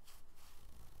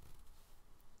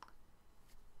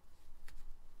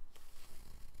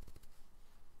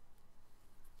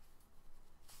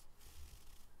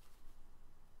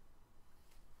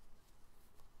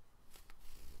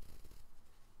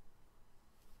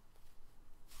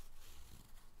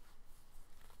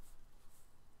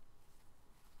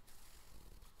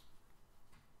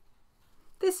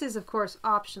 This is, of course,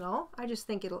 optional. I just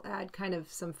think it'll add kind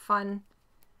of some fun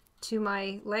to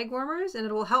my leg warmers, and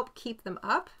it will help keep them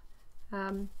up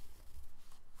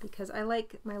because I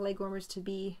like my leg warmers to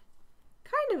be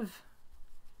kind of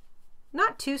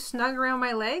not too snug around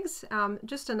my legs,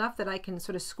 just enough that I can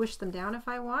sort of squish them down if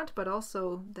I want, but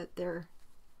also that they're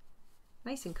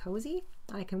nice and cozy.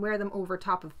 I can wear them over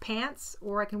top of pants,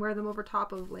 or I can wear them over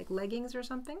top of like leggings or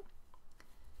something.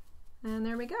 And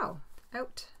there we go.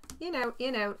 Out, in,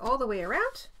 out, all the way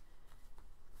around.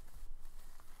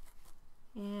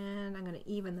 And I'm going to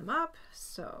even them up.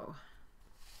 So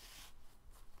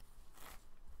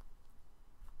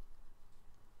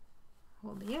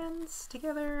hold the ends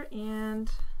together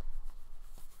and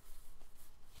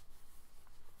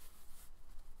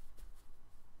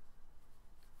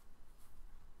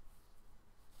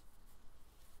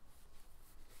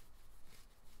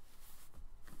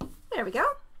there we go.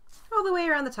 All the way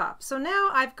around the top. So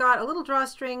now I've got a little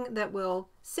drawstring that will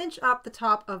cinch up the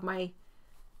top of my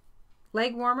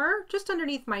leg warmer just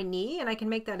underneath my knee, and I can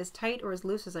make that as tight or as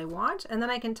loose as I want. And then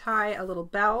I can tie a little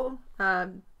bell,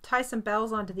 tie some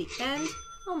bells onto the end.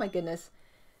 Oh my goodness.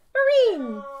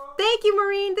 Maureen! Thank you,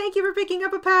 Maureen. Thank you for picking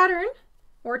up a pattern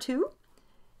or two.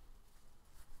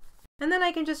 And then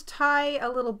I can just tie a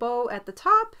little bow at the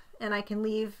top, and I can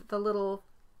leave the little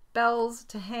bells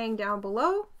to hang down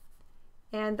below.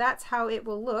 And that's how it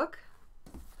will look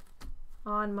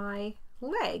on my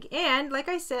leg. And like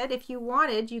I said, if you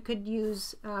wanted, you could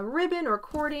use ribbon or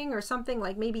cording or something,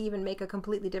 like maybe even make a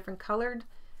completely different colored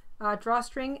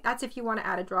drawstring. That's if you want to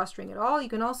add a drawstring at all. You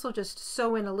can also just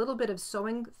sew in a little bit of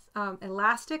sewing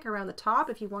elastic around the top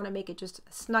if you want to make it just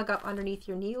snug up underneath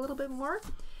your knee a little bit more.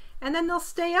 And then they'll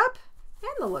stay up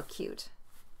and they'll look cute.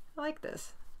 I like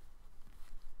this.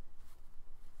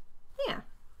 Yeah.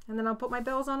 And then I'll put my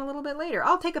bells on a little bit later.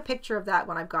 I'll take a picture of that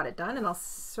when I've got it done, and I'll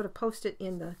sort of post it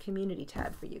in the community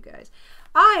tab for you guys.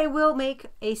 I will make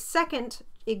a second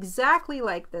exactly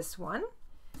like this one,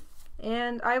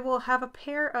 and I will have a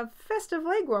pair of festive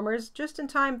leg warmers just in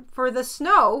time for the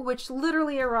snow, which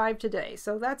literally arrived today.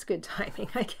 So that's good timing,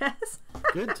 I guess.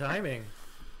 Good timing.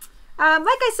 Like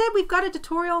I said, we've got a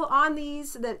tutorial on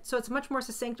these, so it's much more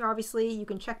succinct, obviously. You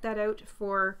can check that out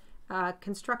for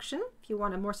construction if you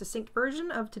want a more succinct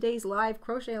version of today's live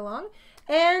crochet along.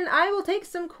 And I will take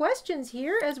some questions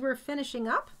here as we're finishing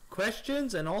up.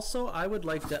 Questions, and also I would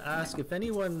like to ask if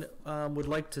anyone would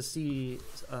like to see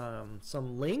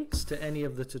some links to any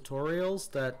of the tutorials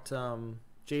that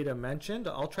Jayda mentioned.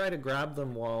 I'll try to grab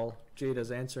them while Jayda's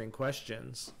answering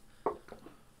questions.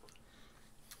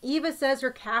 Eva says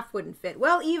her calf wouldn't fit.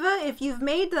 Well, Eva, if you've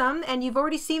made them and you've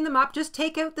already seamed them up, just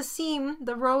take out the seam,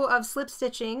 the row of slip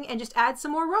stitching, and just add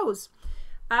some more rows.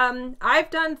 I've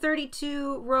done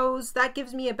 32 rows. That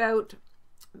gives me about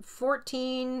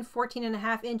 14 and a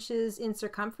half inches in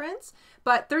circumference,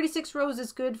 but 36 rows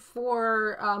is good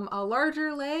for a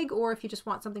larger leg, or if you just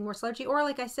want something more slouchy, or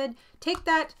like I said, take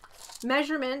that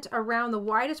measurement around the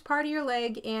widest part of your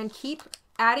leg and keep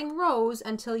adding rows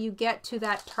until you get to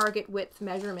that target width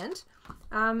measurement,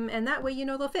 and that way you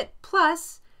know they'll fit.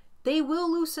 Plus, they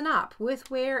will loosen up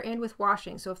with wear and with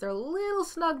washing, so if they're a little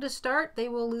snug to start, they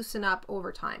will loosen up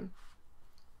over time.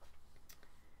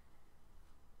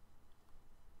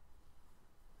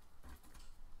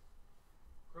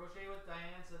 Crochet with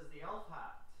Diane says the elf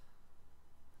hat.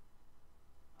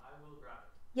 I will grab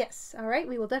it. Yes, all right,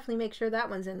 we will definitely make sure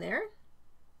that one's in there.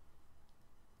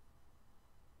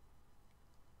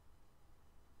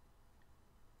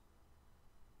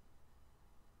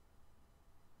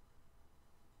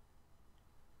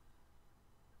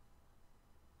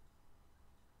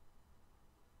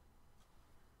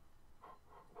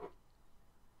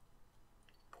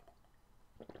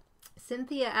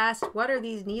 Cynthia asked, what are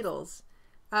these needles?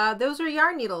 Those are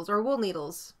yarn needles or wool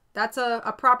needles. That's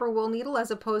a proper wool needle,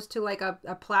 as opposed to like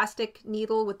a plastic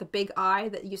needle with the big eye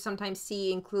that you sometimes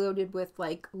see included with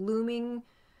like looming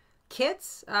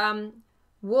kits.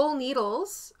 Wool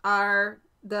needles are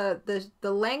the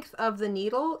length of the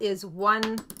needle is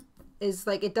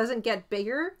like, it doesn't get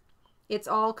bigger. It's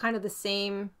all kind of the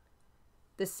same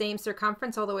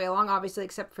circumference all the way along, obviously,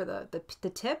 except for the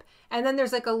tip. And then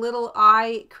there's like a little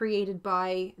eye created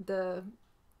by the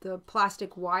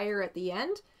plastic wire at the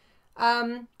end.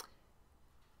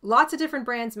 Lots of different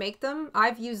brands make them.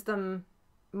 I've used them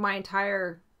my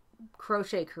entire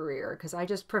crochet career because I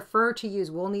just prefer to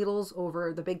use wool needles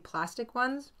over the big plastic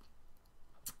ones.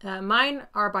 Mine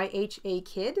are by H.A.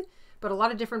 Kidd, but a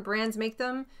lot of different brands make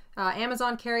them.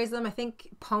 Amazon carries them. I think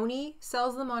Pony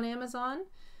sells them on Amazon.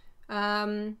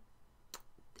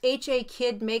 H.A.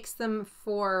 Kidd makes them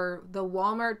for the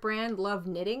Walmart brand Love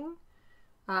Knitting,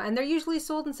 and they're usually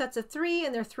sold in sets of 3,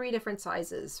 and they're 3 different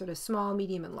sizes, sort of small,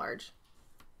 medium, and large.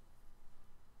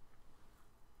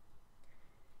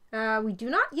 We do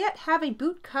not yet have a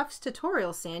boot cuffs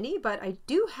tutorial, Sandy, but I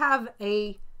do have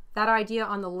a that idea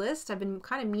on the list. I've been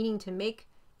kind of meaning to make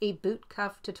a boot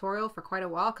cuff tutorial for quite a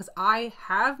while because I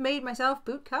have made myself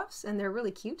boot cuffs and they're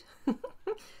really cute.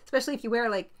 Especially if you wear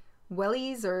like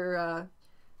wellies or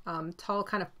tall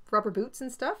kind of rubber boots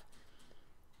and stuff.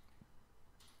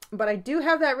 But I do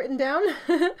have that written down.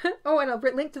 Oh, and I'll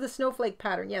link to the snowflake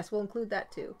pattern. Yes, we'll include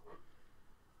that too.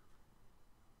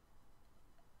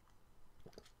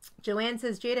 Joanne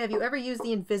says, Jada, have you ever used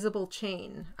the invisible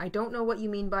chain? I don't know what you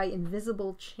mean by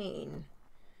invisible chain.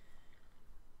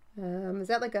 Is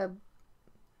that like a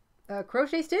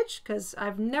crochet stitch? Because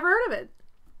I've never heard of it.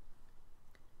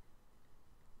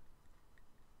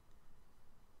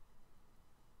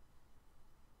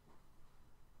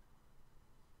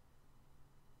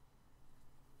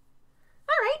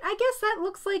 I guess that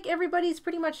looks like everybody's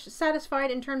pretty much satisfied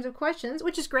in terms of questions,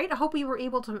 which is great. I hope we were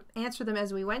able to answer them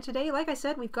as we went today. Like I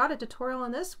said, we've got a tutorial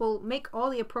on this. We'll make all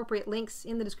the appropriate links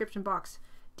in the description box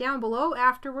down below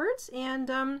afterwards. And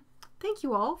thank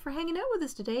you all for hanging out with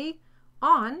us today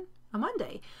on a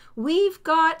Monday. We've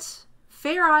got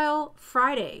Fair Isle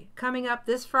Friday coming up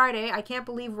this Friday. I can't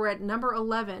believe we're at number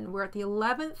 11. We're at the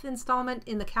 11th installment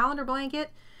in the calendar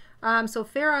blanket. So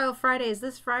Fair Isle Friday is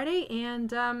this Friday,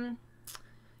 and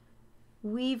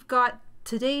we've got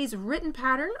today's written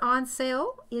pattern on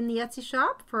sale in the Etsy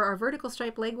shop for our vertical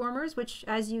stripe leg warmers, which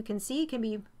as you can see can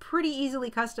be pretty easily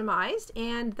customized,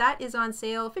 and that is on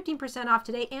sale 15% off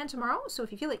today and tomorrow. So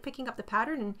if you feel like picking up the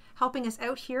pattern and helping us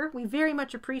out here, we very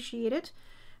much appreciate it.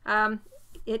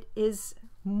 It is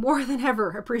more than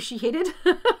ever appreciated.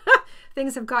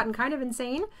 Things have gotten kind of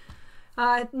insane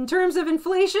in terms of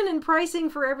inflation and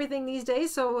pricing for everything these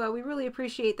days, so we really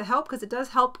appreciate the help because it does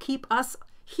help keep us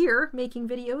here making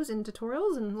videos and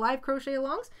tutorials and live crochet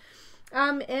alongs.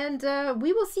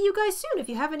 We will see you guys soon. If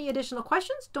you have any additional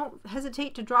questions, don't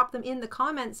hesitate to drop them in the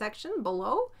comment section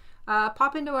below.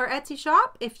 Pop into our Etsy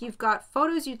shop if you've got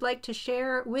photos you'd like to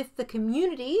share with the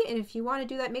community, and if you want to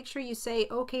do that, make sure you say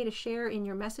okay to share in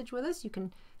your message with us. You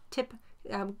can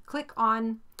click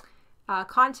on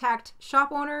contact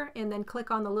shop owner and then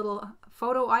click on the little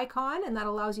photo icon, and that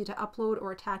allows you to upload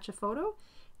or attach a photo,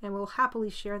 and we'll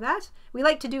happily share that. We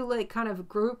like to do like kind of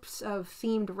groups of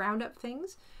themed roundup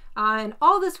things. And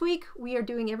all this week we are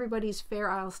doing everybody's Fair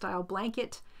Isle style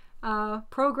blanket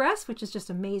progress, which is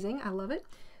just amazing. I love it.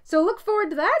 So look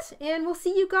forward to that, and we'll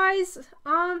see you guys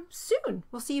soon.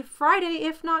 We'll see you Friday,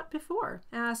 if not before.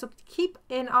 So keep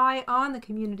an eye on the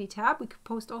community tab. We could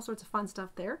post all sorts of fun stuff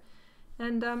there.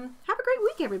 And have a great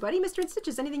week, everybody. Mr.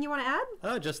 InStitches, anything you want to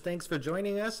add? Just thanks for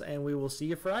joining us, and we will see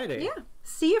you Friday. Yeah.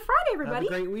 See you Friday, everybody.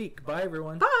 Have a great week. Bye,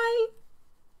 everyone. Bye.